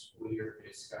the next school year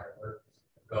is Skyward.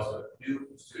 We also have new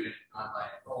student online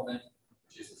enrollment,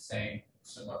 which is the same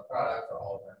similar product for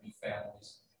all of our new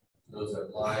families. Those are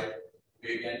live.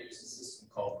 We again use a system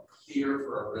called Clear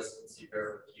for our residency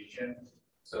verification.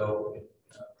 So in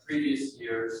previous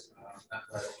years, not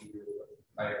the last 2 years, but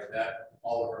prior to that,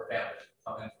 all of our families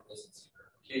come in for residency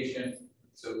verification.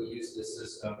 So we use this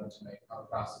system to make our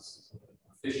processes a little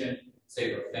more efficient,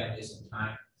 save our families some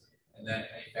time. And then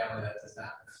any family that does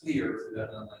not clear through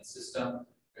that online system,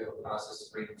 we have a process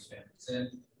to bring those families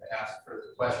in, to ask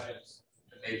further questions,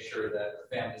 to make sure that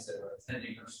the families that are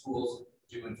attending our schools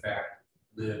do in fact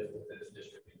live within the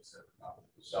district being served properly.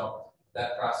 So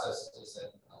that process is in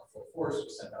full force. We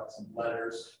sent out some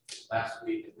letters last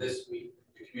week and this week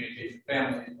to communicate with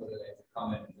families whether they have to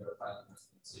come in and verify the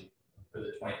residency for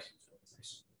the 22-23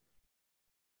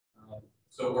 school.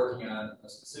 So working on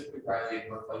specifically Riley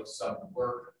and Worklife Summer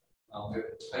Work, we have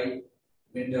a tight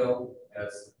window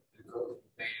as the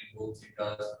Bain and Gould team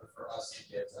does, but for us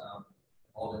to get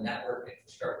all the network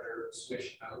infrastructure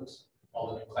switched out,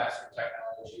 all the new classroom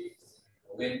technology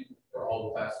go in, where all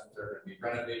the classrooms are going to be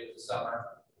renovated this summer.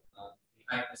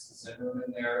 Behind Mrs.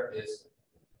 Zimmerman there is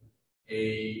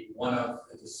one of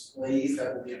the displays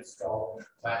that will be installed in the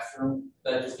classroom.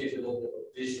 That just gives you a little bit of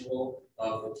a visual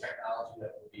of the technology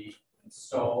that will be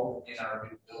installed in our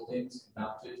new buildings and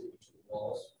mounted to each of the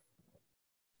walls.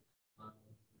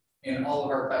 And all of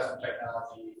our classroom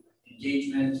technology,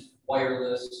 engagement,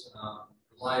 wireless,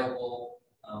 reliable,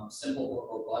 simple but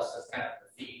robust. That's kind of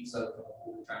the themes of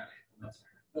what we're trying to implement in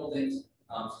our buildings.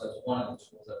 So that's one of the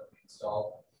tools that we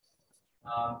installed.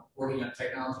 Working on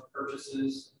technology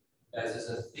purchases, as is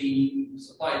a theme,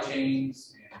 supply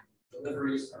chains and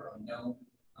deliveries are unknown.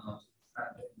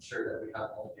 Trying to ensure that we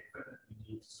have all the equipment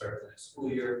we need to start the next school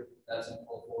year. That's in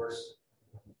full force.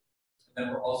 And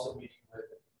then we're also meeting with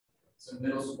some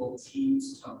middle school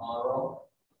teams tomorrow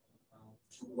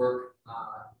to work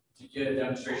to get a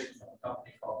demonstration from a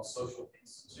company called the Social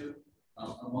Institute.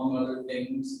 Among other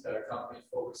things, that our company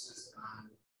focuses on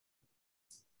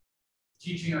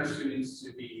teaching our students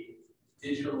to be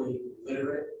digitally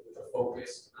literate with a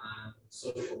focus on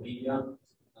social media.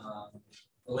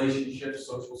 relationships,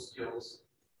 social skills.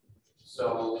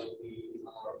 So we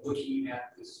are looking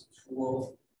at this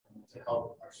tool to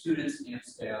help our students and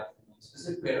staff,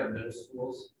 specifically at our middle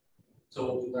schools. So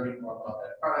we'll be learning more about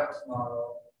that product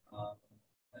tomorrow,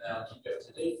 and then I'll keep you up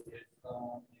to date if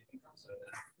anything comes out of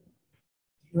that.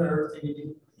 You heard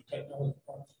anything technology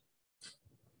part?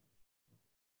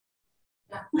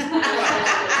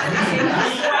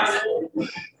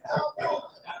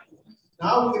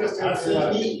 Now we're gonna start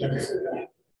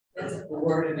The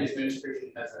board and the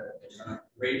administration has done a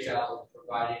great job of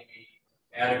providing me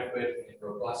adequate and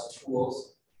robust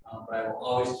tools, but I will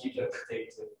always keep you up to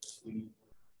date if we need.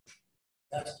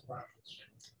 That's the part.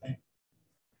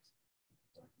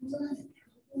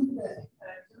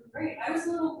 Great. I was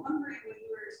a little wondering when you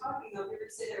were talking, though, we were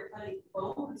sitting there playing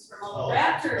bones from all the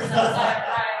raptors outside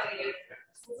Riley.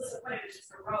 This is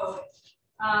just a road.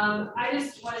 I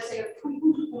just want to say a quick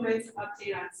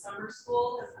update on summer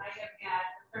school, because I have had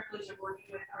the privilege of working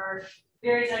with our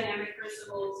very dynamic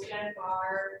principals, Jen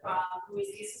Barr, who is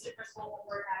the assistant principal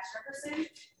over at Jefferson,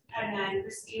 and then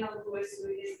Christina Lewis, who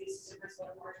is the assistant principal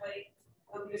at Northlake.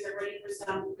 Because they're ready for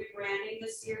some rebranding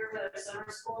this year with our summer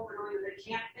school. We're going with the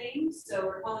camp thing, so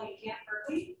we're calling it Camp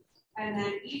Berkeley. And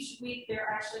then each week they're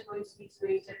actually going to be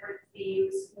doing different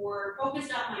themes more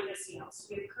focused on like SEL.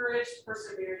 We have courage,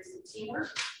 perseverance, and teamwork.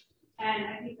 And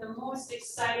I think the most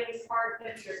exciting part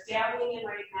that we are dabbling in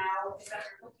right now is that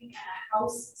we're looking at a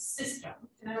house system.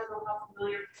 And I don't know how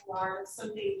familiar people are with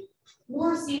something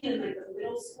more seen in like the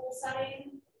middle school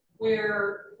setting,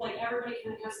 where like everybody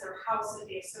kind of has their house that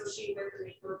they associate with and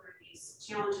they go through these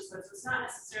challenges with. So it's not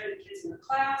necessarily the kids in the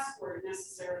class or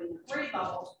necessarily in the grade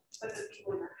level, but the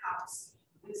people in their house.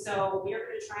 And so we're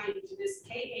going to try and do this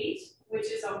K-8,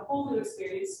 which is a whole new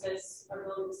experience because our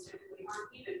buildings typically aren't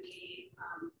even K-8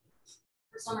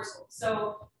 for summer school.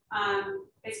 So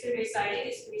it's going to be exciting.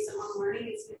 It's going to be some learning.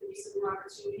 It's going to be some new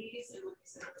opportunities. And like I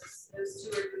said, those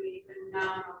two are doing a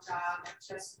phenomenal job of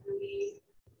just really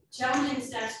challenging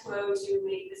status quo to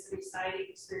make this an exciting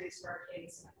experience for our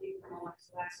kids. I think from the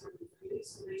last 1 week,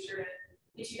 so make sure to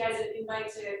get you guys an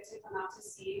invite to come out to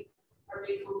see our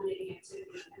big culminating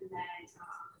activity. And then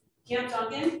Camp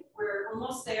Duncan, we're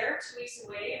almost there, 2 weeks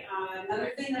away.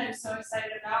 Another thing that I'm so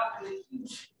excited about, I'm a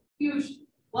huge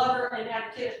lover and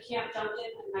advocate of Camp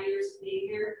Duncan in my years of being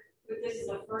here. But this is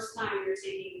the first time we're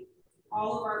taking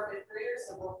all of our fifth graders,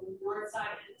 so both the north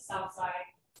side and the south side,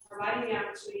 providing the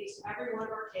opportunities to every one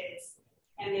of our kids,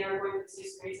 and they are going to the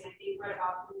sixth grades, and I think we're at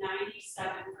about 97%,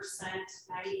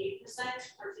 98%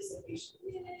 participation.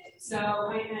 So,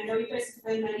 and I know you guys have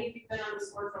been, many of you have been on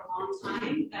this board for a long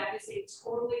time. That is a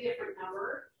totally different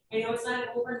number. I know it's not an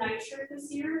overnight trip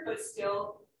this year, but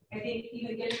still, I think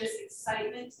even getting this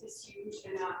excitement is huge.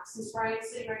 And since Ryan's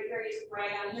sitting right here, I get to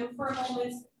brag on him for a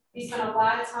moment. He spent a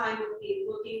lot of time with me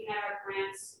looking at our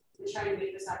grants and trying to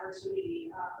make this opportunity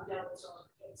available to all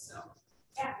our kids. So,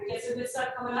 yeah, we get some good stuff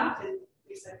coming up, and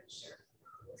we're excited to share.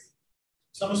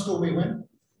 Summer school we win?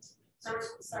 Summer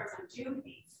school starts on June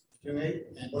 8th. June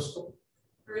 8th, and what school?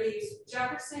 We're going to use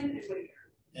Jefferson and Whittier.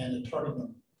 And the target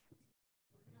number?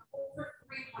 Over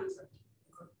 300.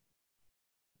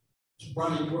 So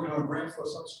Brian, you working on a grant for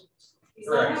summer school?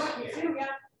 Correct. Yeah.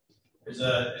 There's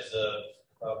a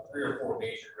 3 or 4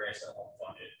 major grants that won't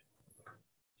fund it.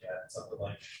 Yeah, something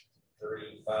like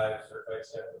 35 certified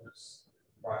staff members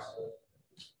approximately.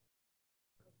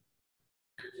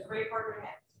 Great partner to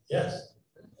have. Yes.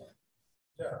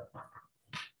 Yeah.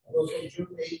 Those from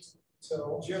June 8th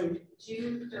till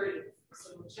June 30th. So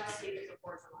we'll just get it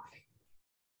before July.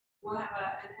 We'll have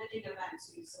an ending event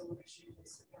too, so we'll make sure you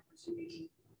guys have the opportunity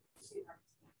to see that.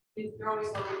 You're always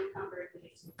welcome to come very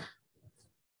late too.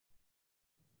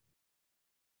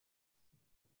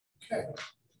 Okay.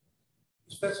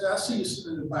 Especially, I see you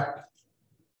sitting in the back.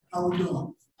 How we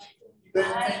doing?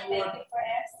 Hi, thank you for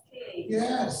asking.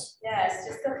 Yes. Yes,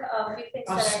 just a few things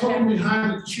I'm that sitting behind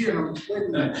the chair. I'm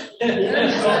waiting. There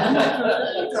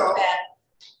you go.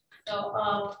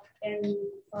 So, and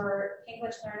for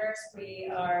English learners,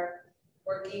 we are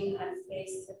working on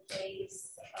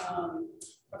face-to-face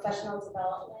professional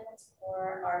development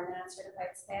for our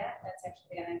non-certified staff. That's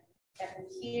actually going to happen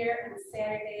here on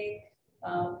Saturday.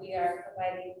 We are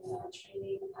providing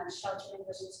training on sheltered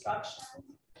English instruction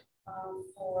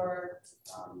for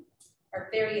our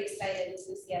very excited,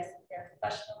 enthusiastic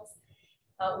professionals.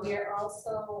 We are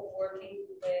also working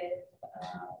with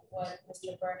what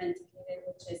Mr. Byrne indicated,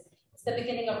 which is it's the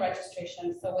beginning of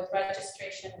registration. So with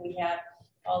registration, we have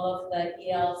all of the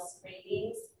EL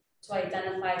screenings to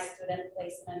identify student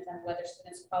placement and whether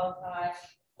students qualify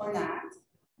or not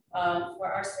for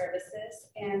our services.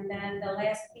 And then the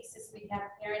last piece is we have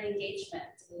parent engagement.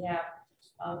 We have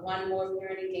one more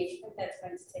parent engagement that's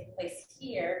going to take place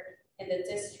here in the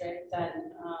district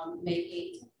on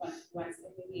May 18th, Wednesday,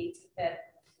 May 18th at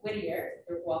Whittier.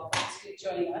 You're welcome to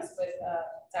join us with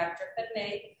Dr.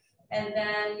 Fadney. And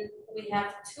then we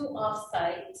have 2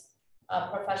 off-site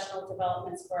professional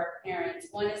developments for our parents.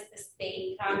 One is the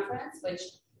state conference, which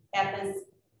happens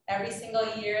every single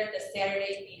year, the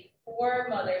Saturday before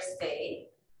Mother's Day.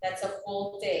 That's a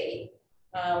full day.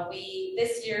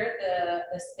 This year,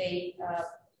 the state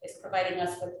is providing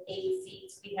us with 8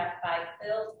 seats. We have 5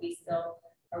 filled. We still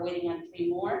are waiting on 3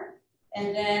 more.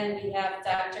 And then we have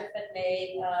Dr.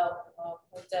 Fadney,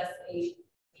 who does a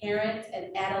parent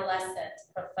and adolescent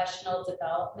professional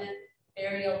development,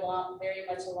 very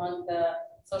much along the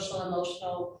social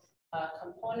emotional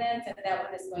component. And that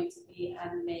one is going to be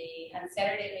on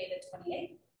Saturday, May the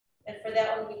 28th. And for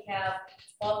that one, we have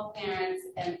 12 parents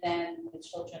and then the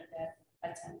children that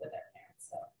attend with their parents.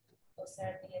 So those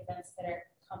are the events that are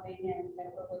coming in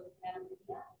that we're looking at.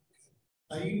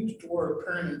 I used the word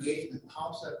parent engagement.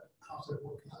 How's that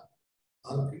working out?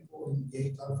 Other people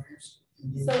engage, other parents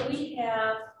engage? So we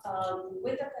have,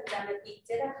 with the pandemic, we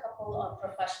did a couple of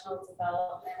professional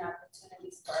development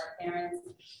opportunities for our parents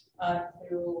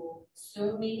through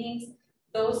Zoom meetings.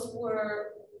 Those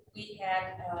were, we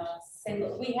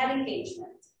had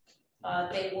engagement.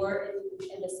 They were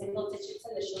in the single digits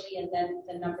initially, and then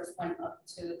the numbers went up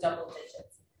to double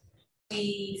digits.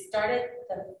 We started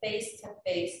the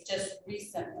face-to-face just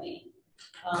recently.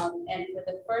 And for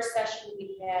the first session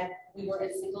we were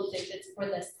in single digits. For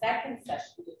the second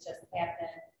session, which just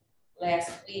happened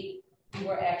last week, we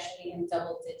were actually in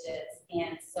double digits.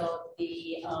 And so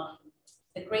the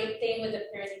great thing with the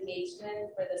parent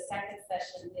engagement for the second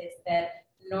session is that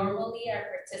normally our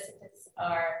participants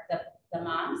are the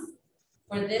moms.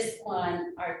 For this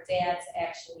one, our dads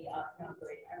actually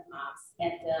outnumbered our moms,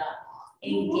 and the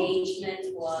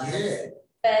engagement was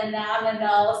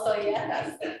phenomenal. So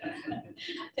yes,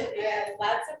 yeah,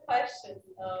 lots of questions.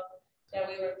 So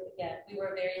yeah, we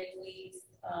were very pleased.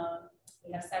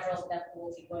 We have several of them who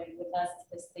will be going with us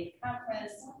to the state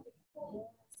conference.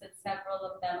 So several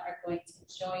of them are going to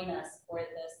join us for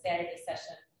the Saturday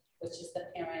session, which is the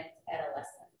parent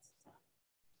adolescent.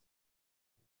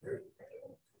 Very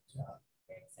good job.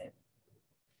 Very excited.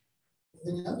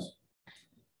 Anything else?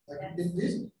 Like you've been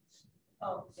busy.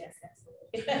 Oh yes,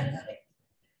 absolutely.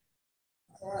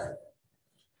 All right.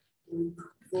 We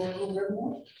go over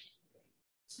everyone.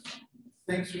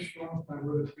 Thanks for showing up. I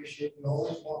really appreciate you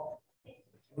always welcome.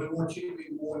 We want you to be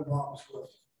more involved with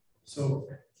us. So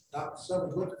Dr.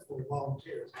 Summers looking for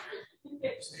volunteers.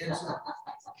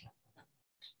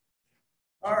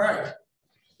 All right.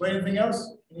 Well, anything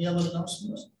else? Any other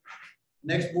announcements?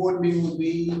 Next board meeting will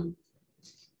be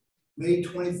May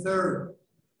 23rd.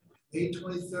 May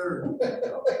 23rd.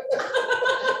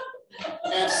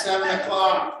 At 7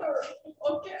 o'clock.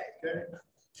 Okay.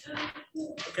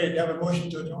 Okay, do you have a motion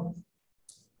to adjourn?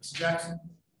 Mr. Jackson?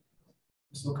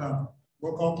 Ms. O'Connor?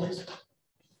 Roll call, please.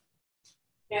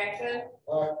 Jackson.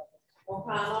 Aye.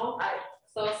 O'Connell. Aye.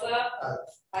 Sosa. Aye.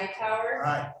 Hightower.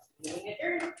 Aye. Meeting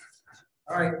adjourned.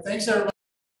 All right, thanks everybody.